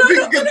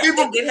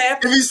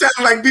you sound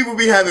like people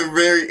be having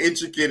very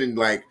intricate and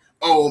like,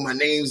 oh, my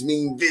names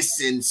mean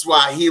this in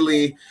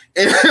Swahili,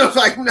 and I was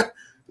like, no.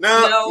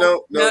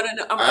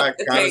 I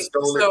kind of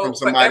stole it from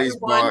somebody's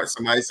bar.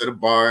 Somebody said a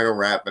bar in a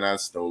rap, and I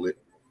stole it.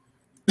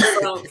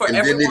 For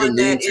everyone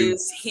that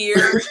is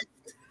here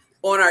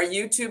on our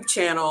YouTube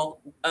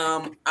channel,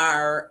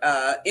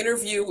 our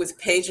interview with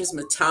Pages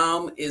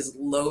Matam is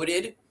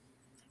loaded.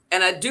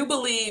 And I do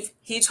believe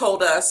he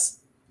told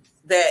us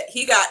that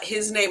he got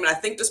his name, and I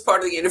think this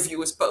part of the interview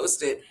was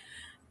posted.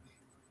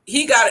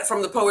 He got it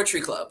from the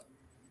Poetry Club.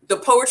 The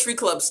Poetry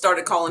Club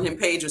started calling him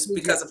Pages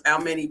because of how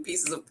many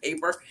pieces of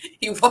paper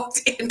he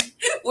walked in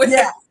with.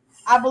 Yeah,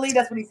 I believe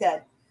that's what he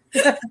said.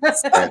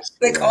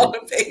 They called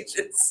him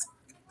Pages.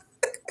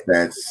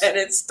 And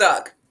it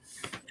stuck.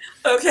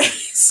 Okay,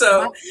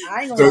 so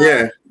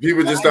yeah,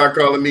 people just start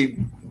calling me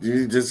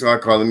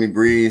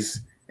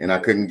Breeze, and I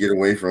couldn't get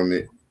away from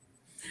it.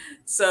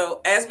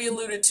 So as we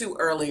alluded to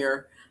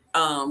earlier,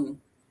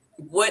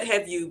 what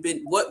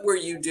were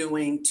you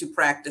doing to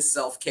practice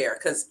self-care?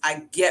 Because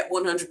I get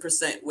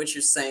 100% what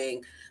you're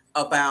saying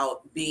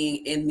about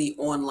being in the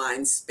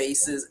online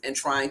spaces and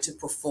trying to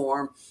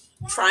perform.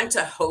 Trying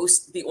to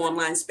host the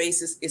online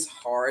spaces is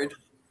hard.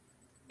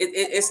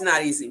 It's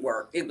not easy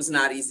work. It was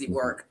not easy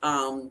work.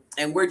 And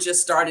we're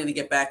just starting to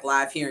get back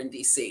live here in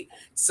DC.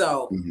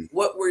 So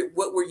what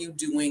were you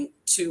doing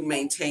to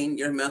maintain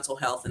your mental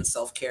health and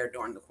self-care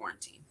during the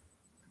quarantine?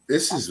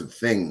 This is the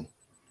thing.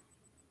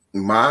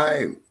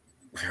 The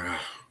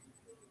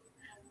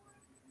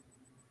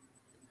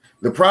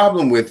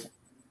problem with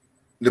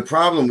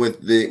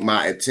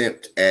my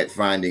attempt at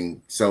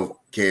finding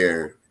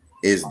self-care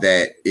is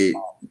that it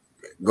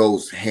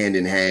goes hand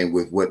in hand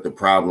with what the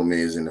problem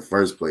is in the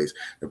first place.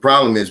 The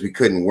problem is we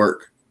couldn't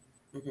work.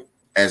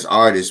 As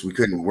artists, we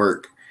couldn't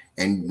work.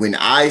 And when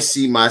I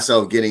see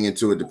myself getting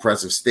into a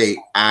depressive state,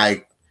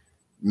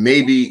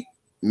 maybe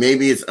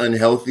it's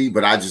unhealthy,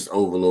 but I just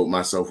overload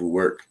myself with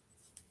work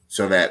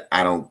so that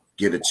I don't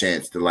get a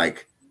chance to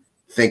like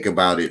think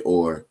about it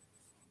or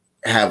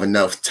have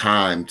enough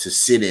time to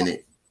sit in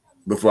it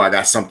before I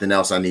got something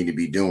else I need to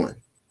be doing.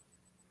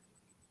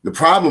 The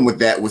problem with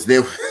that was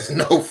there was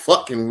no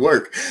fucking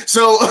work.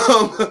 So,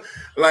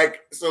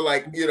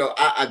 you know,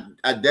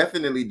 I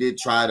definitely did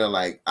try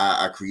to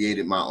I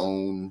created my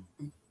own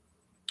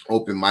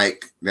open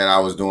mic that I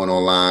was doing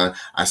online.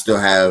 I still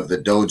have the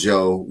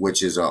dojo,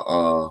 which is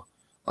a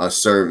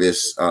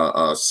service,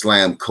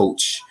 slam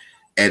coach,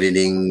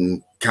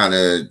 editing, kind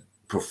of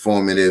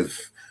performative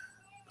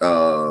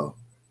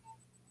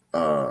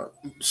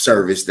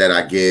service that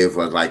I give.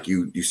 Like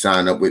you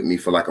sign up with me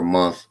for like a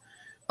month.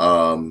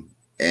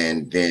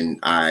 And then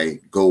I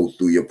go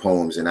through your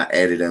poems and I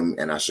edit them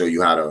and I show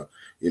you how to,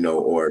 you know,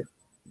 or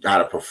how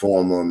to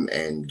perform them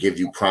and give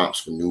you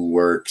prompts for new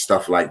work,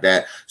 stuff like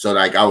that. So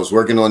like I was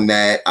working on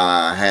that.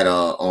 I had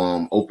a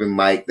open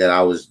mic that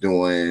I was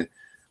doing.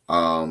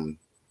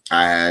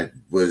 I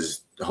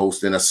was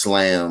hosting a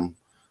slam.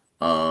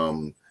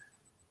 I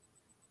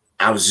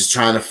was just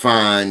trying to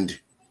find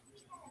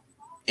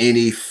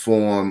any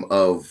form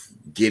of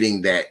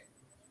getting that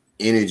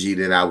energy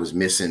that I was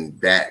missing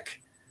back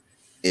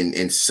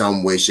in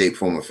some way, shape,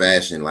 form, or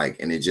fashion.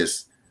 And it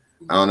just,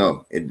 I don't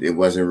know, it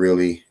wasn't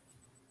really,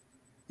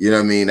 you know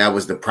what I mean? That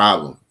was the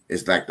problem.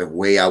 It's like the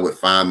way I would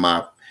find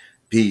my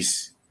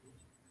peace,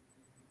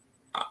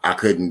 I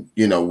couldn't,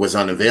 you know, was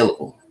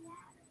unavailable.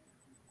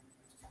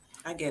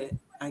 I get it.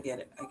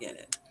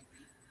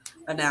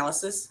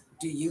 Analysis,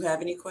 do you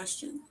have any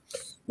questions?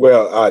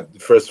 Well,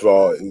 first of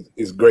all,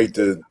 it's great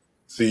to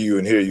see you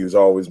and hear you as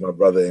always, my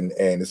brother,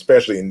 and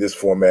especially in this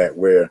format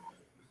where,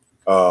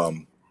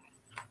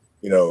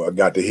 you know, I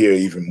got to hear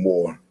even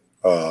more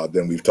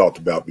than we've talked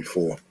about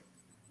before,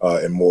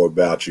 and more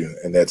about you,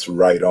 and that's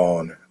right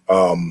on.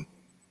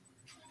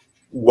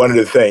 One of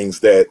the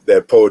things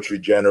that poetry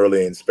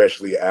generally, and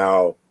especially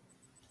our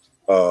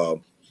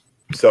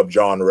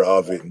subgenre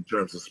of it in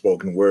terms of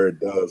spoken word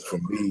does for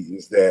me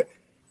is that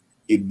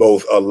it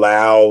both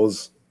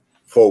allows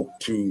folk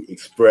to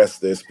express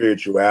their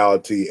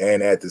spirituality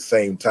and at the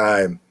same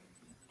time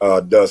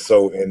does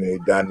so in a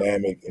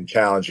dynamic and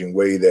challenging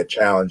way that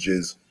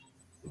challenges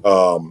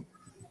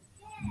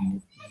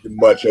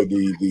much of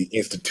the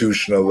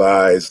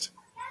institutionalized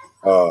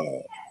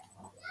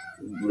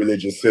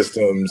religious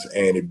systems,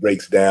 and it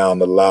breaks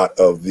down a lot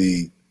of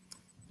the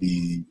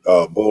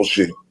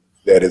bullshit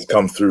that has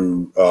come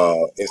through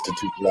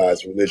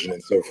institutionalized religion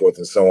and so forth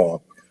and so on.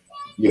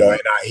 You know,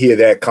 and I hear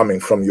that coming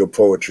from your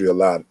poetry a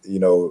lot. You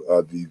know,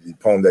 the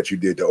poem that you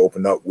did to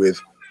open up with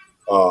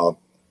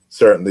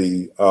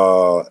certainly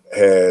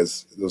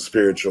has those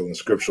spiritual and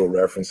scriptural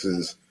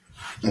references.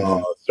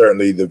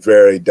 Certainly the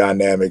very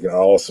dynamic and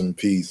awesome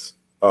piece,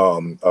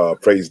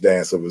 Praise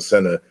Dance of a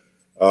Sinner,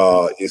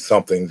 is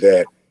something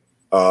that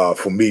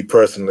for me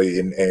personally,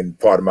 and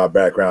part of my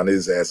background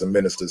is as a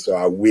minister. So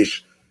I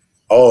wish,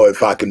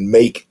 if I can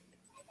make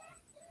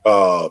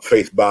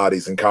faith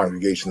bodies and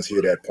congregations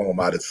hear that poem,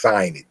 I'd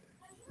assign it.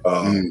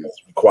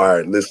 It's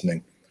required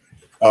listening.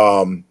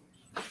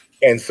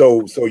 And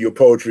so your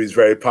poetry is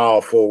very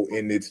powerful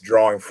in its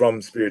drawing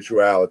from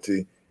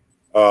spirituality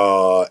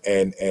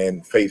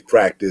and faith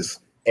practice,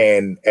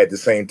 and at the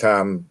same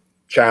time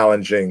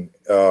challenging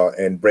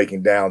and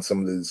breaking down some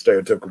of the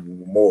stereotypical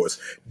remorse.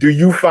 Do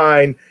you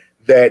find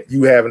that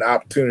you have an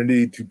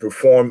opportunity to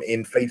perform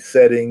in faith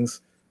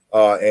settings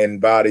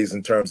and bodies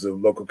in terms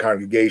of local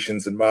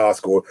congregations and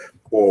mosque or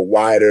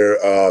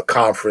wider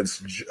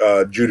conference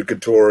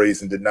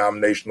judicatories and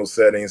denominational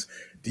settings?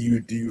 Do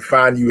you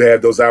find you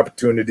have those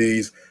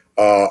opportunities?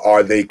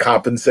 Are they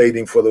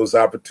compensating for those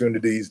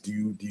opportunities?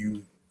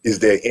 Is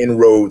there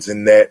inroads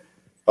in that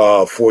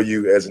for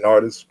you as an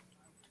artist?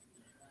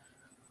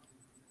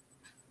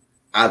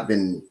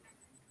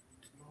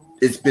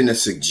 It's been a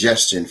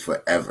suggestion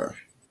forever.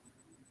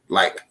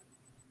 Like,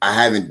 I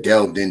haven't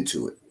delved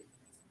into it,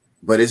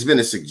 but it's been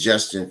a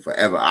suggestion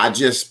forever. I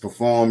just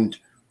performed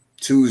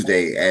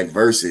Tuesday at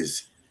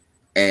Versus,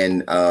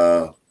 and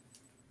the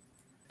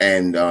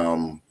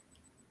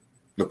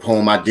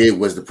poem I did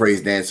was the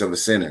Praise Dance of a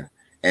Sinner.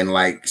 And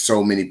like,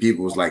 so many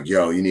people was like,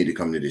 yo, you need to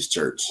come to this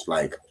church.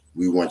 Like,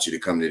 we want you to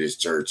come to this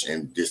church,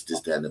 and this,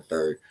 that, and the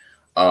third.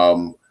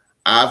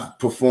 I've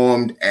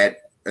performed at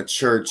a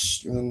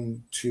church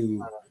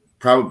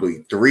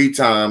probably 3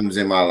 times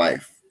in my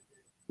life.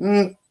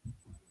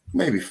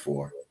 Maybe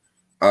 4.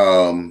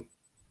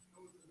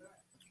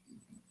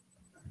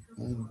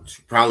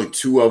 Probably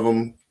 2 of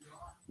them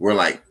were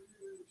like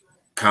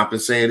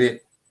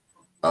compensated.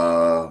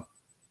 No,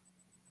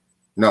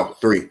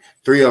 3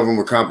 of them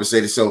were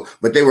compensated. So,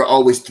 but they were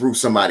always through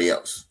somebody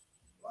else.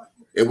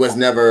 It was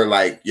never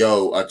like,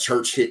 yo, a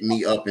church hit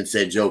me up and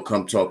said, Joe,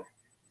 come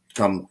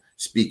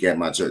speak at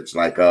my church.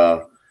 Like,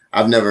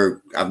 I've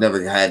never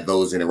had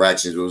those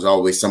interactions. It was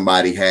always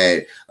somebody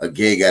had a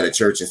gig at a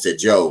church and said,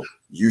 Joe,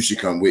 you should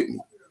come with me.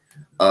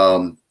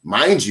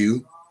 Mind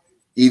you,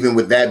 even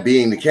with that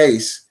being the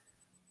case,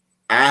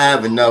 I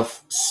have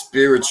enough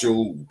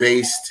spiritual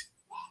based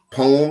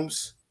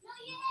poems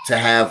to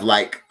have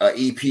like an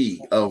EP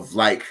of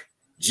like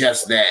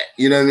just that.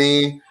 You know what I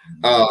mean?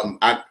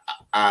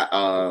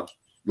 I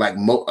like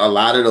a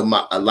lot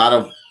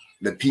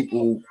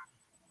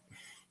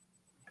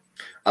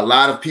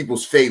of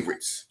people's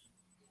favorites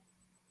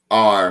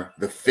are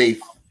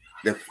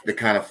the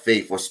kind of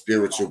faith or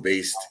spiritual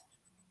based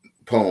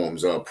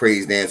poems.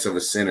 Praise Dance of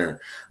a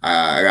Sinner.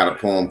 I got a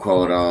poem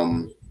called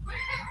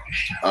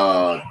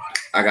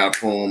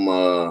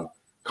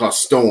called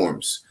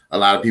Storms. A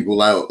lot of people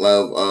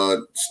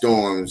love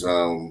Storms.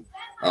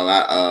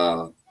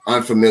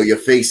 Unfamiliar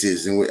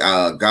Faces, and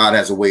God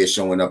has a way of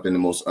showing up in the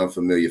most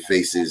unfamiliar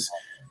faces.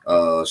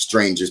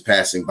 Strangers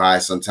passing by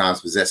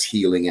sometimes possess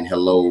healing in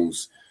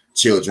hellos.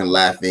 Children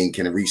laughing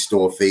can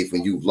restore faith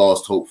when you've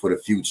lost hope for the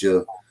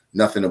future.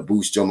 Nothing to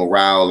boost your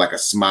morale like a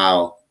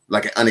smile,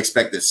 like an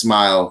unexpected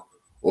smile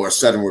or a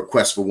sudden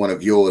request for one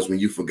of yours when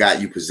you forgot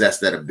you possess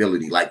that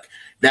ability. Like,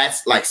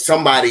 that's like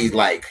somebody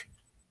like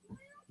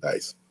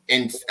nice.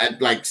 And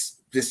like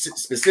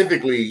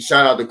specifically,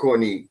 shout out to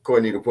Courtney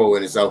the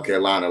poet in South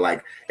Carolina.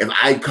 Like, if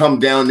I come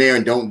down there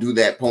and don't do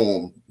that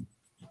poem,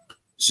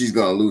 she's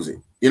gonna lose it.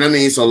 You know what I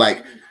mean? So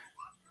like,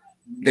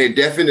 they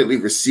definitely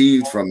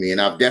received from me,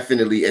 and I've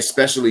definitely,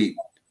 especially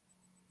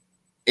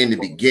in the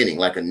beginning,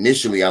 like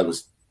initially I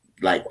was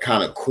like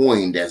kind of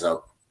coined as a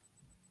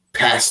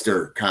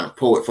pastor kind of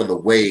poet for the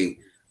way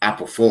I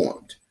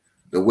performed.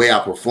 The way I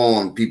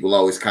performed, people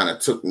always kind of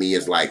took me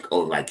as like,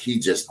 oh, like he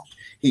just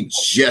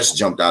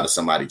jumped out of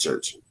somebody's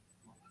church.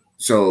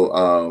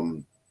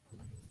 So,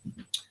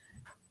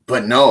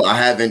 but no, I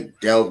haven't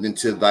delved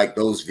into like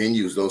those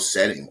venues, those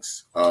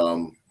settings.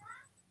 I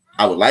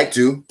would like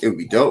to. It would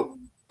be dope.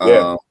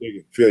 Yeah,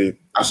 feel you.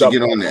 I should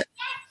get on that.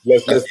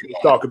 Let's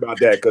talk about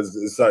that, because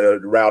it's a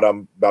route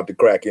I'm about to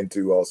crack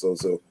into also.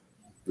 So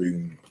we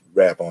can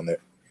wrap on that.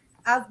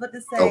 I was about to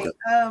say, okay.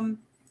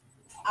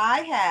 I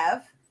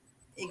have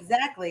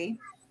exactly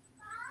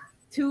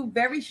 2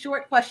 very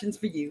short questions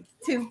for you.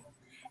 2.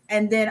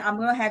 And then I'm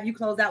going to have you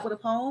close out with a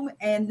poem,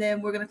 and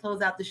then we're going to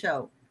close out the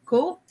show.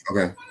 Cool?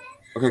 Okay.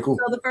 Okay, cool.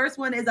 So the first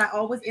one is, I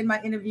always end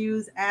my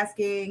interviews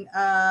asking,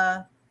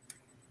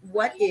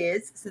 what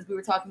is, since we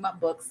were talking about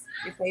books,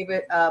 your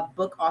favorite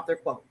book author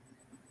quote?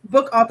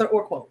 Book author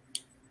or quote?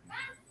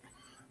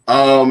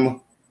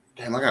 Damn,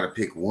 I got to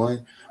pick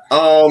one.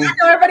 I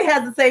know everybody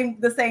has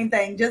the same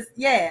thing. Just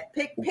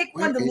pick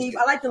one to leave.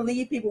 I like to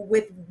leave people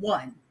with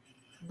one.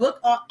 Book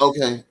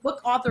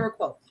author or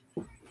quote?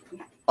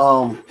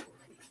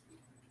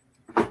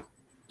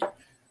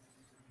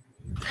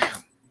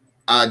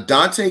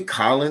 Dante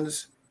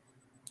Collins,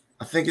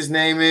 I think his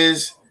name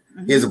is.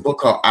 He has a book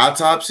called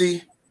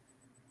Autopsy.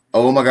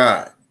 Oh my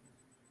God.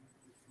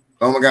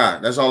 Oh my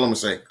God. That's all I'm gonna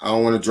say. I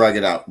don't want to drag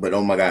it out, but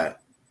oh my God.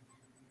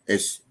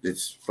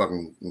 It's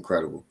fucking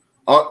incredible.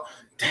 Oh,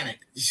 damn it.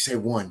 You say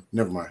one.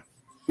 Never mind.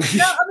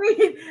 No,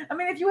 I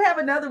mean, if you have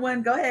another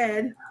one, go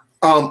ahead.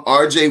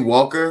 RJ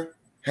Walker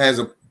has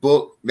a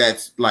book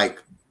that's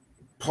like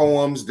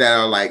poems that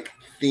are like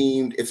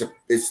themed. It's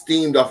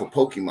themed off of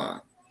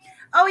Pokemon.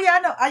 Oh yeah,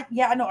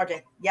 I know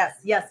RJ. Yes.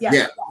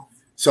 Yeah.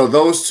 So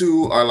those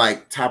two are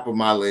like top of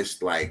my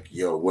list. Like,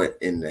 yo, what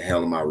in the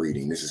hell am I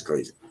reading? This is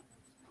crazy.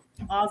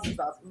 Awesome.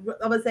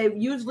 I would say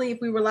usually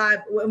if we were live,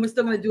 and we're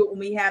still going to do it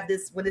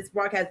when this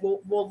broadcast,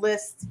 we'll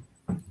list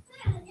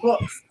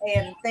books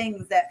and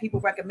things that people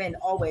recommend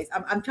always.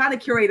 I'm trying to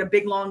curate a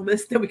big long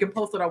list that we can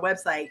post on our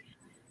website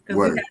because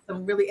we've had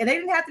some really, and they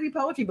didn't have to be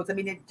poetry books. I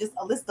mean, it's just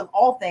a list of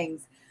all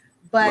things.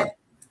 But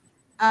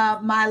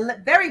my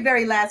very,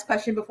 very last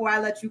question before I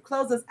let you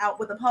close us out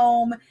with a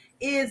poem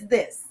is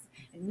this.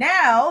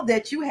 Now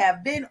that you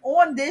have been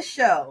on this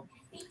show,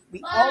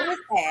 we always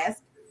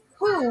ask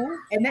who,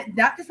 and that,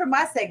 not just for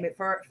my segment,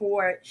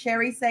 for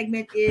Sherry's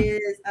segment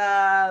is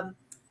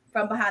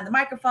from behind the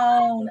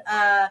microphone.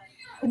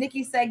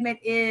 Nikki's segment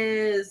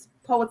is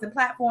Poets and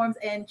Platforms,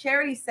 and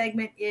Charity's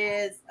segment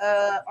is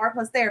Art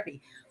Plus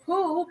Therapy.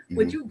 Who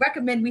would you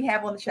recommend we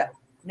have on the show?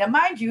 Now,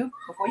 mind you,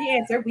 before you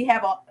answer, we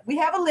have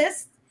a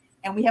list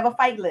and we have a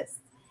fight list.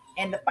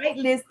 And the fight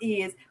list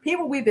is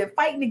people we've been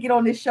fighting to get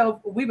on this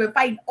show. We've been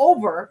fighting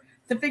over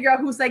to figure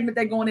out whose segment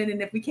they're going in.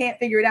 And if we can't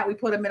figure it out, we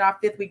put them in our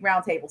 5th week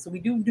roundtable. So we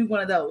do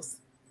one of those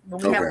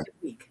when we have a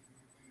 5th week.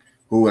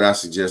 Who would I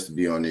suggest to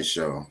be on this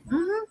show?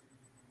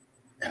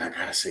 And I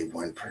gotta say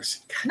one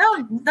person.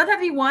 No, doesn't have to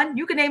be one.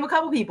 You can name a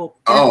couple people.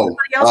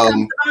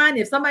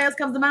 If somebody else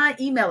comes to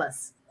mind, email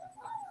us.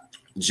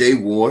 Jay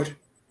Ward.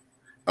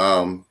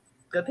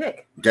 Good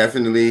pick.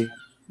 Definitely,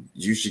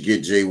 you should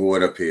get Jay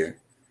Ward up here.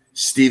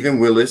 Stephen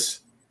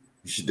Willis.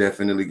 You should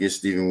definitely get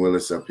Stephen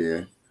Willis up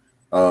here.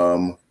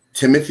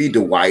 Timothy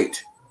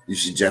Dwight. You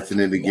should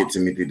definitely get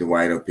Timothy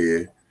Dwight up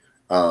here.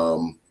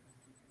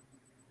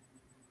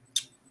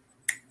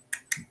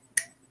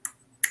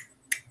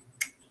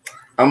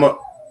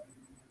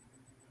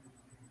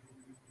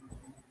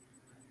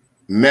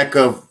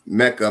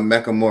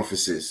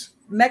 Metamorphosis.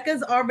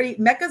 Mecca's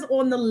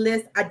on the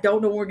list. I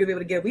don't know when we're gonna be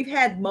able to get it.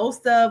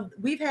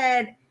 We've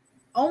had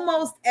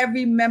almost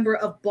every member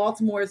of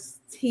Baltimore's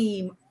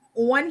team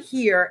on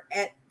here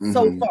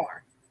so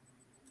far.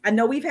 I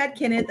know we've had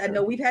Kenneth. I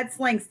know we've had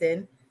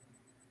Slangston.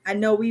 I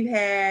know we've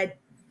had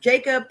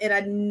Jacob, and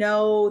I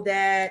know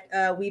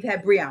that we've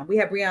had Breon. We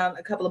had Breon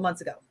a couple of months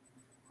ago.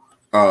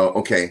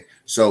 Okay.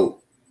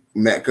 So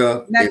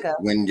Mecca.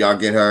 When y'all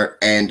get her,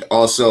 and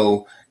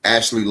also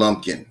Ashley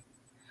Lumpkin,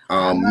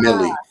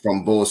 Millie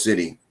from Bull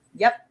City.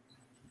 Yep.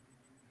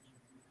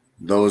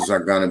 Those are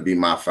gonna be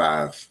my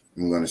 5.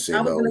 I'm gonna say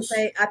those. Gonna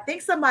say I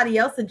think somebody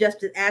else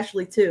suggested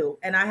Ashley too,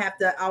 and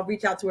I'll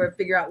reach out to her and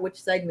figure out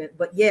which segment.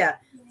 But yeah,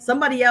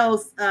 somebody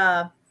else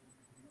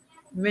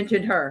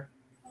mentioned her.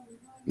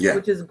 Yeah,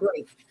 which is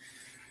great.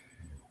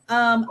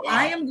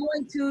 I am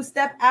going to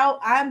step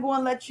out. I'm going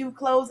to let you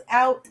close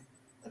out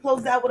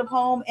with a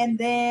poem, and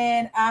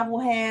then I will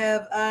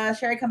have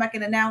Sherry come back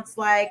and announce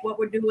like what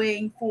we're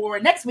doing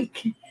for next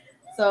week.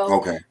 So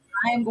okay,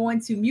 I am going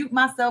to mute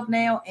myself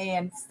now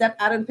and step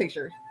out of the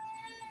picture.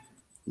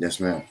 Yes,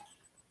 ma'am.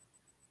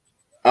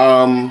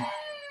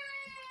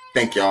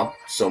 Thank y'all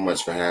so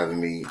much for having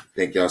me.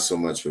 Thank y'all so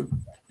much for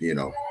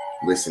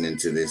listening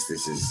to this.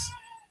 This has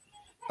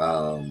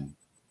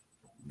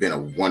been a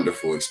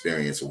wonderful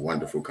experience, a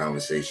wonderful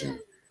conversation.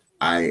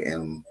 I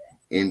am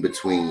in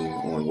between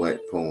on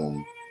what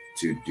poem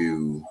to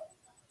do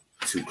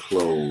to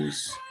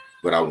close,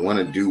 but I want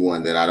to do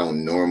one that I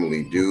don't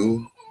normally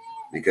do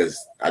because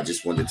I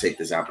just wanted to take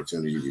this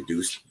opportunity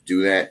to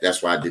do that.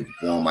 That's why I did the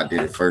poem. I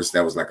did it first.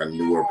 That was like a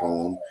newer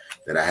poem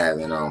that I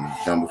haven't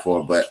done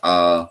before, but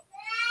I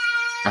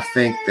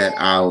think that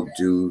I'll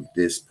do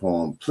this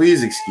poem.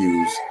 Please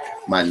excuse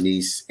my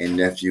niece and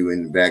nephew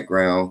in the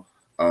background.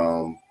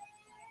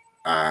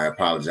 I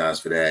apologize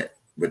for that,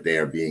 but they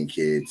are being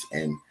kids,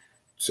 and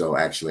so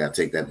actually I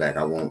take that back.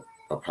 I won't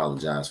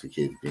apologize for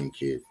kids being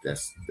kids.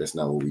 That's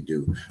not what we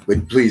do.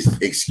 But please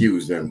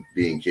excuse them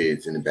being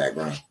kids in the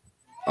background.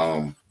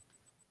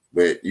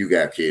 But you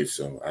got kids,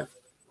 so I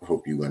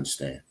hope you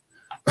understand.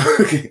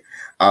 Okay.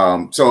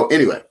 So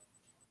anyway,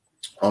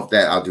 off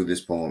that, I'll do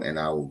this poem and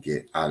I will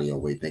get out of your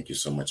way. Thank you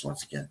so much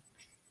once again.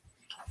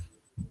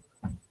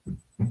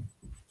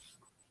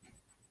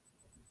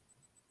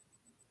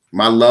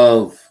 My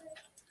love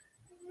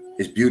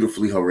is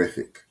beautifully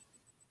horrific.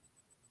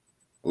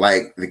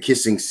 Like the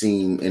kissing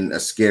scene in a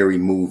scary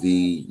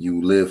movie,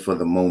 you live for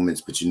the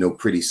moments, but you know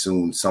pretty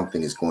soon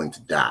something is going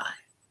to die.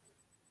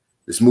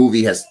 This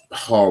movie has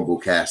horrible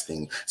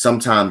casting.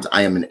 Sometimes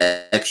I am an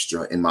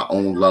extra in my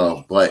own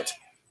love, but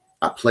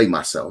I play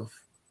myself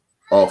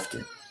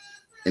often.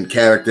 In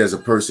character as a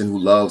person who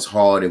loves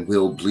hard and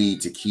will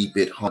bleed to keep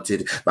it,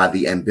 haunted by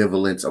the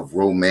ambivalence of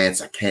romance.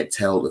 I can't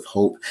tell if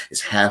hope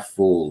is half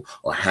full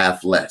or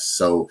half less.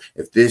 So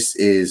if this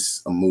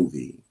is a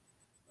movie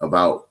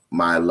about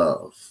my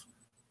love,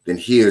 then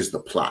here's the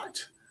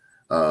plot.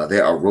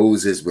 There are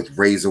roses with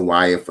razor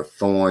wire for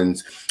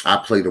thorns. I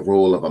play the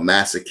role of a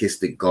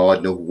masochistic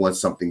gardener who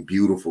wants something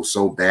beautiful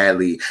so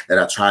badly that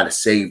I try to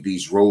save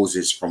these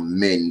roses from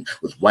men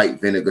with white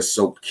vinegar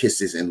soaked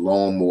kisses and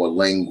lawnmower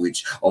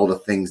language, all the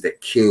things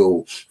that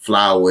kill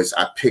flowers.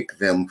 I pick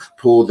them,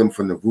 pull them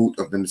from the root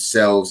of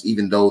themselves,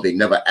 even though they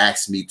never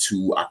asked me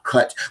to. I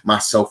cut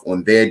myself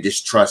on their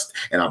distrust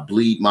and I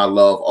bleed my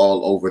love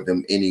all over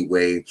them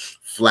anyway.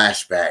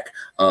 Flashback.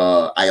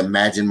 I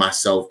imagine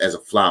myself as a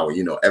flower.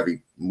 You know,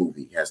 every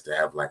movie has to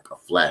have like a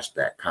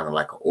flashback, kind of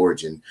like an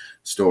origin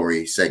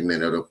story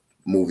segment of the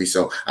movie.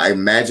 So I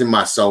imagine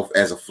myself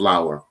as a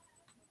flower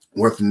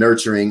worth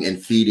nurturing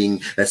and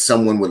feeding, that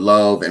someone would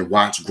love and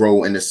watch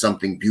grow into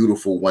something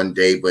beautiful one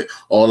day. But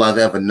all I've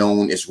ever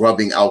known is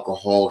rubbing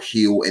alcohol,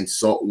 heel, and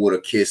saltwater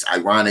kiss.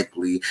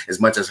 Ironically, as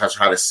much as I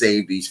try to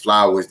save these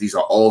flowers, these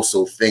are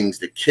also things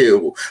that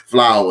kill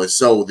flowers.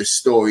 So this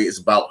story is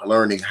about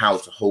learning how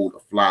to hold a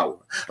flower,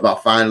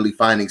 about finally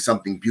finding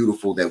something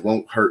beautiful that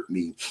won't hurt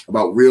me,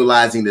 about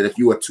realizing that if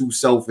you are too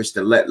selfish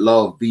to let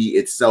love be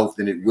itself,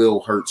 then it will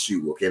hurt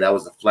you. Okay, that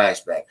was the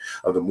flashback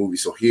of the movie.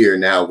 So here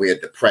now we're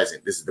at the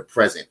present. This is the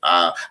present.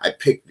 I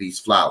pick these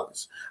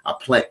flowers. I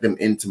plant them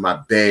into my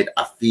bed.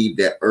 I feed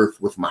their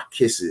earth with my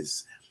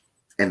kisses,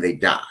 and they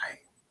die.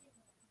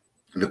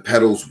 The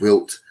petals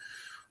wilt.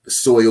 The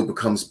soil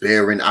becomes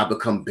barren. I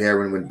become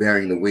barren when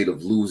bearing the weight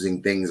of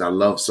losing things I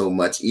love so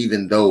much,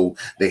 even though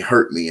they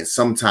hurt me. And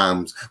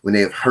sometimes when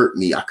they have hurt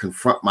me, I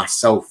confront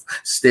myself,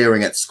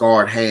 staring at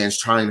scarred hands,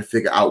 trying to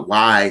figure out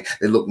why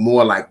they look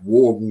more like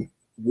war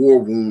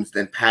wounds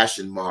than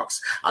passion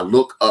marks. I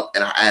look up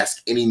and I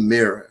ask any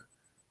mirror,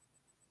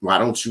 why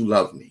don't you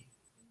love me?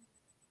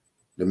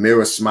 The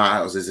mirror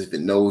smiles as if it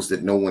knows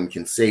that no one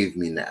can save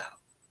me now.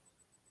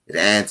 It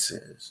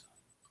answers,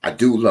 I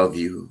do love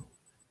you.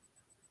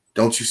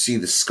 Don't you see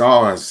the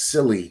scars?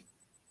 Silly.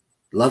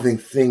 Loving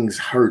things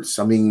hurts.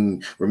 I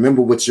mean,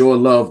 remember what your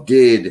love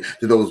did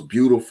to those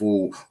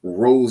beautiful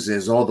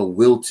roses, all the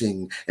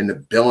wilting and the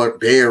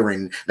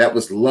bearing. That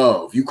was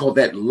love. You call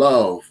that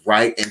love,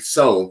 right? And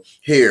so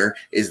here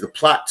is the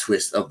plot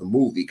twist of the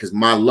movie, because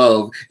my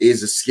love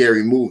is a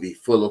scary movie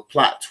full of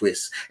plot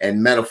twists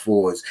and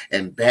metaphors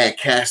and bad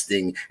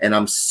casting. And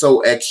I'm so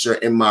extra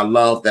in my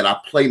love that I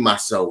play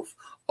myself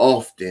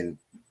often.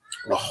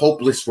 A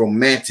hopeless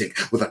romantic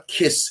with a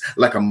kiss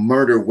like a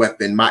murder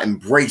weapon. My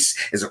embrace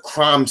is a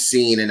crime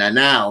scene, and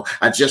now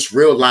I just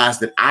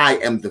realized that I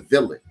am the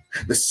villain,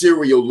 the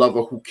serial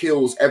lover who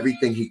kills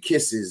everything he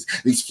kisses.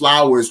 These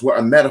flowers were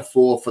a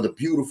metaphor for the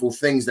beautiful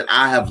things that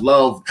I have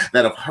loved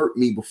that have hurt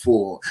me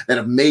before, that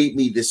have made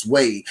me this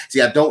way. See,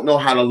 I don't know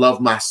how to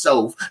love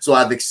myself, so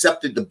I've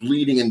accepted the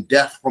bleeding and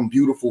death from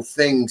beautiful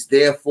things,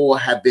 therefore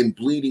have been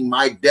bleeding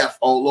my death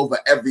all over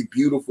every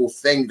beautiful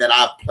thing that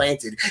I've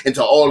planted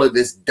into all of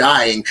this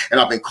dying, and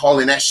I've been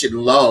calling that shit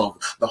love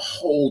the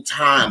whole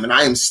time. And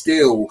I am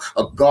still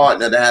a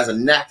gardener that has a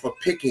knack for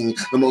picking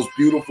the most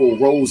beautiful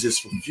roses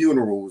for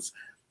funerals.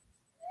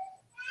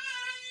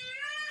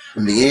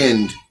 In the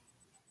end,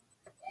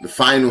 the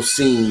final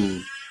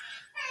scene,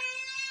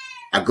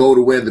 I go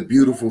to where the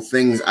beautiful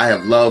things I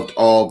have loved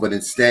all, but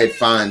instead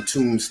find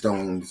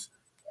tombstones.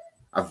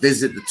 I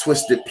visit the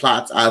twisted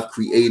plots I've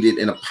created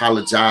and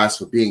apologize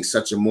for being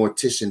such a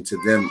mortician to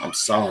them. I'm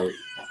sorry.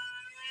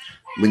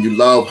 When you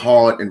love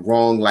hard and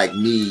wrong like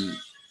me,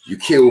 you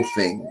kill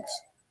things.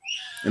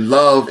 And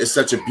love is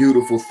such a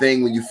beautiful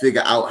thing when you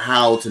figure out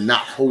how to not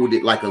hold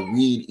it like a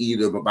weed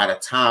eater. But by the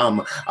time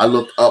I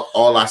looked up,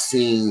 all I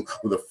seen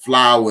were the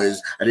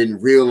flowers. I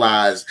didn't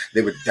realize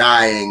they were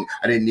dying.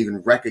 I didn't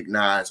even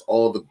recognize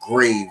all the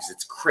graves.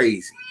 It's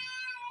crazy.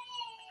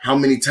 How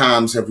many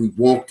times have we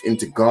walked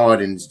into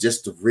gardens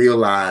just to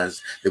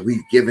realize that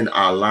we've given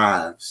our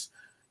lives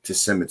to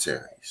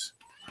cemeteries?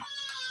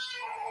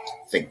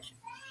 Thank you.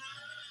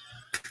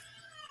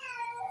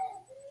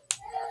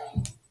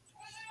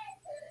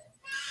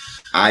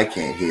 I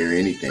can't hear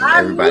anything.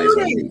 Everybody's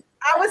on mute.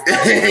 I was still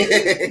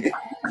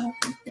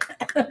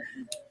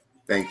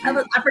Thank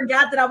you. I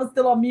forgot that I was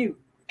still on mute.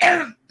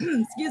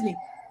 Excuse me.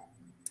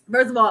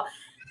 First of all,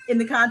 in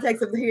the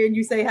context of hearing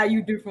you say how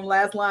you do from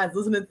last lines,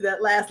 listening to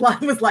that last line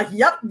was like,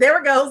 yep,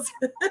 there it goes.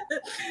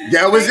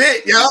 That was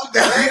it. Yep.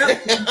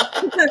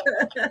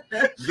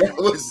 That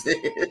was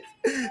it.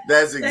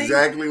 That's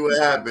exactly what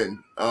happened.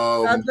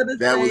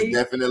 That was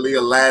definitely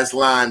a last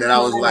line that I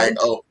was like,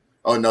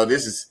 oh no,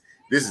 this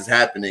is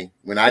happening.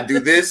 When I do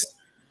this,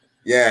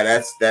 yeah,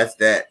 that's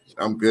that.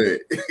 I'm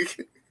good.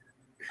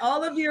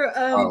 All of your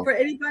for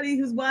anybody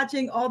who's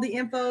watching, all the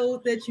info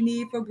that you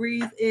need for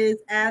Breeze is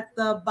at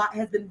the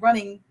has been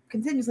running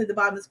continuously at the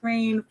bottom of the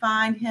screen.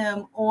 Find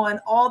him on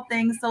all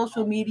things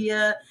social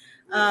media.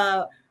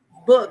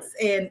 books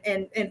and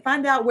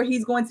find out where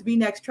he's going to be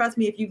next. Trust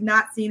me, if you've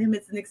not seen him,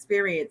 it's an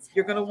experience.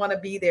 You're going to want to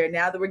be there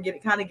now that we're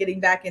getting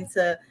back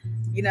into,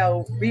 you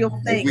know, real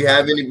things. If we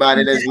have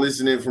anybody that's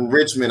listening from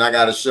Richmond, I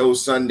got a show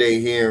Sunday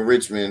here in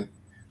Richmond,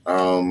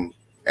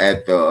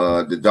 at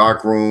the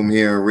Dark Room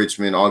here in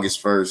Richmond,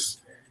 August 1st.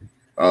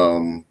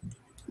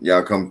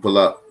 Y'all come pull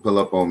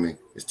up on me.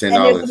 It's $10.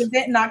 And there's an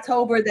event in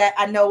October that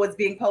I know is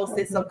being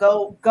posted. So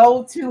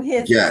go to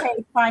his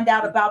page, find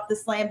out about the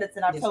slam that's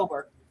in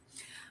October.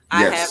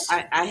 Yes.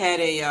 I had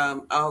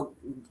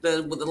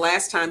the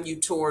last time you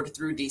toured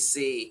through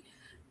DC,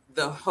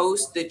 the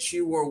host that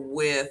you were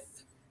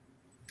with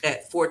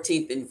at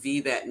 14th and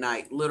V that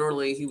night,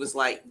 literally, he was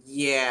like,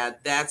 yeah,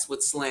 that's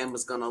what slam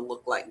was going to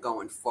look like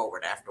going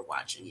forward after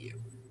watching you.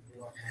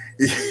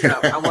 So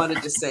I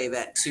wanted to say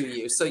that to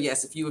you. So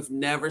yes, if you have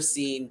never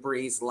seen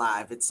Breeze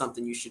live, it's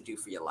something you should do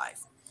for your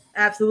life.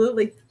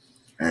 Absolutely.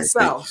 Right,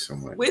 thank you so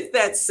much. With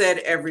that said,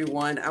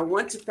 everyone, I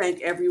want to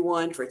thank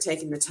everyone for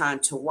taking the time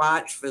to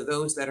watch. For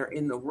those that are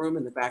in the room,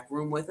 in the back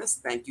room with us,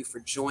 thank you for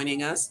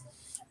joining us.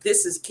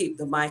 This is Keep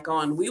the Mic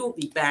On. We will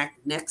be back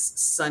next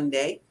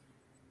Sunday,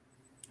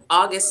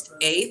 August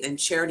 8th, and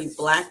Charity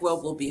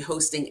Blackwell will be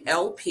hosting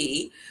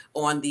LP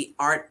on the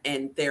art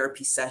and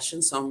therapy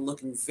session. So I'm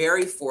looking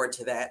very forward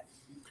to that.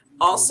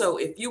 Also,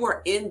 if you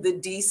are in the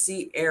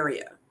DC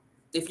area,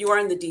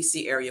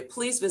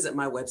 please visit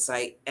my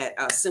website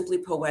at Simply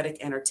Poetic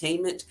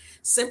Entertainment.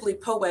 Simply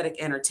Poetic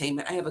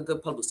Entertainment. I have a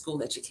good public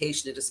school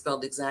education. It is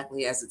spelled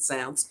exactly as it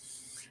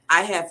sounds.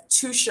 I have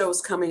 2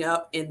 shows coming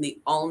up in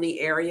the Olney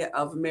area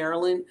of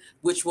Maryland,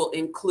 which will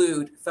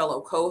include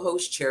fellow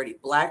co-host Charity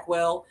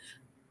Blackwell,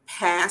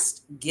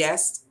 past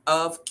guest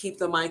of Keep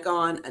the Mic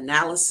On,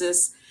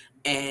 Analysis,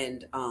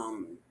 and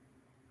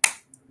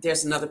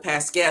there's another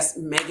past guest.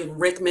 Megan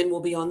Rickman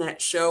will be on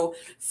that show.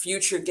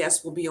 Future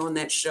guests will be on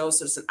that show.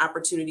 So it's an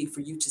opportunity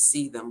for you to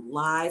see them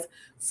live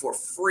for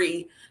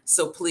free.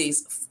 So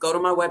please go to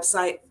my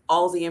website.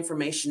 All the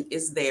information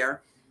is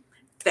there.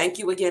 Thank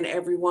you again,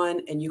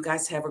 everyone. And you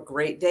guys have a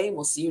great day.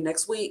 We'll see you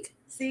next week.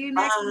 See you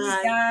next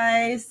week,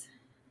 guys.